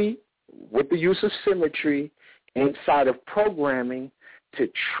effectively with the use of symmetry inside of programming to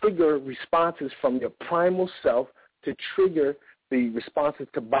trigger responses from your primal self, to trigger the responses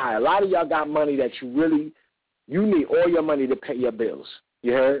to buy. A lot of y'all got money that you need all your money to pay your bills.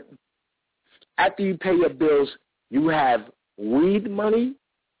 You heard? After you pay your bills, you have weed money,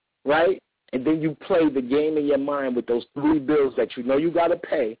 right? And then you play the game in your mind with those 3 bills that you know you got to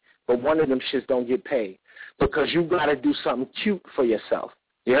pay, but one of them shits don't get paid because you got to do something cute for yourself.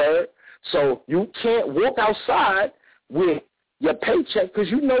 You heard? So you can't walk outside with your paycheck because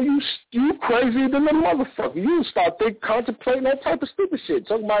you know you crazier than a motherfucker. You start contemplating that type of stupid shit.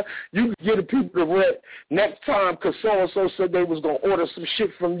 Talking about you get the people to rent next time because so-and-so said they was going to order some shit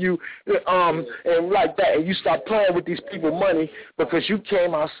from you and like that. And you start playing with these people's money because you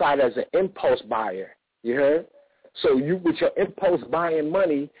came outside as an impulse buyer. You heard? So you, with your impulse buying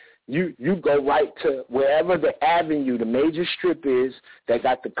money, you go right to wherever the avenue, the major strip is that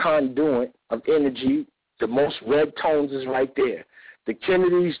got the conduit of energy. The most red tones is right there. The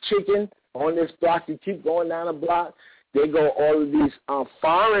Kennedy's chicken on this block, you keep going down the block, they go all of these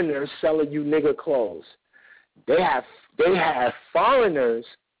foreigners selling you nigger clothes. They have foreigners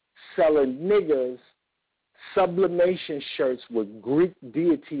selling niggers sublimation shirts with Greek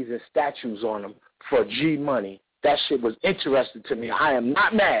deities and statues on them for G money. That shit was interesting to me. I am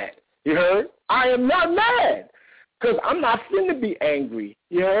not mad. You heard? I am not mad because I'm not finna be angry.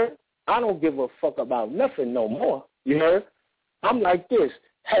 You heard? I don't give a fuck about nothing no more. You heard? I'm like this.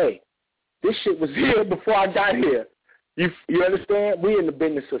 Hey, this shit was here before I got here. You understand? We in the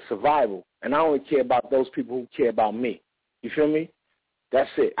business of survival, and I only care about those people who care about me. You feel me? That's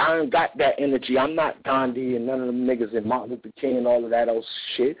it. I ain't got that energy. I'm not Gandhi and none of them niggas and Martin Luther King and all of that old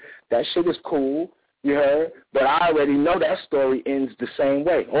shit. That shit is cool. You heard? But I already know that story ends the same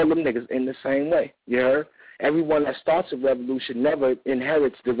way. All them niggas end the same way. You heard? Everyone that starts a revolution never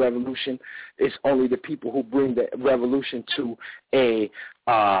inherits the revolution. It's only the people who bring the revolution to a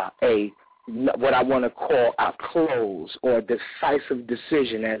what I want to call a close or a decisive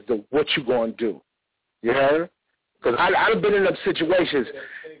decision as to what you going to do. You heard? Because I've been in them situations.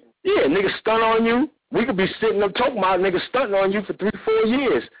 Yeah, niggas stunt on you. We could be sitting up talking about niggas stunting on you for 3-4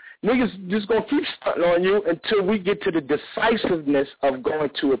 years. Niggas just going to keep stunting on you until we get to the decisiveness of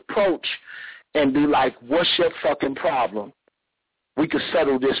going to approach and be like, what's your fucking problem? We can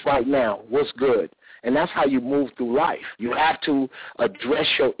settle this right now. What's good? And that's how you move through life. You have to address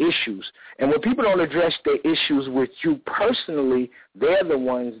your issues. And when people don't address their issues with you personally, they're the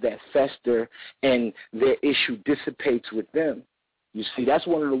ones that fester and their issue dissipates with them. You see, that's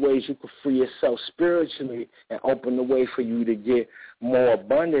one of the ways you can free yourself spiritually and open the way for you to get more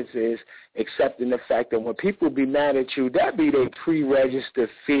abundance is accepting the fact that when people be mad at you, that be their pre-registered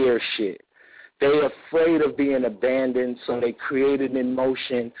fear shit. They're afraid of being abandoned, so they create an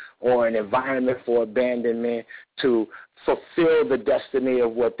emotion or an environment for abandonment to fulfill the destiny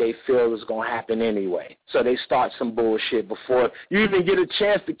of what they feel is going to happen anyway. So they start some bullshit before you even get a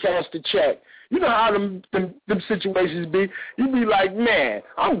chance to cash the check. You know how them situations be. You be like, man,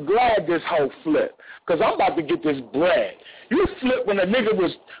 I'm glad this hoe flipped because I'm about to get this bread. You flip when a nigga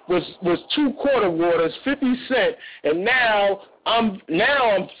was 2 quarter waters, 50 cents, and now I'm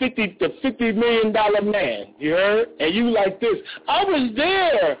 $50 million man. You heard? And you like this. I was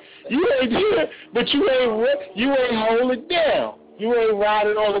there. You ain't there, but you ain't hold it down. You ain't ride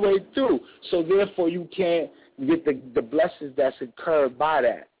it all the way through. So therefore, you can't get the blessings that's incurred by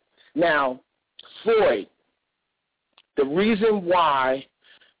that. Now, Freud, the reason why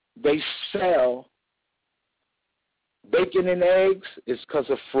they sell bacon and eggs is because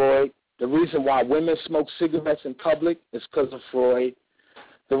of Freud. The reason why women smoke cigarettes in public is because of Freud.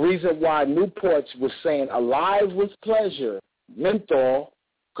 The reason why Newport's was saying alive with pleasure, menthol,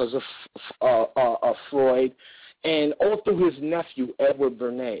 because of Freud, and all through his nephew, Edward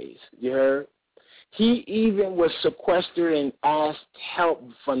Bernays. You heard? He even was sequestered and asked help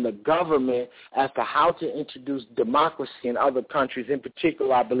from the government as to how to introduce democracy in other countries, in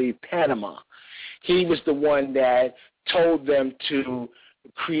particular, I believe, Panama. He was the one that told them to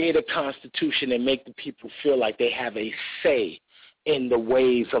create a constitution and make the people feel like they have a say in the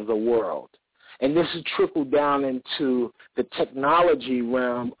ways of the world. And this is trickled down into the technology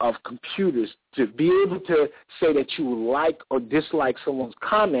realm of computers. To be able to say that you like or dislike someone's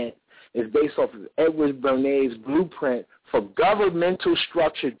comment is based off of Edward Bernays' blueprint for governmental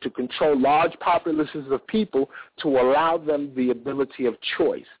structure to control large populations of people to allow them the ability of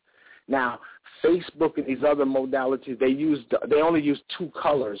choice. Now, Facebook and these other modalities, they only use 2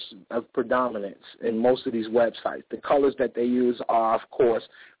 colors of predominance in most of these websites. The colors that they use are, of course,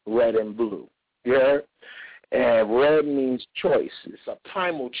 red and blue. You heard? And red means choice. It's a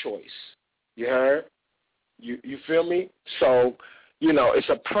primal choice. You heard? You feel me? So, it's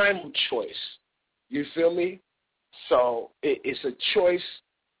a primal choice. You feel me? So it's a choice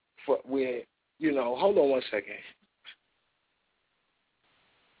for where, hold on one second.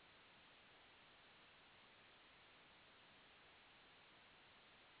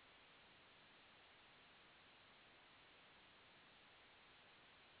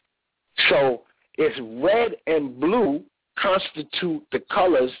 So it's red and blue constitute the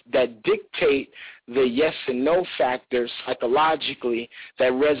colors that dictate the yes and no factors psychologically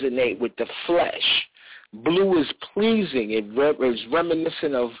that resonate with the flesh. Blue is pleasing. It is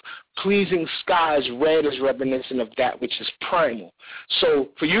reminiscent of pleasing skies. Red is reminiscent of that which is primal. So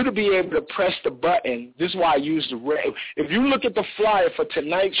for you to be able to press the button, this is why I use the red. If you look at the flyer for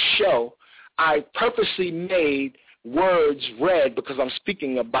tonight's show, I purposely made words red because I'm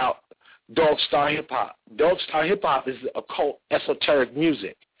speaking about Dog Star Hip Hop. Dog Star Hip Hop is occult, esoteric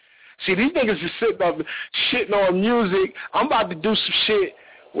music. See, these niggas is sitting up shitting on music. I'm about to do some shit.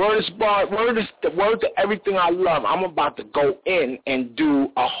 Word to everything I love. I'm about to go in and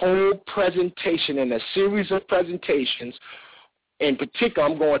do a whole presentation and a series of presentations. In particular,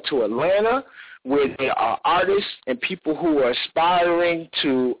 I'm going to Atlanta, where there are artists and people who are aspiring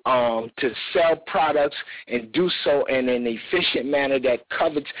to sell products and do so in an efficient manner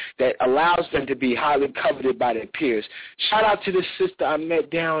that allows them to be highly coveted by their peers. Shout out to this sister I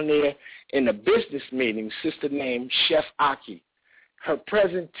met down there in a business meeting, sister named Chef Aki. Her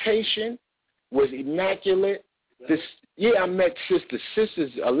presentation was immaculate. I met sister.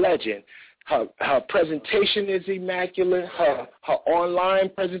 Sister's a legend. Her presentation is immaculate. Her online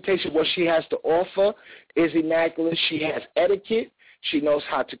presentation, what she has to offer, is immaculate. She has etiquette. She knows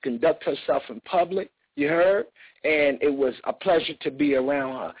how to conduct herself in public. You heard? And it was a pleasure to be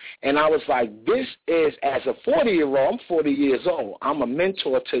around her. And I was like, this is, as a 40-year-old, I'm 40 years old. I'm a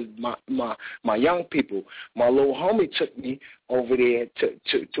mentor to my young people. My little homie took me over there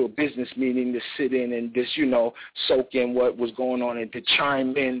to a business meeting to sit in and just, soak in what was going on and to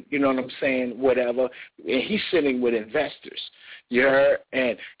chime in, you know what I'm saying, whatever. And he's sitting with investors. You heard?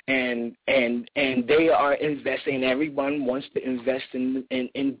 And they are investing. Everyone wants to invest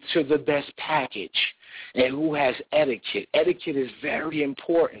into the best package. And who has etiquette? Etiquette is very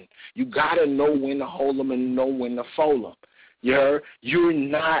important. You got to know when to hold them and know when to fold them. You heard? You're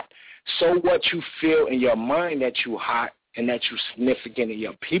not So what you feel in your mind that you hot and that you significant and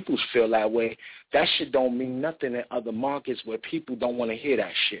your peoples feel that way, that shit don't mean nothing in other markets where people don't want to hear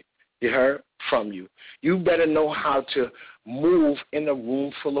that shit. You heard? From you. You better know how to move in a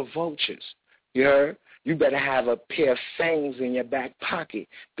room full of vultures. You heard? You better have a pair of fangs in your back pocket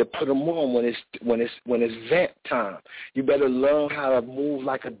to put them on when it's vent time. You better learn how to move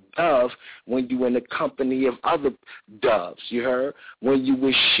like a dove when you in the company of other doves. You heard? When you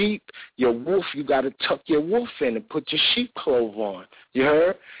with sheep, your wolf, you got to tuck your wolf in and put your sheep clothes on. You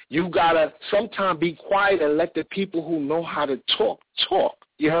heard? You got to sometimes be quiet and let the people who know how to talk.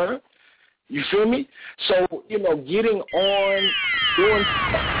 You heard? You feel me? So, getting on, doing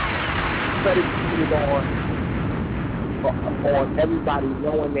predicated on everybody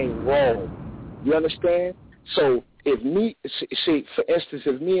knowing their role. You understand? So if me, see, for instance,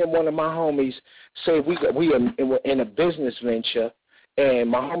 if me and one of my homies say we are in a business venture, and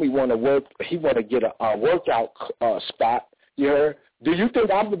my homie want to get a workout spot. You heard? Do you think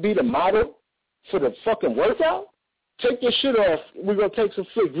I'm gonna be the model for the fucking workout? Take your shit off. We're going to take some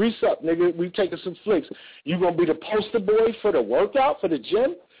flicks. Grease up, nigga. We taking some flicks. You going to be the poster boy for the workout, for the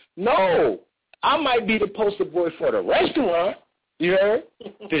gym? No. I might be the poster boy for the restaurant. You heard?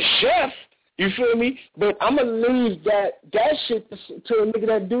 The chef. You feel me? But I'm going to leave that shit to a nigga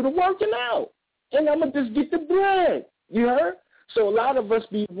that do the working out. And I'm going to just get the bread. You heard? So a lot of us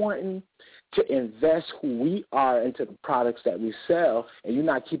be wanting to invest who we are into the products that we sell, and you're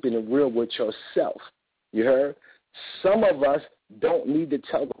not keeping it real with yourself. You heard? Some of us don't need to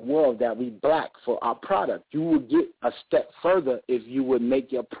tell the world that we black for our product. You would get a step further if you would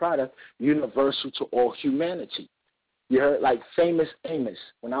make your product universal to all humanity. You heard? Like Famous Amos.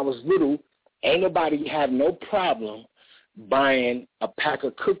 When I was little, ain't nobody had no problem buying a pack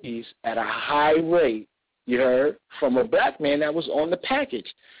of cookies at a high rate, you heard, from a black man that was on the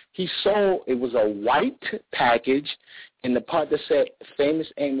package. He sold, it was a white package, and the part that said Famous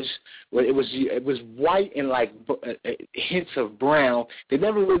Amos, well, it was white and like hints of brown. They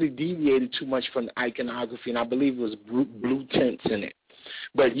never really deviated too much from the iconography, and I believe it was blue tints in it.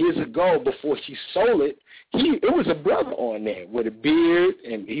 But years ago, before he sold it, it was a brother on there with a beard,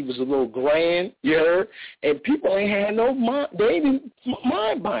 and he was a little grand, you heard? And people ain't had no mind, they didn't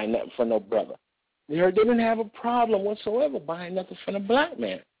mind buying nothing for no brother. You heard? They didn't have a problem whatsoever buying nothing from a black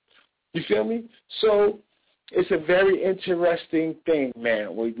man. You feel me? So it's a very interesting thing,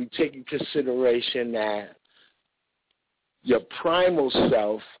 man, when we take into consideration that your primal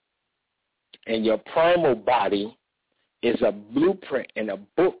self and your primal body is a blueprint and a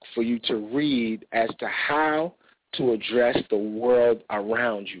book for you to read as to how to address the world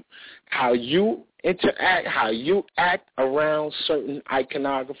around you. How you interact, how you act around certain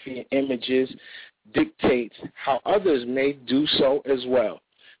iconography and images dictates how others may do so as well.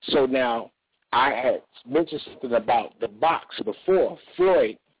 So now, I had mentioned something about the box before.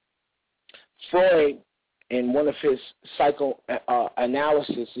 Freud, in one of his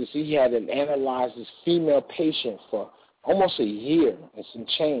psychoanalysis, he had analyzed his female patient for almost a year and some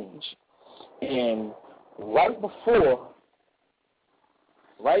change. And right before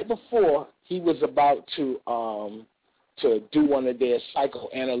he was about to do one of their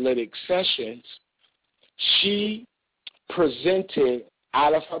psychoanalytic sessions, she presented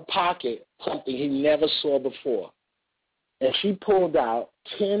out of her pocket something he never saw before. And she pulled out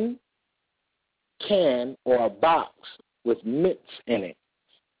 10 can or a box with mints in it.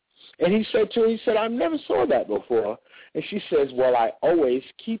 And he said to her, I never saw that before. And she says, well, I always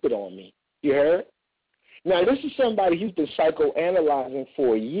keep it on me. You heard? Now, this is somebody who's been psychoanalyzing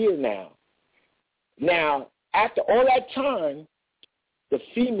for a year now. Now, after all that time, the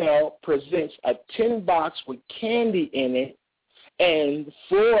female presents a tin box with candy in it, and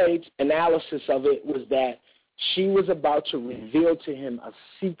Freud's analysis of it was that she was about to reveal to him a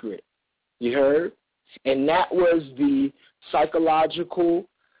secret. You heard? And that was the psychological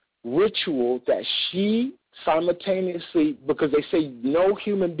ritual that she simultaneously, because they say no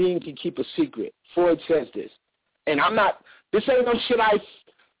human being can keep a secret. Freud says this. And this ain't no shit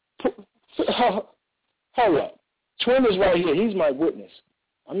hold up. Twin is right here. He's my witness.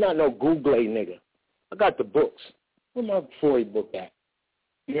 I'm not no Google nigga. I got the books. Where's my Freud book at?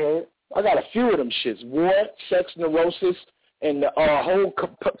 You know, I got a few of them shits. War, Sex, Neurosis, and the whole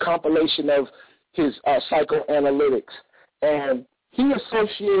compilation of his psychoanalytics. And he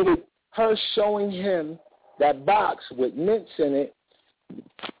associated her showing him that box with mints in it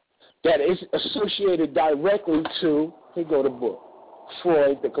that is associated directly to, here go the book,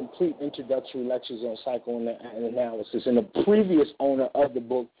 Freud, The Complete Introductory Lectures on Psychoanalysis. And the previous owner of the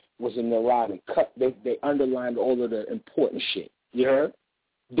book was a neurotic. They underlined all of the important shit. You heard?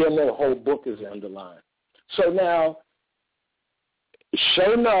 then the whole book is underlined. So now,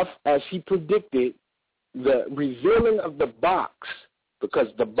 sure enough, as he predicted, the revealing of the box, because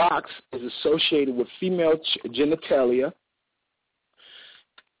the box is associated with female genitalia,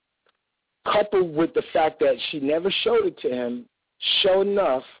 coupled with the fact that she never showed it to him, sure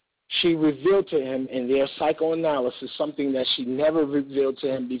enough, she revealed to him in their psychoanalysis something that she never revealed to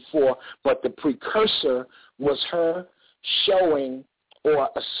him before, but the precursor was her showing or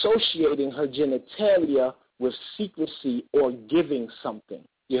associating her genitalia with secrecy or giving something.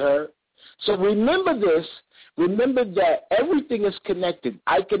 You heard? So remember this. Remember that everything is connected.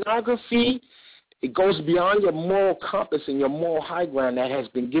 Iconography, it goes beyond your moral compass and your moral high ground that has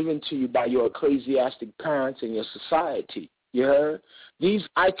been given to you by your ecclesiastic parents and your society. You heard? These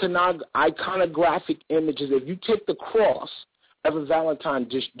iconographic images, if you take the cross, Evan Valentine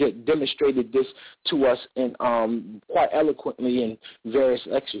just demonstrated this to us in quite eloquently in various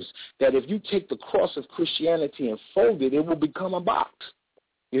lectures, that if you take the cross of Christianity and fold it, it will become a box.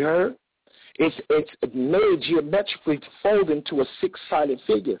 You heard? It's made geometrically to fold into a six-sided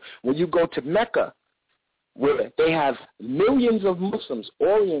figure. When you go to Mecca, where they have millions of Muslims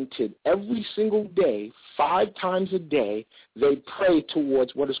oriented every single day, 5 times a day, they pray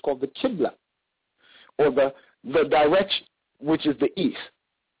towards what is called the Qibla, or the direction, which is the east,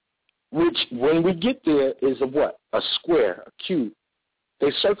 which when we get there is a what? A square, a cube.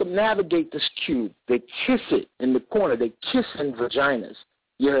 They circumnavigate this cube. They kiss it in the corner. They kiss in vaginas.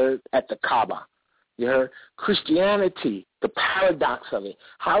 You heard? At the Kaaba. You heard? Christianity, the paradox of it.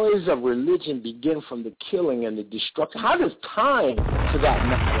 How does a religion begin from the killing and the destruction? How does time, for that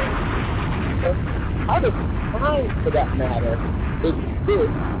matter, exist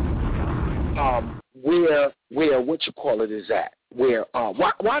where what you call it is at? Where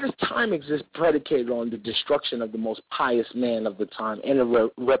why does time exist predicated on the destruction of the most pious man of the time and a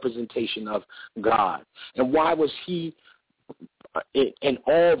representation of God? And why was he in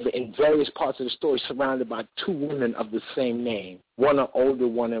various parts of the story surrounded by 2 women of the same name, one an older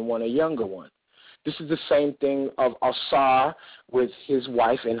one and one a younger one? This is the same thing of Asar with his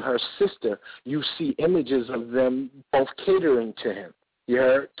wife and her sister. You see images of them both catering to him. You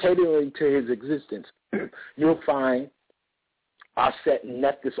heard? Catering to his existence. You'll find Aset and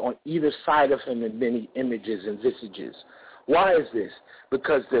Nephthys on either side of him in many images and visages. Why is this?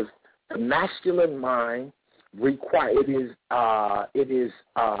 Because the masculine mind it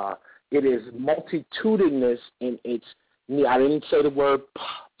is multitudinous in its. I didn't say the word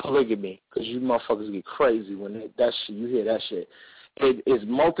polygamy because you motherfuckers get crazy when you hear that shit. It is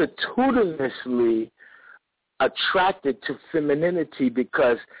multitudinously attracted to femininity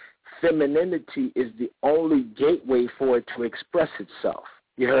because femininity is the only gateway for it to express itself.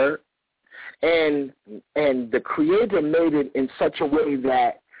 You heard? And the Creator made it in such a way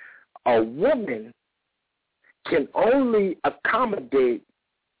that a woman can only accommodate,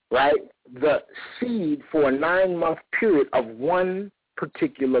 right, the seed for a 9-month period of one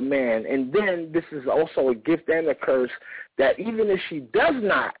particular man. And then this is also a gift and a curse that even if she does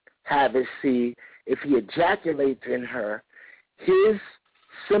not have a seed, if he ejaculates in her, his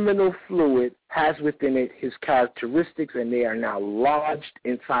seminal fluid has within it his characteristics, and they are now lodged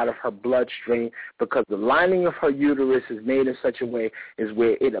inside of her bloodstream because the lining of her uterus is made in such a way is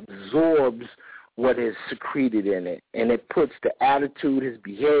where it absorbs what is secreted in it, and it puts the attitude, his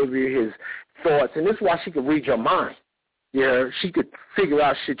behavior, his thoughts, and this is why she could read your mind. You know, she could figure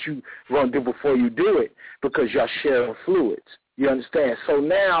out shit you want to do before you do it because y'all sharing fluids. You understand? So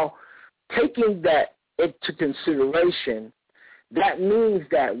now, taking that into consideration, that means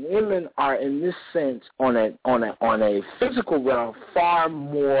that women are, in this sense, on a physical realm, far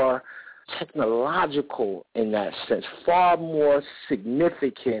more technological in that sense, far more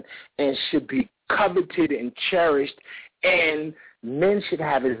significant, and should be coveted and cherished, and men should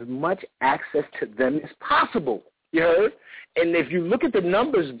have as much access to them as possible. You heard? And if you look at the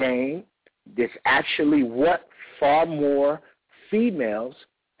numbers game, there's actually far more females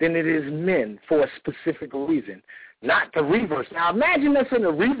than it is men for a specific reason, not the reverse. Now imagine that's in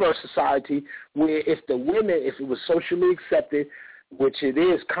a reverse society where if it was socially accepted, which it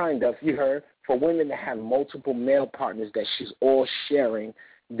is kind of, you heard, for women to have multiple male partners that she's all sharing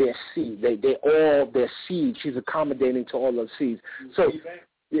their seed. They all their seed. She's accommodating to all those seeds. So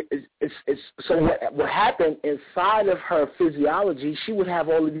what happened inside of her physiology, she would have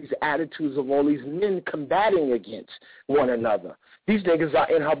all of these attitudes of all these men combating against one another. These niggas are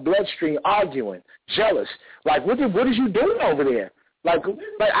in her bloodstream arguing, jealous. Like, what is you doing over there? Like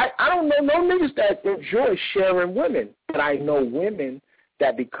I don't know no niggas that enjoy sharing women, but I know women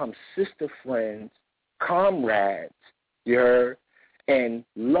that become sister friends, comrades, you heard, and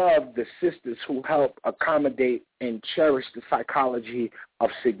love the sisters who help accommodate and cherish the psychology of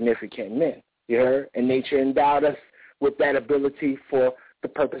significant men. You heard? And nature endowed us with that ability for the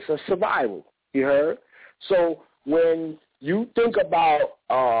purpose of survival. You heard? So when you think about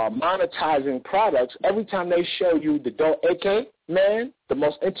monetizing products, every time they show you the AK man, the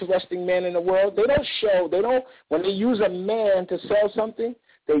most interesting man in the world, when they use a man to sell something,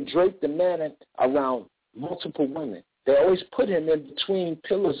 they drape the man around multiple women. They always put him in between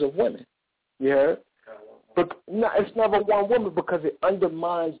pillars of women. You heard? But no, it's never one woman because it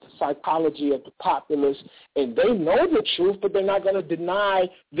undermines the psychology of the populace, and they know the truth, but they're not going to deny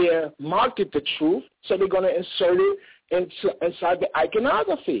their market the truth, so they're going to insert it inside the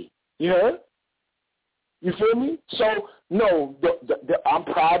iconography. You heard? You feel me? So, no, I'm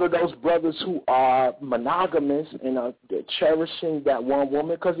proud of those brothers who are monogamous and are cherishing that one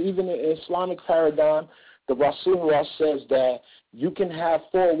woman, because even in the Islamic paradigm, the Rasulullah says that you can have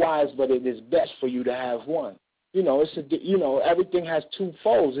 4 wives, but it is best for you to have one. Everything has 2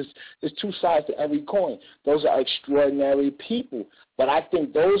 folds. There's 2 sides to every coin. Those are extraordinary people. But I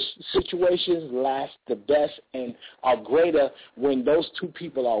think those situations last the best and are greater when those 2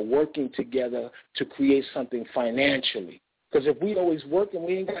 people are working together to create something financially. Because if we always working,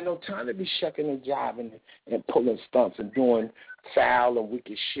 we ain't got no time to be shucking and jiving and pulling stunts and doing foul and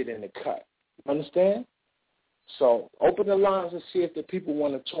wicked shit in the cut. Understand? So open the lines and see if the people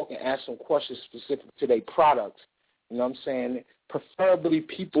want to talk and ask some questions specific to their products. You know what I'm saying? Preferably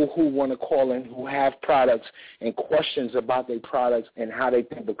people who want to call in who have products and questions about their products and how they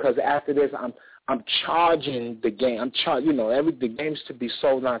think. Because after this, I'm charging the game. The game's to be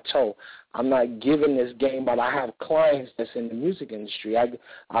sold, not told. I'm not giving this game, but I have clients that's in the music industry.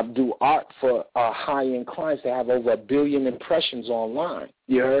 I do art for high-end clients that have over 1 billion impressions online.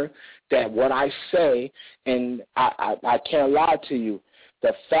 You heard? That what I say, and I can't lie to you,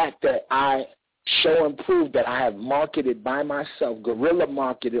 the fact that I show and prove that I have marketed by myself, guerrilla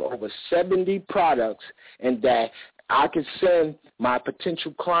marketed over 70 products, and that I can send my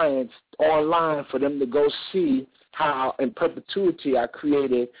potential clients online for them to go see how in perpetuity I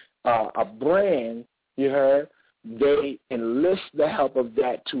created a brand, you heard, they enlist the help of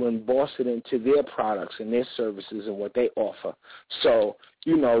that to emboss it into their products and their services and what they offer. So,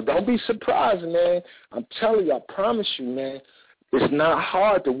 don't be surprised, man. I'm telling you, I promise you, man, it's not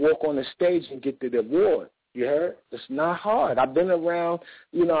hard to walk on the stage and get the award. You heard? It's not hard. I've been around,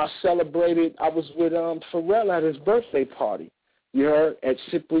 I was with Pharrell at his birthday party. You heard? At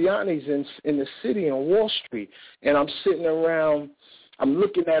Cipriani's in the city on Wall Street. And I'm sitting around, I'm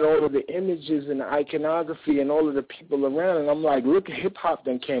looking at all of the images and the iconography and all of the people around, and I'm like, look, hip-hop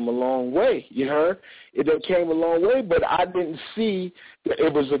done came a long way, you heard? It done came a long way, but I didn't see that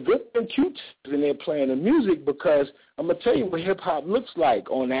it was a good thing Q was in there playing the music, because I'm going to tell you what hip-hop looks like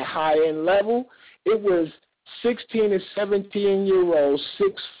on that high-end level. It was 16 and 17-year-olds,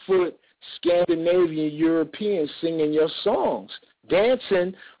 6-foot Scandinavian Europeans singing your songs,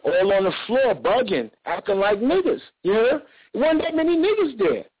 dancing all on the floor, bugging, acting like niggas, you heard? There wasn't that many niggas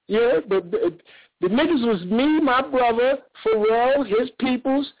there. Yeah, the niggas was me, my brother, Pharrell, his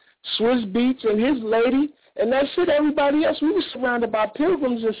peoples, Swiss Beats, and his lady, and that's it. Everybody else, we were surrounded by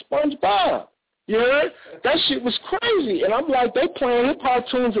pilgrims and SpongeBob. You heard? That shit was crazy. And I'm like, they playing hip-hop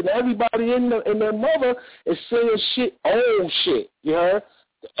tunes, and everybody in their mother is singing shit, old shit. You heard?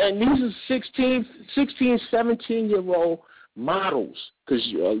 And these are 16, 17-year-old models, because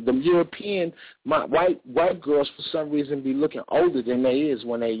the European white girls for some reason be looking older than they is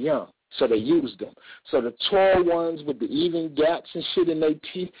when they young, so they used them. So the tall ones with the even gaps and shit in their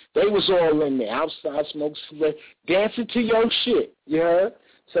teeth, they was all in there, outside smoke cigarette, dancing to your shit, you heard?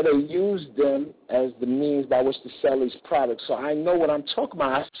 So they used them as the means by which to sell these products. So I know what I'm talking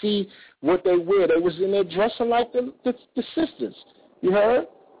about. I see what they wear. They was in there dressing like the sisters, you heard?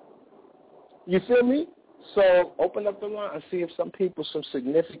 You feel me? So open up the line and see if some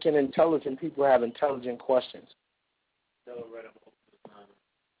significant, intelligent people have intelligent questions.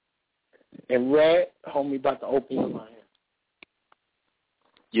 And Red, homie, about to open the line.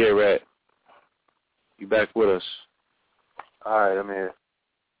 Yeah, Red. You back with us. All right, I'm here.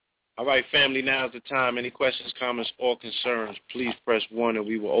 All right, family, now's the time. Any questions, comments, or concerns, please press 1 and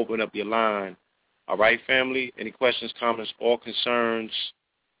we will open up your line. All right, family? Any questions, comments, or concerns,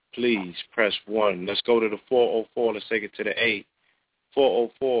 please press 1. Let's go to the 404. Let's take it to the 8.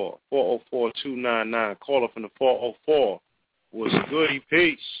 404-299. Caller from the 404. What's goody?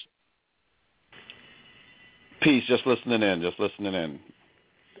 Peace. Peace. Just listening in.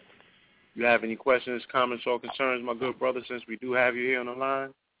 You have any questions, comments, or concerns, my good brother, since we do have you here on the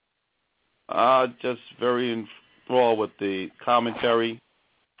line? Just very enthralled with the commentary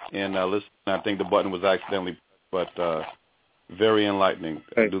and listen. I think the button was accidentally, but very enlightening.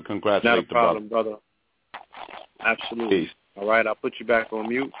 I do congratulate not a problem, brother. Absolutely. Peace. All right, I'll put you back on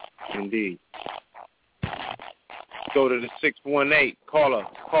mute. Indeed. Go to the 618 caller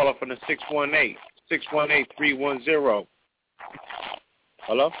from the 618 618-310.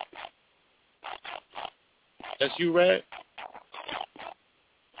 Hello? That's you, Red?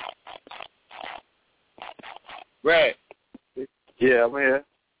 Red. Yeah, I'm here.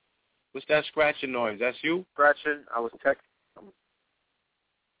 What's that scratching noise? That's you? Scratching. I was texting.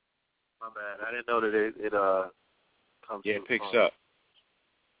 My bad. I didn't know that it comes. Yeah, it picks up.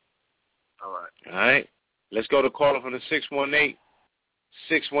 All right. All right. Let's go to caller from the 618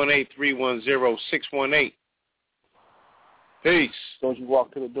 618-310 618. Peace. As soon as you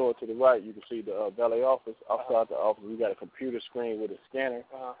walk to the door to the right, you can see the valet office. Outside the office, we got a computer screen with a scanner.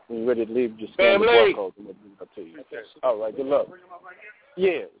 When you're ready to leave, just scan the barcode and we'll bring it up to you. Okay. All right, good luck.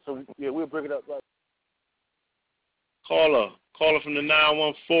 Yeah, so we'll bring it up right. Caller from the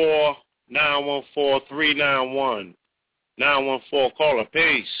 914-391. 914, caller,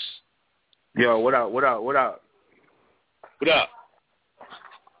 peace. Yo, what up? What up?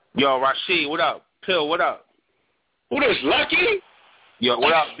 Yo, Rashid, what up? Pill, what up? Who this, Lucky? Yo,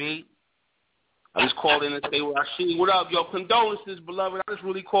 what up, B? I just called in to say, Rashid, what up? Yo, condolences, beloved. I just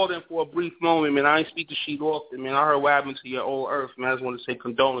really called in for a brief moment, man. I ain't speak to Sheet often, man. I heard what happened to your old earth, man. I just want to say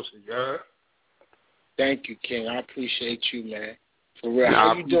condolences, you heard? Thank you, King. I appreciate you, man. For real.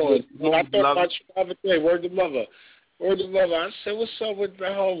 How you doing? I thought about you the other day. Word to mother. I said, what's up with the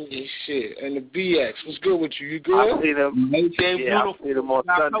homie and shit and the BX? What's good with you? You good? I see them. I see them on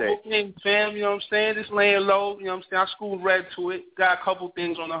got Sunday. a couple things, fam. You know what I'm saying? Just laying low. You know what I'm saying? I schooled Red to it. Got a couple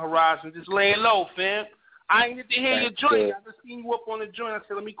things on the horizon. Just laying low, fam. I ain't get to hear your joint. I just seen you up on the joint. I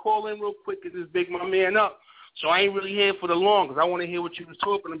said, let me call in real quick and just big my man up. So I ain't really here for the long because I want to hear what you was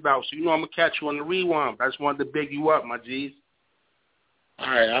talking about. So you know I'm going to catch you on the rewind. I just wanted to big you up, my G's.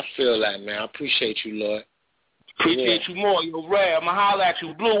 All right, I feel that, man. I appreciate you, Lord. Appreciate you more. Yo, Red, I'm going to holler at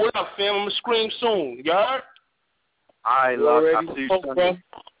you. Blue, what up, fam? I'm going to scream soon. You heard? All right, love. I'll see you Sunday.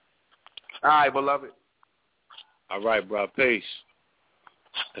 All right, beloved. All right, bro. Peace.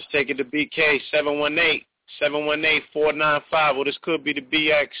 Let's take it to BK, 718-495. Well, this could be the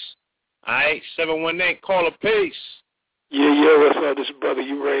BX. All right, 718, call a peace. Yeah, what's up? This brother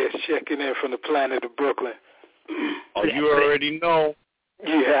Urias checking in from the planet of Brooklyn. Oh, you already know.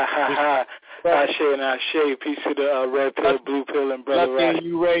 Yeah, Ashe. Peace to the red pill, blue pill, and brother Rashid.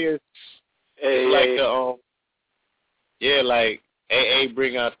 Urias. Hey, like AA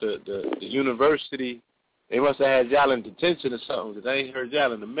bring out the university. They must have had y'all in detention or something because I ain't heard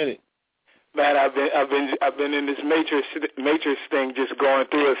y'all in a minute. Man, I've been in this matrix thing, just going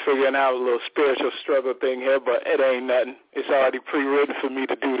through it, figuring out a little spiritual struggle thing here, but it ain't nothing. It's already pre-written for me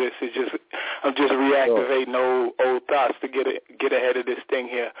to do this. I'm just reactivating old thoughts to get ahead of this thing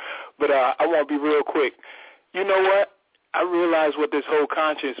here. But I want to be real quick. You know what? I realize what this whole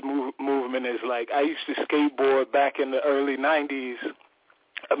conscious movement is like. I used to skateboard back in the early 90s.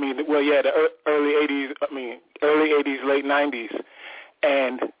 The early 80s, late 90s,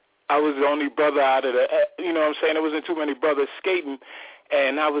 and I was the only brother out of you know what I'm saying? There wasn't too many brothers skating,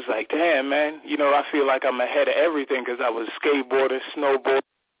 and I was like, damn, man, I feel like I'm ahead of everything because I was skateboarding, snowboarding,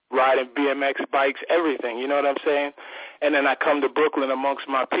 riding BMX bikes, everything, you know what I'm saying? And then I come to Brooklyn amongst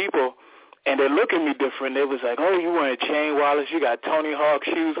my people, and they look at me different. They was like, oh, you wearing chain wallets, you got Tony Hawk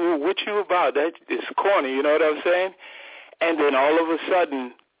shoes, ooh, what you about? That is corny, you know what I'm saying? And then all of a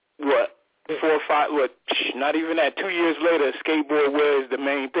sudden, not even that, 2 years later, skateboard wear is the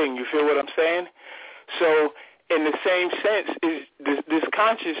main thing. You feel what I'm saying? So in the same sense, this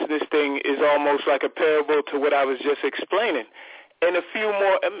consciousness thing is almost like a parable to what I was just explaining. In a few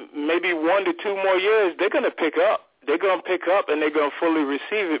more, maybe 1 to 2 more years, they're going to pick up. They're going to pick up and they're going to fully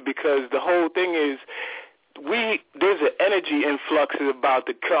receive it because the whole thing is there's an energy influx about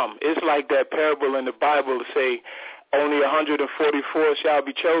to come. It's like that parable in the Bible to say, only 144 shall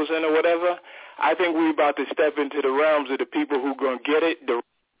be chosen or whatever. I think we're about to step into the realms of the people who going to get it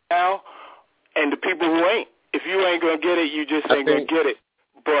now and the people who ain't. If you ain't going to get it, you just ain't going to get it.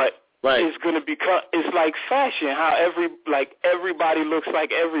 But it's going to become, it's like fashion, how everybody looks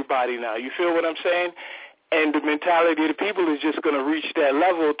like everybody now. You feel what I'm saying? And the mentality of the people is just going to reach that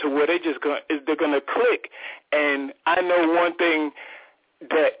level to where they're going to click. And I know one thing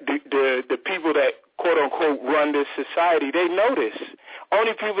that the people that quote-unquote run this society, they know this.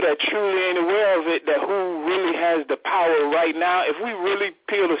 Only people that truly ain't aware of it, that who really has the power right now, if we really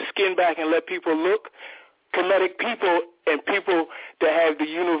peel the skin back and let people look, Kemetic people and people that have the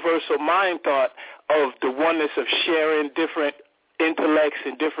universal mind thought of the oneness of sharing different intellects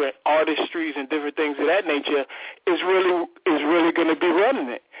and different artistries and different things of that nature is really going to be running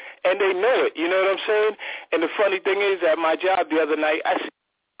it. And they know it, you know what I'm saying? And the funny thing is, at my job the other night, I see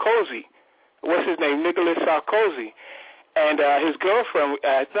Sarkozy. What's his name? Nicolas Sarkozy. And his girlfriend,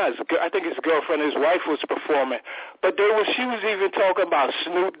 I think his girlfriend, his wife was performing. But she was even talking about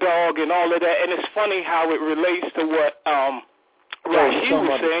Snoop Dogg and all of that. And it's funny how it relates to what Rashid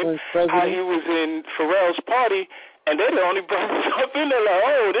was saying, how he was in Pharrell's party, and they're the only brothers up in there like,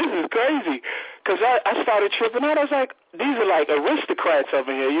 oh, this is crazy. Because I started tripping out. I was like, these are like aristocrats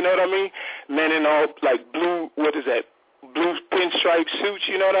over here, you know what I mean? Men in all, like blue pinstripe suits,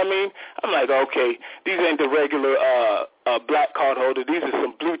 you know what I mean? I'm like, okay, these ain't the regular black card holder. These are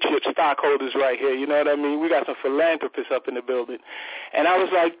some blue chip stockholders right here, you know what I mean? We got some philanthropists up in the building. And I was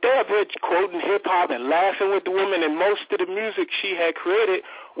like, they're quoting hip-hop and laughing with the woman, and most of the music she had created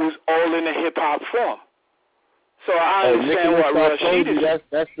was all in a hip-hop form. So I understand what Rashid is,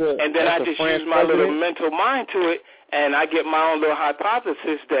 and then I just use my little mental mind to it, and I get my own little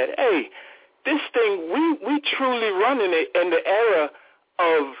hypothesis that, hey, this thing, we truly running it in the era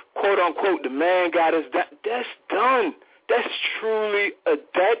of, quote-unquote, the man got us done. That's done. That's truly,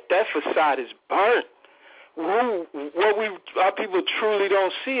 that facade is burnt. What our people truly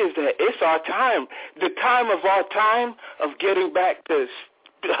don't see is that it's our time. The time of our time of getting back to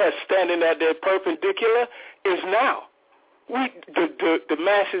standing at their perpendicular is now. The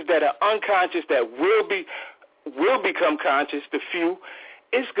masses that are unconscious, that will become conscious, the few,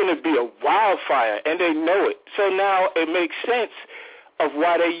 it's going to be a wildfire, and they know it. So now it makes sense of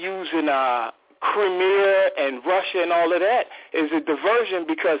why they using Crimea and Russia and all of that is a diversion,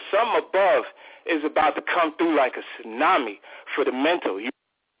 because some above is about to come through like a tsunami for the mental. You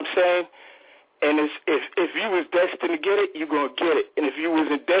know what I'm saying? And if you was destined to get it, you're going to get it. And if you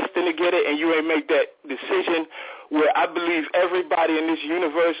wasn't destined to get it and you ain't make that decision, where I believe everybody in this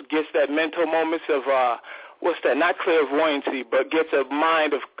universe gets that mental moments of, not clairvoyancy, but gets a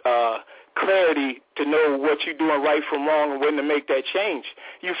mind of clarity to know what you're doing right from wrong and when to make that change.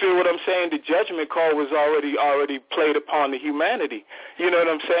 You feel what I'm saying? The judgment call was already played upon the humanity. You know what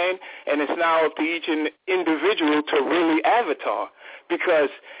I'm saying? And it's now up to each individual to really avatar. Because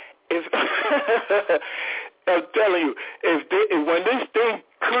if I'm telling you, when this thing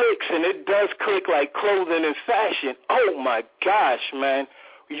clicks, and it does click like clothing and fashion, oh my gosh, man.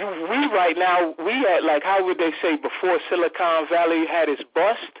 We right now, we at, like, how would they say, before Silicon Valley had its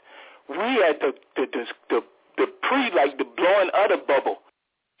bust, we at the blowing of the bubble.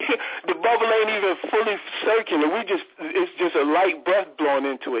 The bubble ain't even fully circular. It's just a light breath blowing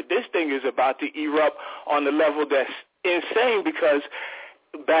into it. This thing is about to erupt on the level that's insane, because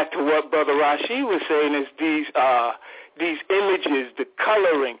back to what Brother Rashid was saying is these images, the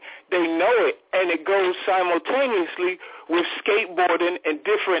coloring, they know it, and it goes simultaneously with skateboarding and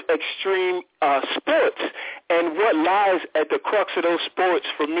different extreme sports. And what lies at the crux of those sports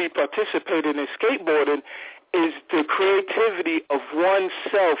for me participating in skateboarding is the creativity of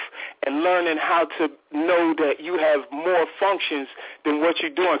oneself and learning how to know that you have more functions than what you're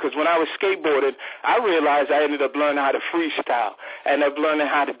doing. Because when I was skateboarding, I realized I ended up learning how to freestyle. I ended up learning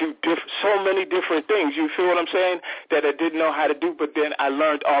how to do so many different things. You feel what I'm saying? That I didn't know how to do, but then I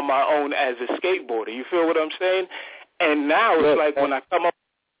learned on my own as a skateboarder. You feel what I'm saying? And now it's like when I come up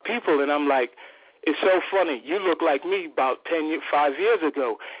with people and I'm like, it's so funny. You look like me about 5 years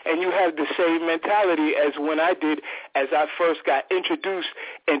ago, and you have the same mentality as when I did as I first got introduced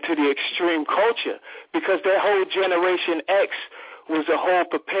into the extreme culture, because that whole Generation X was a whole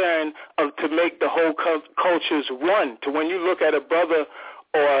preparing to make the whole cultures one. To when you look at a brother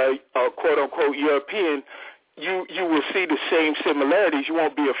or a quote-unquote European, you will see the same similarities. You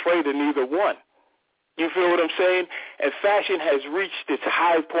won't be afraid of neither one. You feel what I'm saying? And fashion has reached its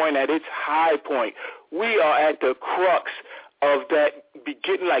high point. At its high point, we are at the crux of that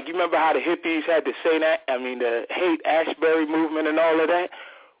beginning. Like, you remember how the hippies had to say that? I mean, the Haight-Ashbury movement and all of that.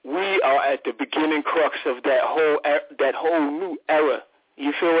 We are at the beginning crux of that whole new era.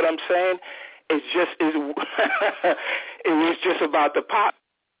 You feel what I'm saying? It was just about the pop.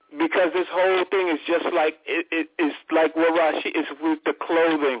 Because this whole thing is just like, it's like what Rashid is with the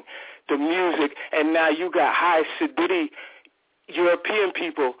clothing, the music, and now you got high sedity European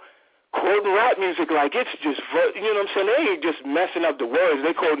people quoting rap music like it's just, you know what I'm saying? They ain't just messing up the words.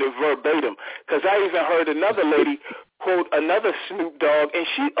 They quoting it verbatim. Because I even heard another lady quote another Snoop Dogg, and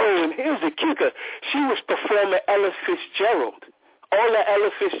and here's the kicker. She was performing Ella Fitzgerald. All of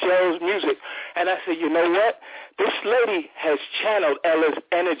Ella Fitzgerald's music. And I said, you know what? This lady has channeled Ella's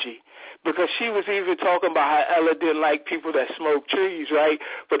energy, because she was even talking about how Ella didn't like people that smoke trees, right?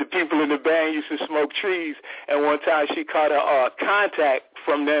 But the people in the band used to smoke trees, and one time she caught a contact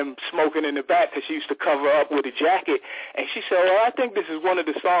from them smoking in the back because she used to cover up with a jacket, and she said, well, I think this is one of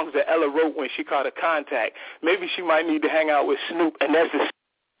the songs that Ella wrote when she caught a contact. Maybe she might need to hang out with Snoop, and that's the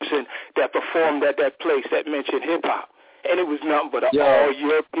person that performed at that place that mentioned hip-hop. And it was nothing but an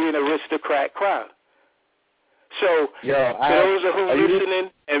all-European aristocrat crowd. So, those who listening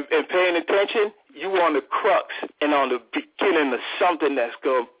and paying attention, you on the crux and on the beginning of something that's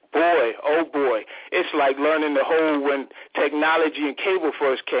good. Boy, oh boy, it's like learning the whole when technology and cable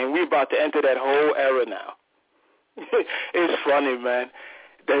first came. We're about to enter that whole era now. It's funny, man.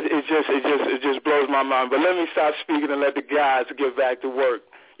 It just blows my mind. But let me stop speaking and let the guys get back to work.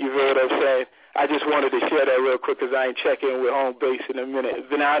 You hear what I'm saying? I just wanted to share that real quick because I ain't checking with home base in a minute.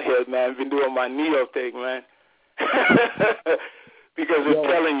 Been out here, man. Been doing my Neo thing, man. Because I'm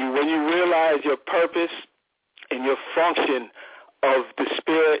telling you, when you realize your purpose and your function of the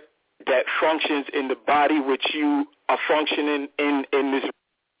spirit that functions in the body which you are functioning in this,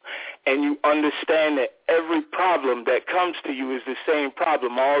 and you understand that every problem that comes to you is the same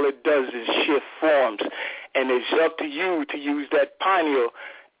problem. All it does is shift forms, and it's up to you to use that pineal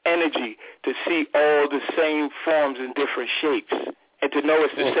energy to see all the same forms in different shapes, and to know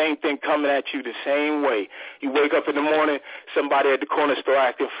it's the same thing coming at you the same way. You wake up in the morning, somebody at the corner store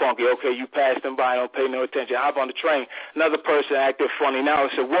acting funky. Okay, you pass them by, don't pay no attention. Hop on the train, another person acting funny. Now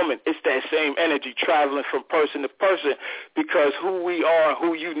it's a woman. It's that same energy traveling from person to person, because who we are,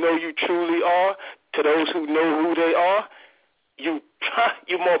 who you know you truly are, to those who know who they are,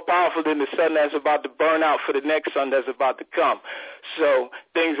 you're more powerful than the sun that's about to burn out for the next sun that's about to come. So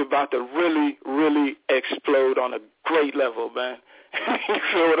things about to really, really explode on a great level, man. You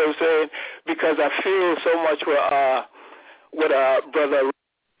feel what I'm saying? Because I feel so much what Brother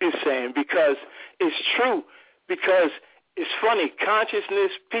is saying, because it's true. Because it's funny,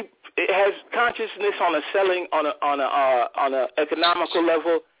 consciousness. It has consciousness on a economical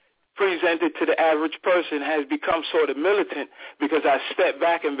level. Presented to the average person has become sort of militant, because I stepped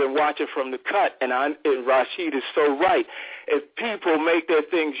back and been watching from the cut, and Rashid is so right. If people make their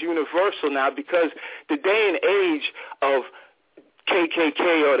things universal now, because the day and age of KKK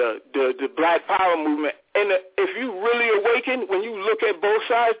or the Black Power movement, and if you really awaken, when you look at both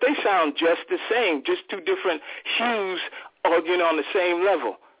sides, they sound just the same, just two different hues, or on the same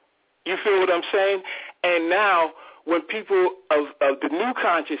level. You feel what I'm saying? And now, when people of the new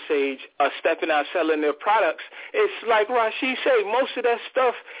conscious age are stepping out selling their products, it's like Rashid said, most of that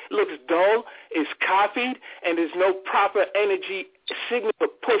stuff looks dull, it's copied, and there's no proper energy signal to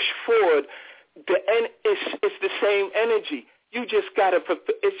push forward. It's the same energy. You just got to,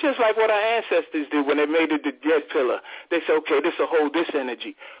 it's just like what our ancestors did when they made the jet pillar. They said, okay, this will hold this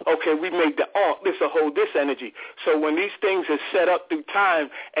energy. Okay, we made the ark, this will hold this energy. So when these things are set up through time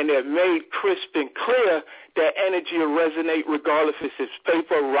and they're made crisp and clear, that energy will resonate regardless if it's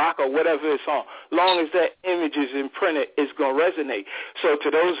paper, rock, or whatever it's on. Long as that image is imprinted, it's going to resonate. So to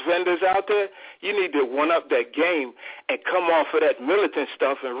those vendors out there, you need to one-up that game and come off of that militant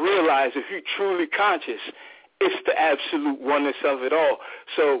stuff and realize if you're truly conscious, it's the absolute oneness of it all.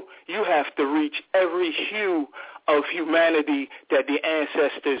 So you have to reach every hue of humanity that the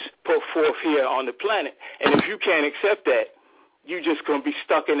ancestors put forth here on the planet. And if you can't accept that, you're just going to be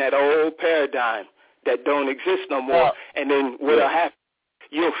stuck in that old paradigm that don't exist no more. And then what'll happen,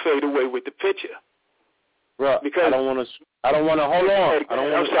 you'll fade away with the picture. Bro, because I don't want to hold on.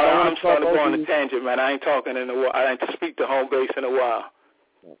 I'm starting to go on a tangent, man. I ain't talking in a while. I ain't to speak to home base in a while.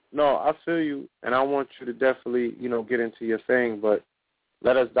 No, I feel you, and I want you to definitely, get into your thing, but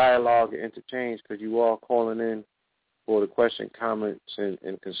let us dialogue and interchange, because you all calling in for the question, comments, and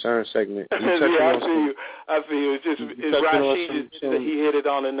concern segment. I feel you. It's Rashid. He hit it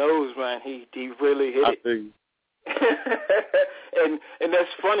on the nose, man. He really hit it. I feel you. and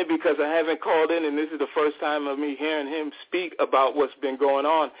that's funny, because I haven't called in, and this is the first time of me hearing him speak about what's been going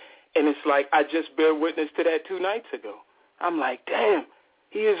on, and it's like I just bear witness to that 2 nights ago. I'm like, damn.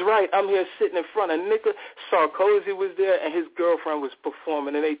 He is right. I'm here sitting in front of Nicolas Sarkozy was there, and his girlfriend was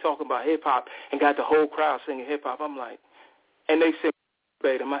performing, and they talking about hip-hop and got the whole crowd singing hip-hop. I'm like, and they said,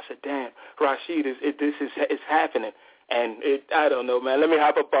 I said, damn, Rashid, it's happening. And I don't know, man. Let me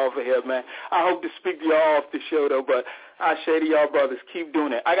hop up off of here, man. I hope to speak to y'all off the show, though, but I say to y'all brothers, keep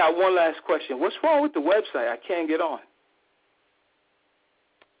doing it. I got one last question. What's wrong with the website? I can't get on.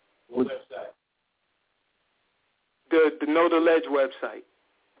 What website? The Know the Ledge website.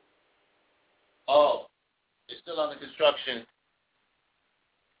 Oh, it's still under construction.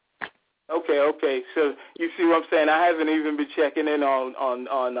 Okay. So you see what I'm saying? I haven't even been checking in on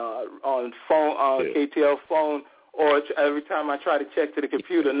phone, KTL phone, or every time I try to check to the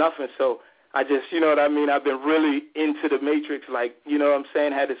computer, nothing. So I just, you know what I mean? I've been really into the Matrix, like, you know what I'm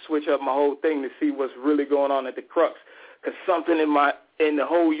saying? Had to switch up my whole thing to see what's really going on at the crux. Because something in the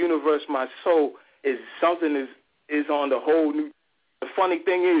whole universe, my soul is on the whole new. The funny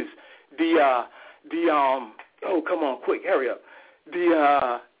thing is oh, come on, quick, hurry up.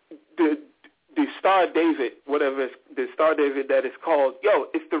 The Star David, whatever it's, the Star David that is called,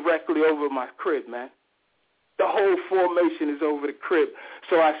 it's directly over my crib, man. The whole formation is over the crib.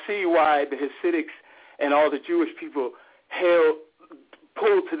 So I see why the Hasidics and all the Jewish people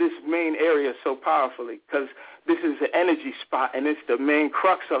pull to this main area so powerfully, because this is the energy spot and it's the main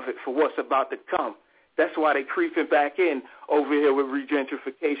crux of it for what's about to come. That's why they creeping back in over here with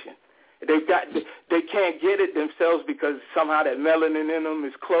regentrification. They can't get it themselves because somehow that melanin in them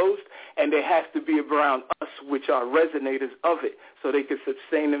is closed, and they have to be around us, which are resonators of it, so they can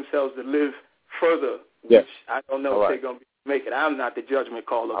sustain themselves to live further. Yes. Which I don't know if they're going to make it. I'm not the judgment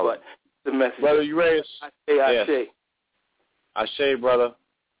caller, but the message. Brother, you ready? I say. I say, brother.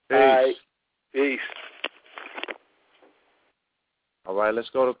 Peace. All right. Peace. All right, let's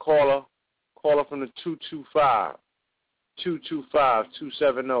go to caller. Caller from the 225.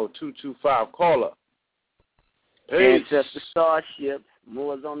 225-270-225. Caller. Peace. Ancestor starships,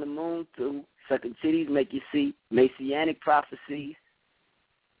 Moors on the moon too. Sucking titties make you see Messianic prophecies.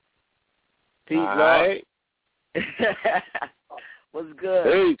 Peace, all right. What's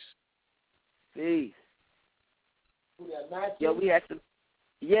good? Peace. Yo, we had some.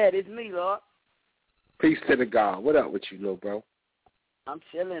 Yeah, it's me, Lord. Peace to the God. What up with you, little bro? I'm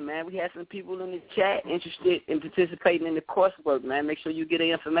chilling, man. We had some people in the chat interested in participating in the coursework, man. Make sure you get the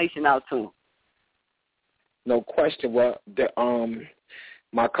information out to them. No question. Well,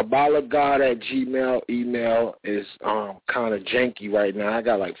 my Kabbalah God at Gmail email is kind of janky right now. I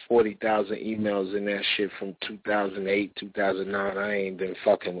got like 40,000 emails in that shit from 2008, 2009. I ain't been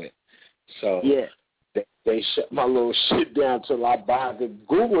fucking with. So yeah, they shut my little shit down till I buy the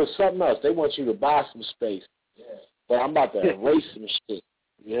Google is something else. They want you to buy some space. Yeah. But I'm about to erase some shit.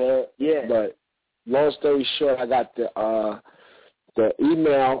 Yeah. But long story short, I got the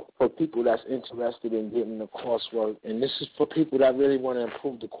email for people that's interested in getting the coursework, and this is for people that really want to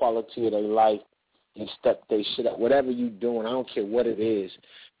improve the quality of their life and step their shit up. Whatever you're doing, I don't care what it is,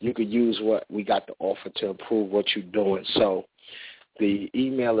 you could use what we got to offer to improve what you're doing. So the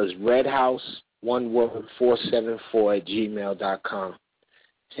email is redhouse474@gmail.com.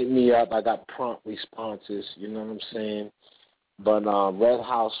 Hit me up. I got prompt responses, you know what I'm saying? But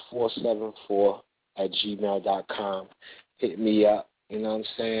redhouse474@gmail.com. Hit me up, you know what I'm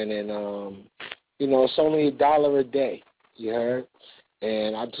saying? And, it's only $1 a day, you heard?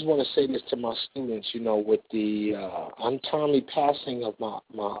 And I just want to say this to my students, with the untimely passing of my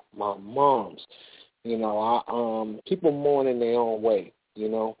moms, people mourn in their own way,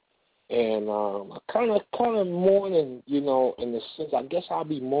 And I kind of mourning, in the sense, I guess I'll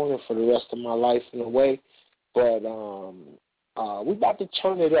be mourning for the rest of my life in a way, but we about to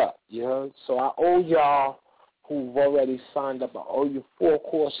turn it up, you heard? So I owe y'all who've already signed up, I owe you 4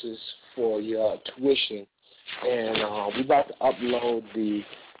 courses for your tuition, and we about to upload the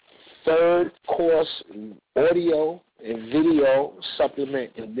 3rd course, audio and video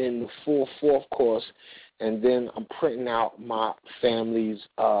supplement, and then the full 4th course, and then I'm printing out my family's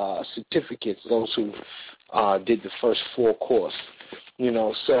certificates, those who did the first 4 course.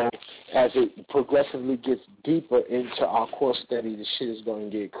 So as it progressively gets deeper into our course study, the shit is going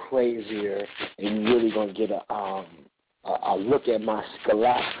to get crazier, and you're really going to get a look at my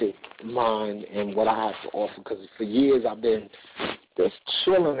scholastic mind and what I have to offer. Because for years I've been just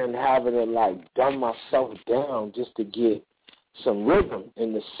chilling and having to dumb myself down just to get some rhythm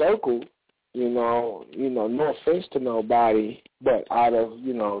in the circle. No offense to nobody, but out of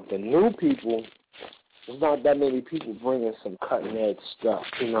the new people, there's not that many people bringing some cutting edge stuff.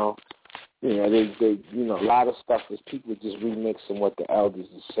 They a lot of stuff is people just remixing what the elders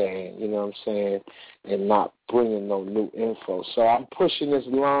are saying. You know what I'm saying, and not bringing no new info. So I'm pushing this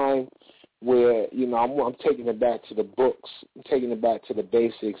line where I'm taking it back to the books, I'm taking it back to the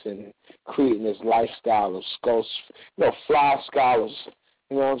basics, and creating this lifestyle of fly scholars.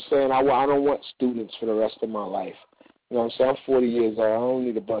 You know what I'm saying? I don't want students for the rest of my life. You know what I'm saying? I'm 40 years old. I don't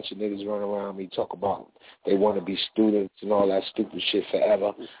need a bunch of niggas running around me talk about they want to be students and all that stupid shit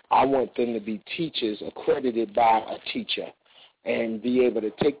forever. I want them to be teachers accredited by a teacher and be able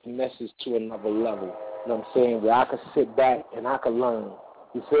to take the message to another level. You know what I'm saying? Where I can sit back and I can learn.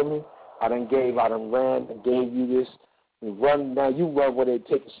 You feel me? I done gave you this. You run where they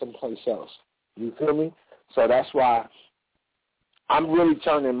take it someplace else. You feel me? So that's why I'm really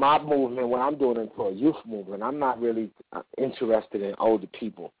turning my movement, what I'm doing, into a youth movement. I'm not really interested in older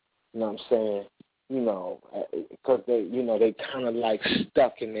people. You know what I'm saying? Because they kind of like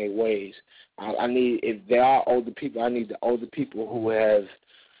stuck in their ways. If there are older people, I need the older people who have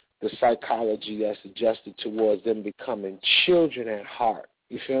the psychology that's adjusted towards them becoming children at heart.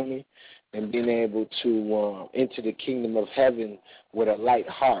 You feel me? And being able to enter the kingdom of heaven with a light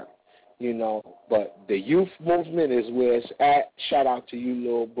heart. But the youth movement is where it's at. Shout out to you,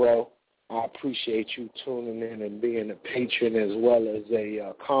 little bro. I appreciate you tuning in and being a patron as well as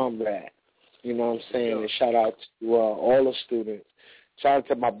a comrade. You know what I'm saying? And shout out to all the students. Shout out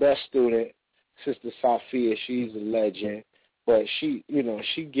to my best student, Sister Sophia. She's a legend. But she's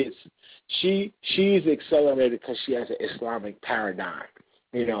accelerated because she has an Islamic paradigm.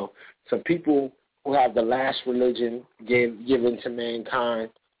 Some people who have the last religion given to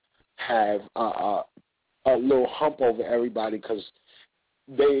mankind have a little hump over everybody because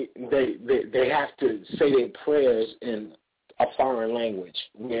they have to say their prayers in a foreign language.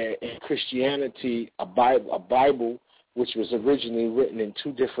 Where in Christianity, a Bible, which was originally written in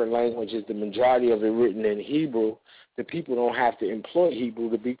 2 different languages, the majority of it written in Hebrew, the people don't have to employ Hebrew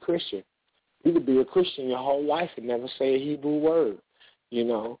to be Christian. You could be a Christian your whole life and never say a Hebrew word,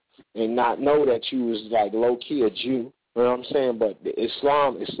 and not know that you was like low-key a Jew. You know what I'm saying? But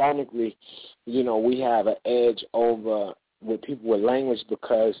Islamically, we have an edge over with people with language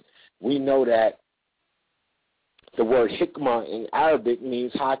because we know that the word hikmah in Arabic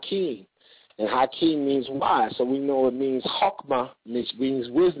means hakim, and hakim means wise. So we know it means hokmah, which means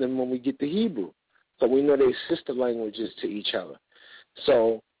wisdom when we get to Hebrew. So we know they're sister languages to each other.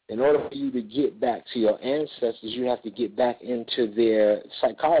 So in order for you to get back to your ancestors, you have to get back into their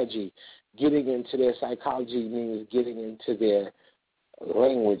psychology. Getting into their psychology means getting into their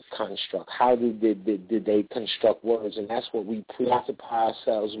language construct. How did they construct words? And that's what we preoccupy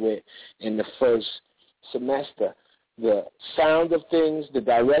ourselves with in the first semester. The sound of things, the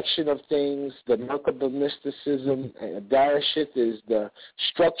direction of things, the Merkaba mysticism. Darashit is the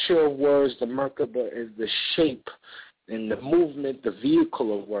structure of words. The Merkaba is the shape and the movement, the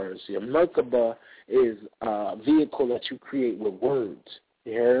vehicle of words. Your Merkaba is a vehicle that you create with words.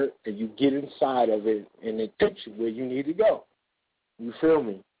 You heard? And you get inside of it, and it takes you where you need to go. You feel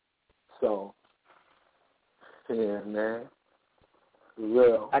me? So, yeah, man.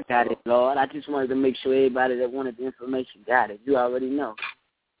 Real. I got it, Lord. I just wanted to make sure everybody that wanted the information got it. You already know.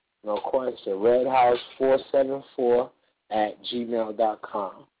 No question.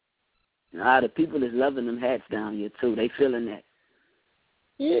 redhouse474@gmail.com. The people is loving them hats down here, too. They feeling that.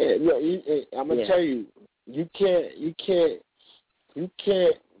 Yeah, look, I'm going to tell you, you can't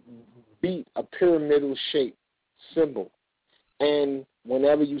beat a pyramidal shape symbol. And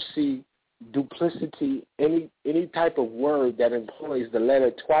whenever you see duplicity, any type of word that employs the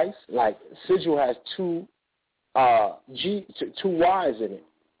letter twice, like sigil has two Y's in it.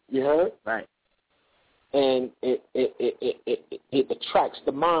 You heard? Right. And it attracts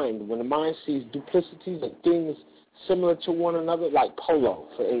the mind. When the mind sees duplicities and things similar to one another, like polo,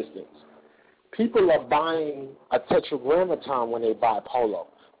 for instance. People are buying a tetragrammaton when they buy polo.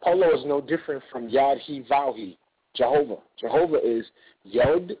 Polo is no different from Yad He Vav He, Jehovah. Jehovah is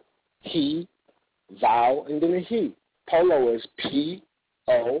Yod, He, Vow, and then a He. Polo is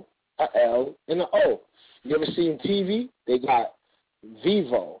P-O, a L, and an O. You ever seen TV? They got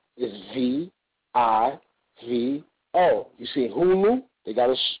Vivo is V-I-V-O. You see Hulu? They got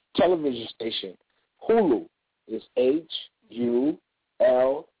a television station. Hulu is H-U-L-U.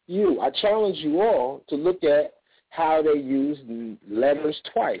 I challenge you all to look at how they use letters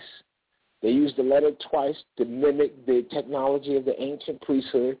twice. They use the letter twice to mimic the technology of the ancient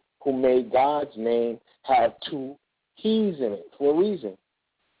priesthood who made God's name have two He's in it for a reason.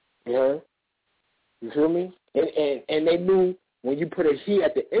 You heard? You feel me? And they knew when you put a He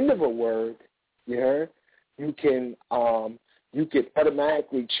at the end of a word, you heard, you can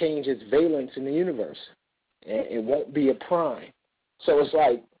automatically change its valence in the universe. And it won't be a prime. So it's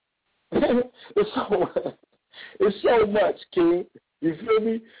like, it's so much, King. You feel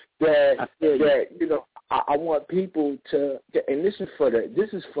me? That you know, I want people to, and this is for the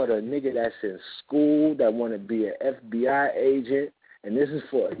nigga that's in school that want to be an FBI agent, and this is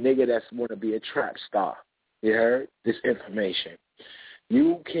for a nigga that's want to be a trap star. You heard? This information.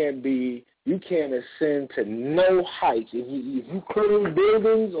 You can't ascend to no heights if you clean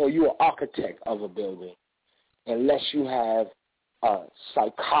buildings or you're an architect of a building, unless you have a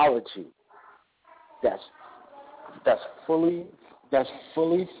psychology that's fully that's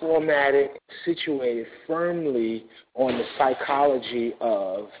fully formatted, situated firmly on the psychology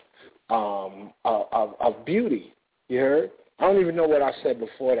of beauty. You heard? I don't even know what I said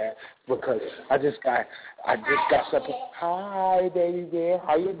before that because I just got something. Hi, baby dear.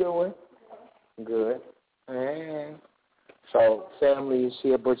 How you doing? Good. And so family is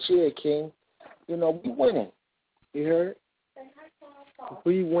here, but yeah, King, we winning. You heard?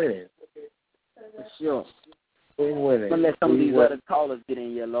 We winning. Sure. We winning. Don't let some of these other callers get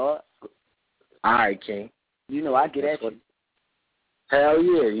in here, Lord. All right, King. I get at you. Hell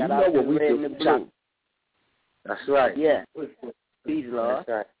yeah. You know what we do. That's right. Yeah. Peace, Lord. That's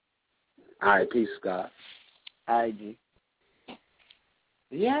right. All right, peace, God. All right, G.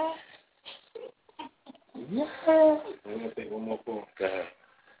 Yeah. Yeah. We're going to take one more call. Go ahead.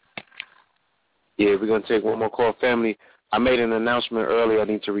 Yeah, we're going to take one more call. Family, I made an announcement earlier. I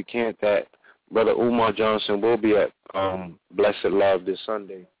need to recant that. Brother Umar Johnson will be at Blessed Love this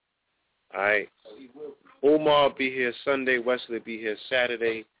Sunday. All right. Umar will be here Sunday. Wesley will be here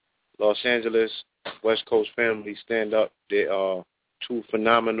Saturday. Los Angeles, West Coast family, stand up. There are two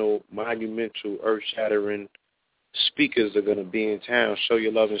phenomenal, monumental, earth-shattering speakers that are going to be in town. Show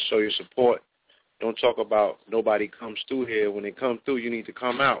your love and show your support. Don't talk about nobody comes through here. When they come through, you need to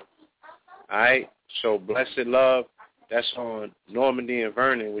come out. All right? So Blessed Love, that's on Normandy and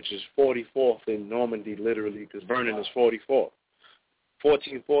Vernon, which is 44th in Normandy, literally, because Vernon is 44th.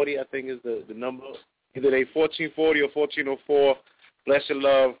 1440, I think, is the number. Either they 1440 or 1404. Blessed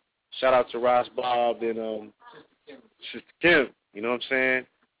Love. Shout out to Ross Bob and Sister Kim. You know what I'm saying?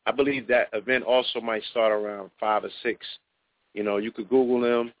 I believe that event also might start around 5 or 6. You could Google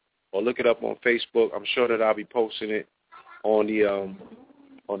them or look it up on Facebook. I'm sure that I'll be posting it on the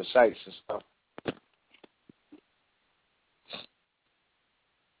sites and stuff.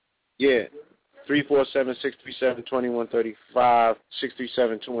 Yeah, 347-637-2135,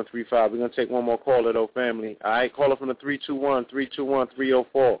 637-2135. We're going to take one more caller, though, family. All right, caller from the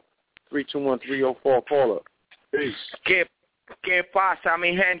 321-321-304. 321-304, caller. Peace. ¿Qué pasa,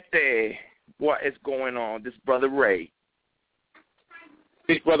 mi gente? What is going on? This Brother Ray.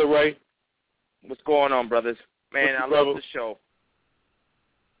 Peace, Brother Ray. What's going on, brothers? Man, I love the show.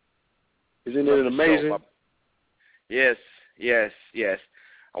 Isn't it amazing? Yes.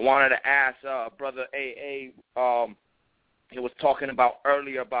 I wanted to ask Brother AA, he was talking about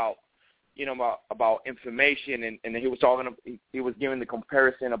earlier about information, and he was he was giving the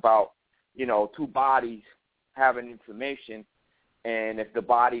comparison about, two bodies having information, and if the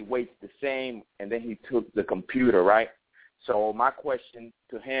body weights the same, and then he took the computer, right? So my question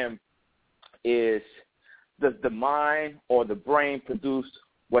to him is, does the mind or the brain produce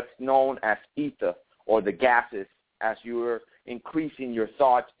what's known as ether or the gases as you're increasing your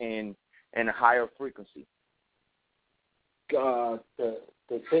thoughts in a higher frequency? The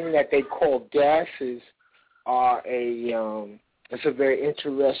thing that they call gases are it's a very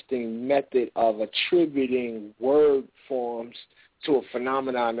interesting method of attributing word forms to a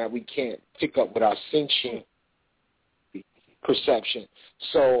phenomenon that we can't pick up with our sentient perception.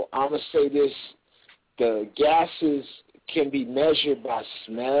 So I'm going to say this, the gases can be measured by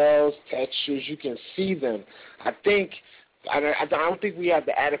smells, textures. You can see them. I don't think we have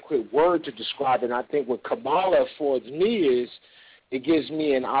the adequate word to describe it. And I think what Kabbalah affords me is it gives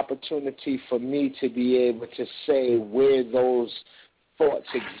me an opportunity for me to be able to say where those thoughts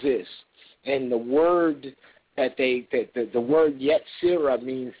exist. And the word the word Yetzirah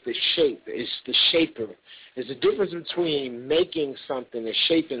means the shape. It's the shaper. There's a difference between making something and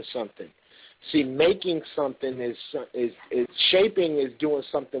shaping something. See, making something is shaping is doing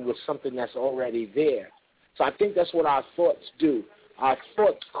something with something that's already there. So I think that's what our thoughts do. Our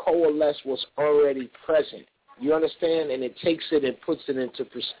thoughts coalesce what's already present. You understand? And it takes it and puts it into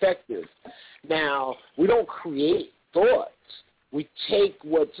perspective. Now, we don't create thoughts. We take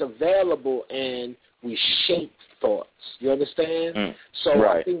what's available and we shape thoughts. You understand? So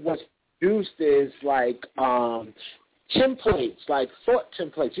right. I think what's produced is like templates, like thought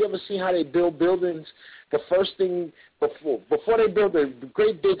templates. You ever see how they build buildings? The first thing before they build the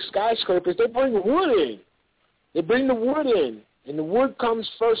great big skyscrapers, they bring wood in. They bring the wood in, and the wood comes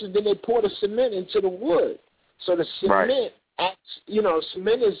first, and then they pour the cement into the wood. So the cement,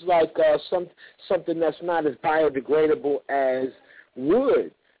 cement is like something that's not as biodegradable as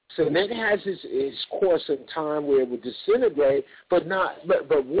wood. Cement has its course in time where it would disintegrate, but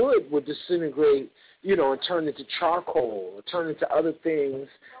wood would disintegrate, and turn into charcoal, or turn into other things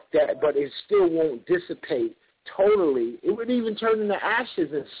but it still won't dissipate totally. It would even turn into ashes.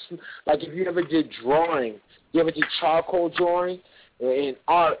 And like if you ever did drawing, you ever did charcoal drawing in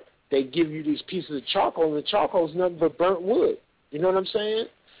art, they give you these pieces of charcoal, and the charcoal is nothing but burnt wood. You know what I'm saying?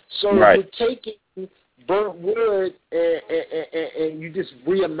 So right. you're taking burnt wood and you just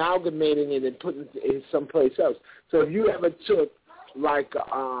re-amalgamating it and putting it in someplace else. So if you ever took like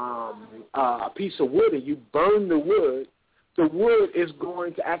a piece of wood and you burn the wood is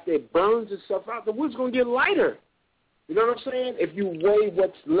going to, after it burns itself out, the wood's going to get lighter. You know what I'm saying? If you weigh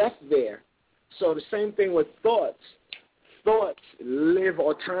what's left there. So the same thing with thoughts. Thoughts live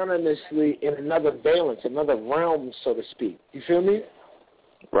autonomously in another valence, another realm, so to speak. You feel me?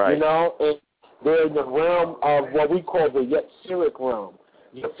 Right. You know, and they're in the realm of what we call the Yetziric realm.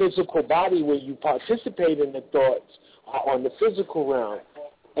 Your physical body, where you participate in the thoughts, are on the physical realm.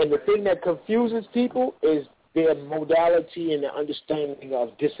 And the thing that confuses people is their modality and the understanding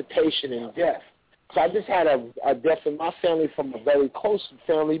of dissipation and death. So I just had a death in my family from a very close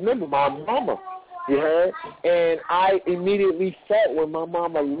family member, my mama. You heard? And I immediately felt when my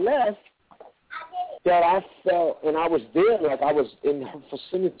mama left that I felt, and I was there, like I was in the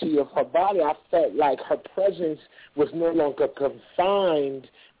vicinity of her body, I felt like her presence was no longer confined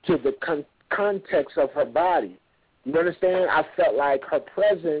to the context of her body. You understand? I felt like her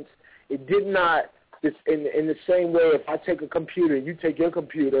presence, it did not, in the same way, if I take a computer and you take your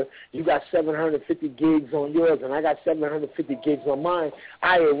computer, you got 750 gigs on yours and I got 750 gigs on mine,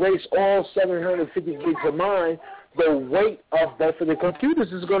 I erase all 750 gigs of mine, the weight of both of the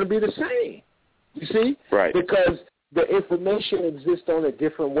computers is going to be the same. You see? Right. Because the information exists on a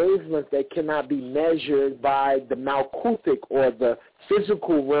different wavelength that cannot be measured by the Malkutic or the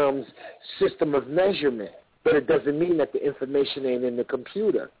physical realm's system of measurement. But it doesn't mean that the information ain't in the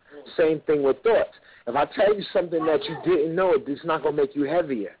computer. Same thing with thoughts. If I tell you something that you didn't know, it's not going to make you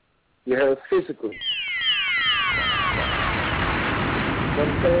heavier. You heard? Physically. You know what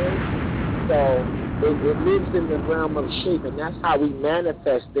I'm saying? So it lives in the realm of shape, and that's how we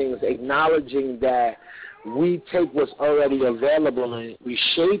manifest things, acknowledging that we take what's already available and we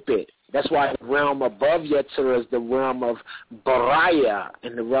shape it. That's why the realm above Yetzirah is the realm of Baraya,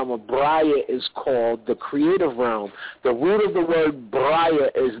 and the realm of Baraya is called the creative realm. The root of the word Baraya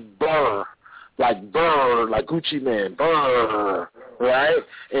is burr, like Gucci Man, burr, right?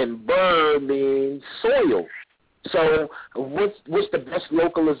 And burr means soil. So what's the best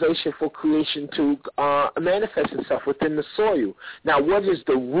localization for creation to manifest itself within the soil? Now, what is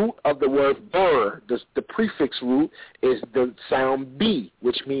the root of the word bur? The prefix root is the sound B,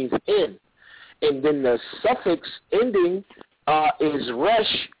 which means in. And then the suffix ending is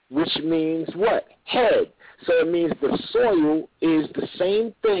resh, which means what? Head. So it means the soil is the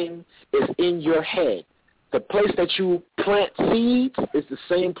same thing as in your head. The place that you plant seeds is the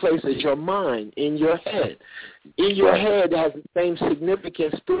same place as your mind, in your head. In your head has the same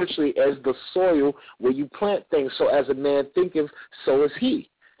significance spiritually as the soil where you plant things. So as a man thinketh, so is he.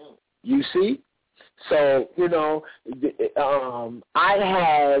 You see? So, you know, I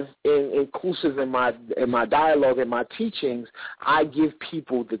have, inclusive in my dialogue and my teachings, I give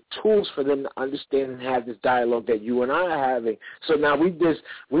people the tools for them to understand and have this dialogue that you and I are having. So now we just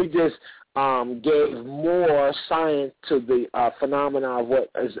gave more science to the phenomena of what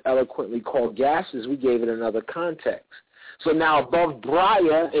is eloquently called gases. We gave it another context. So now above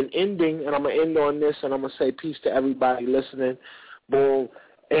Braya and ending, and I'm going to end on this, and I'm going to say peace to everybody listening. Boom.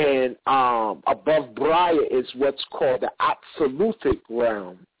 And above Braya is what's called the absolutic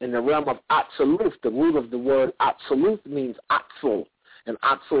realm. In the realm of absolute, the root of the word absolute means absol, and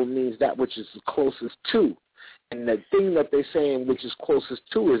absol means that which is the closest to. And the thing that they're saying which is closest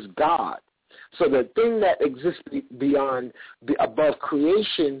to is God. So the thing that exists above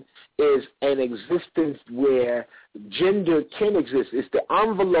creation is an existence where gender can exist. It's the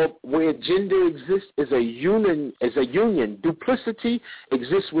envelope where gender exists is a union. Duplicity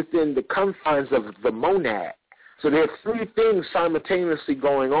exists within the confines of the monad. So there are three things simultaneously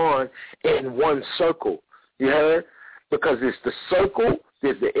going on in one circle. You heard? Because it's the circle,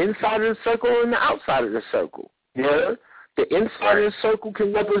 there's the inside of the circle and the outside of the circle. You heard? The inside of the circle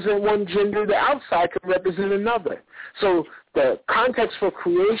can represent one gender, the outside can represent another. So the context for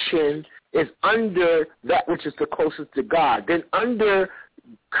creation is under that which is the closest to God. Then under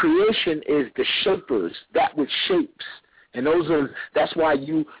creation is the shapers, that which shapes. And that's why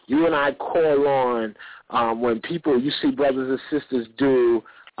you and I call on when people, you see brothers and sisters do,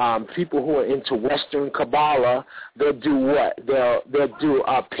 people who are into Western Kabbalah, they'll do what? They'll do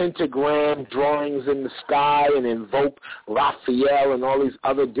pentagram drawings in the sky and invoke Raphael and all these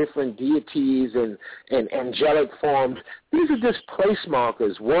other different deities and angelic forms. These are just place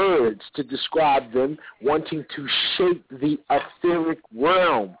markers, words to describe them wanting to shape the etheric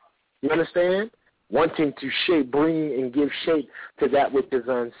realm. You understand? wanting to bring and give shape to that which is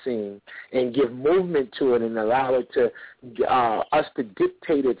unseen, and give movement to it and allow it to us to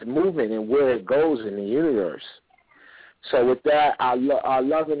dictate its movement and where it goes in the universe. So with that, I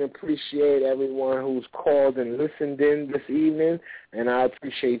love and appreciate everyone who's called and listened in this evening, and I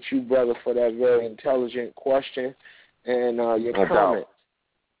appreciate you, brother, for that very intelligent question and your comment.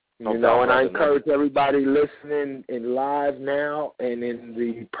 And I encourage everybody listening in live now and in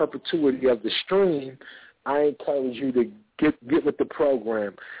the perpetuity of the stream, I encourage you to get with the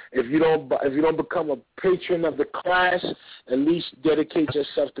program. If you don't become a patron of the class, at least dedicate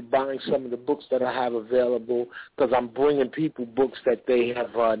yourself to buying some of the books that I have available, because I'm bringing people books that they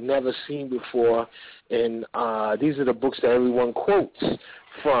have never seen before, and these are the books that everyone quotes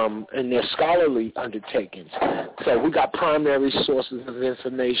from in their scholarly undertakings. So we got primary sources of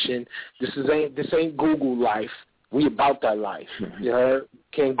information. This ain't Google life. We about that life. You heard?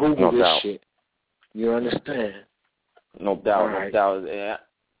 Can't Google this shit. You understand? No doubt, no doubt. Yeah.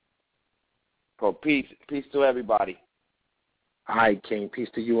 So peace to everybody. All right, King. Peace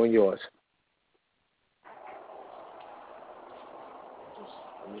to you and yours.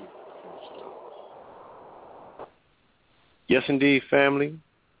 Yes, indeed, family.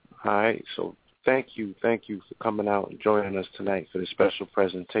 All right, so thank you for coming out and joining us tonight for this special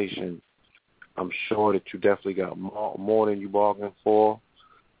presentation. I'm sure that you definitely got more than you bargained for.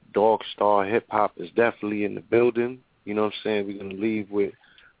 Dog Star Hip Hop is definitely in the building. You know what I'm saying? We're going to leave with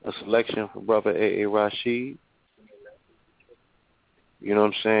a selection from Brother AA Rashid. You know what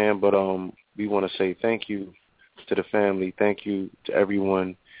I'm saying? But we want to say thank you to the family. Thank you to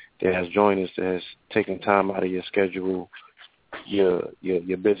everyone that has joined us, that has taken time out of your schedule, your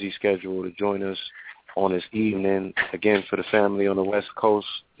busy schedule to join us on this evening. Again, for the family on the West Coast,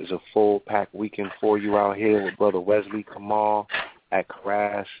 there's a full-packed weekend for you out here with Brother Wesley Kamal at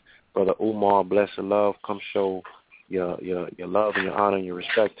Karas, Brother Umar, bless and love. Come show your love and your honor and your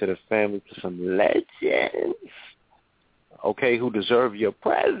respect to the family, to some legends, okay, who deserve your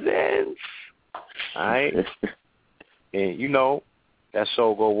presence. All right? And you know, that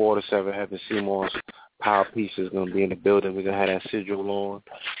Soul Go Water 7 Heaven Seymour's Power Piece is going to be in the building. We're going to have that sigil on.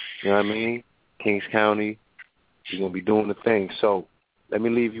 You know what I mean? Kings County. We're going to be doing the thing. So let me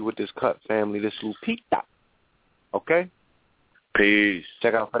leave you with this cut, family, this Lupita. Okay? Peace.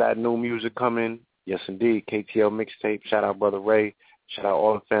 Check out for that new music coming. Yes, indeed. KTL Mixtape. Shout out Brother Ray. Shout out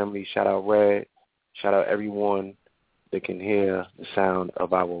all the family. Shout out Red. Shout out everyone that can hear the sound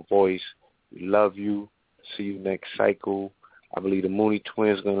of our voice. We love you. See you next cycle. I believe the Mooney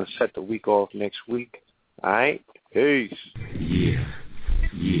Twins going to set the week off next week. All right? Peace. Yeah.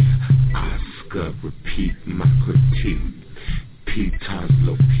 Oscar, repeat my critique. Peter's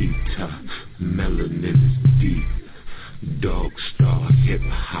Lopita, melanin is deep. Dog Star Hip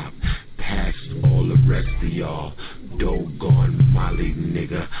Hop, past all the rest of y'all. Doggone Molly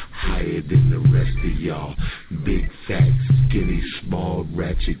nigga, higher than the rest of y'all. Big fat, skinny, small,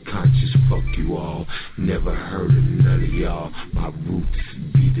 ratchet, conscious, fuck you all. Never heard of none of y'all. My roots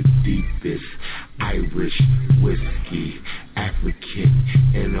be the deepest. Irish, whiskey, African,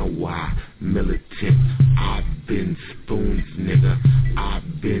 NOI, militant. I've been spoons, nigga.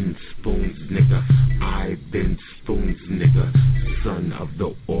 I've been spoons, nigga. I've been spoons, nigga. Son of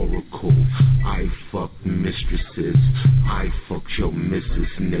the Oracle. I fuck mistresses. I fuck your missus,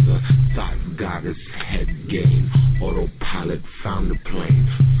 nigga. Thought goddess head game. Autopilot found the plane.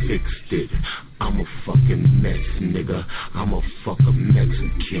 Fixed it. I'm a fucking mess, nigga. I'm a fucking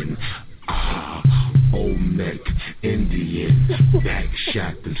Mexican. Olmec, Indian, back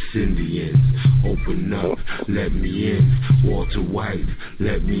shot the Cindians. Open up, let me in. Walter White,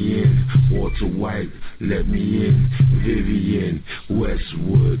 let me in. Walter White, let me in. Vivian,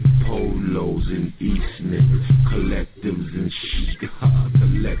 Westwood, Polos and Eastman, collectives and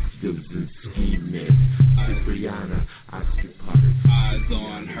collectives and scheming. Cipriana, Occupy. Eyes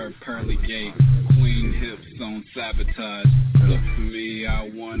on her pearly gate, queen hips on sabotage. Look for me, I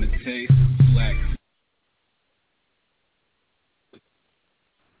wanna taste.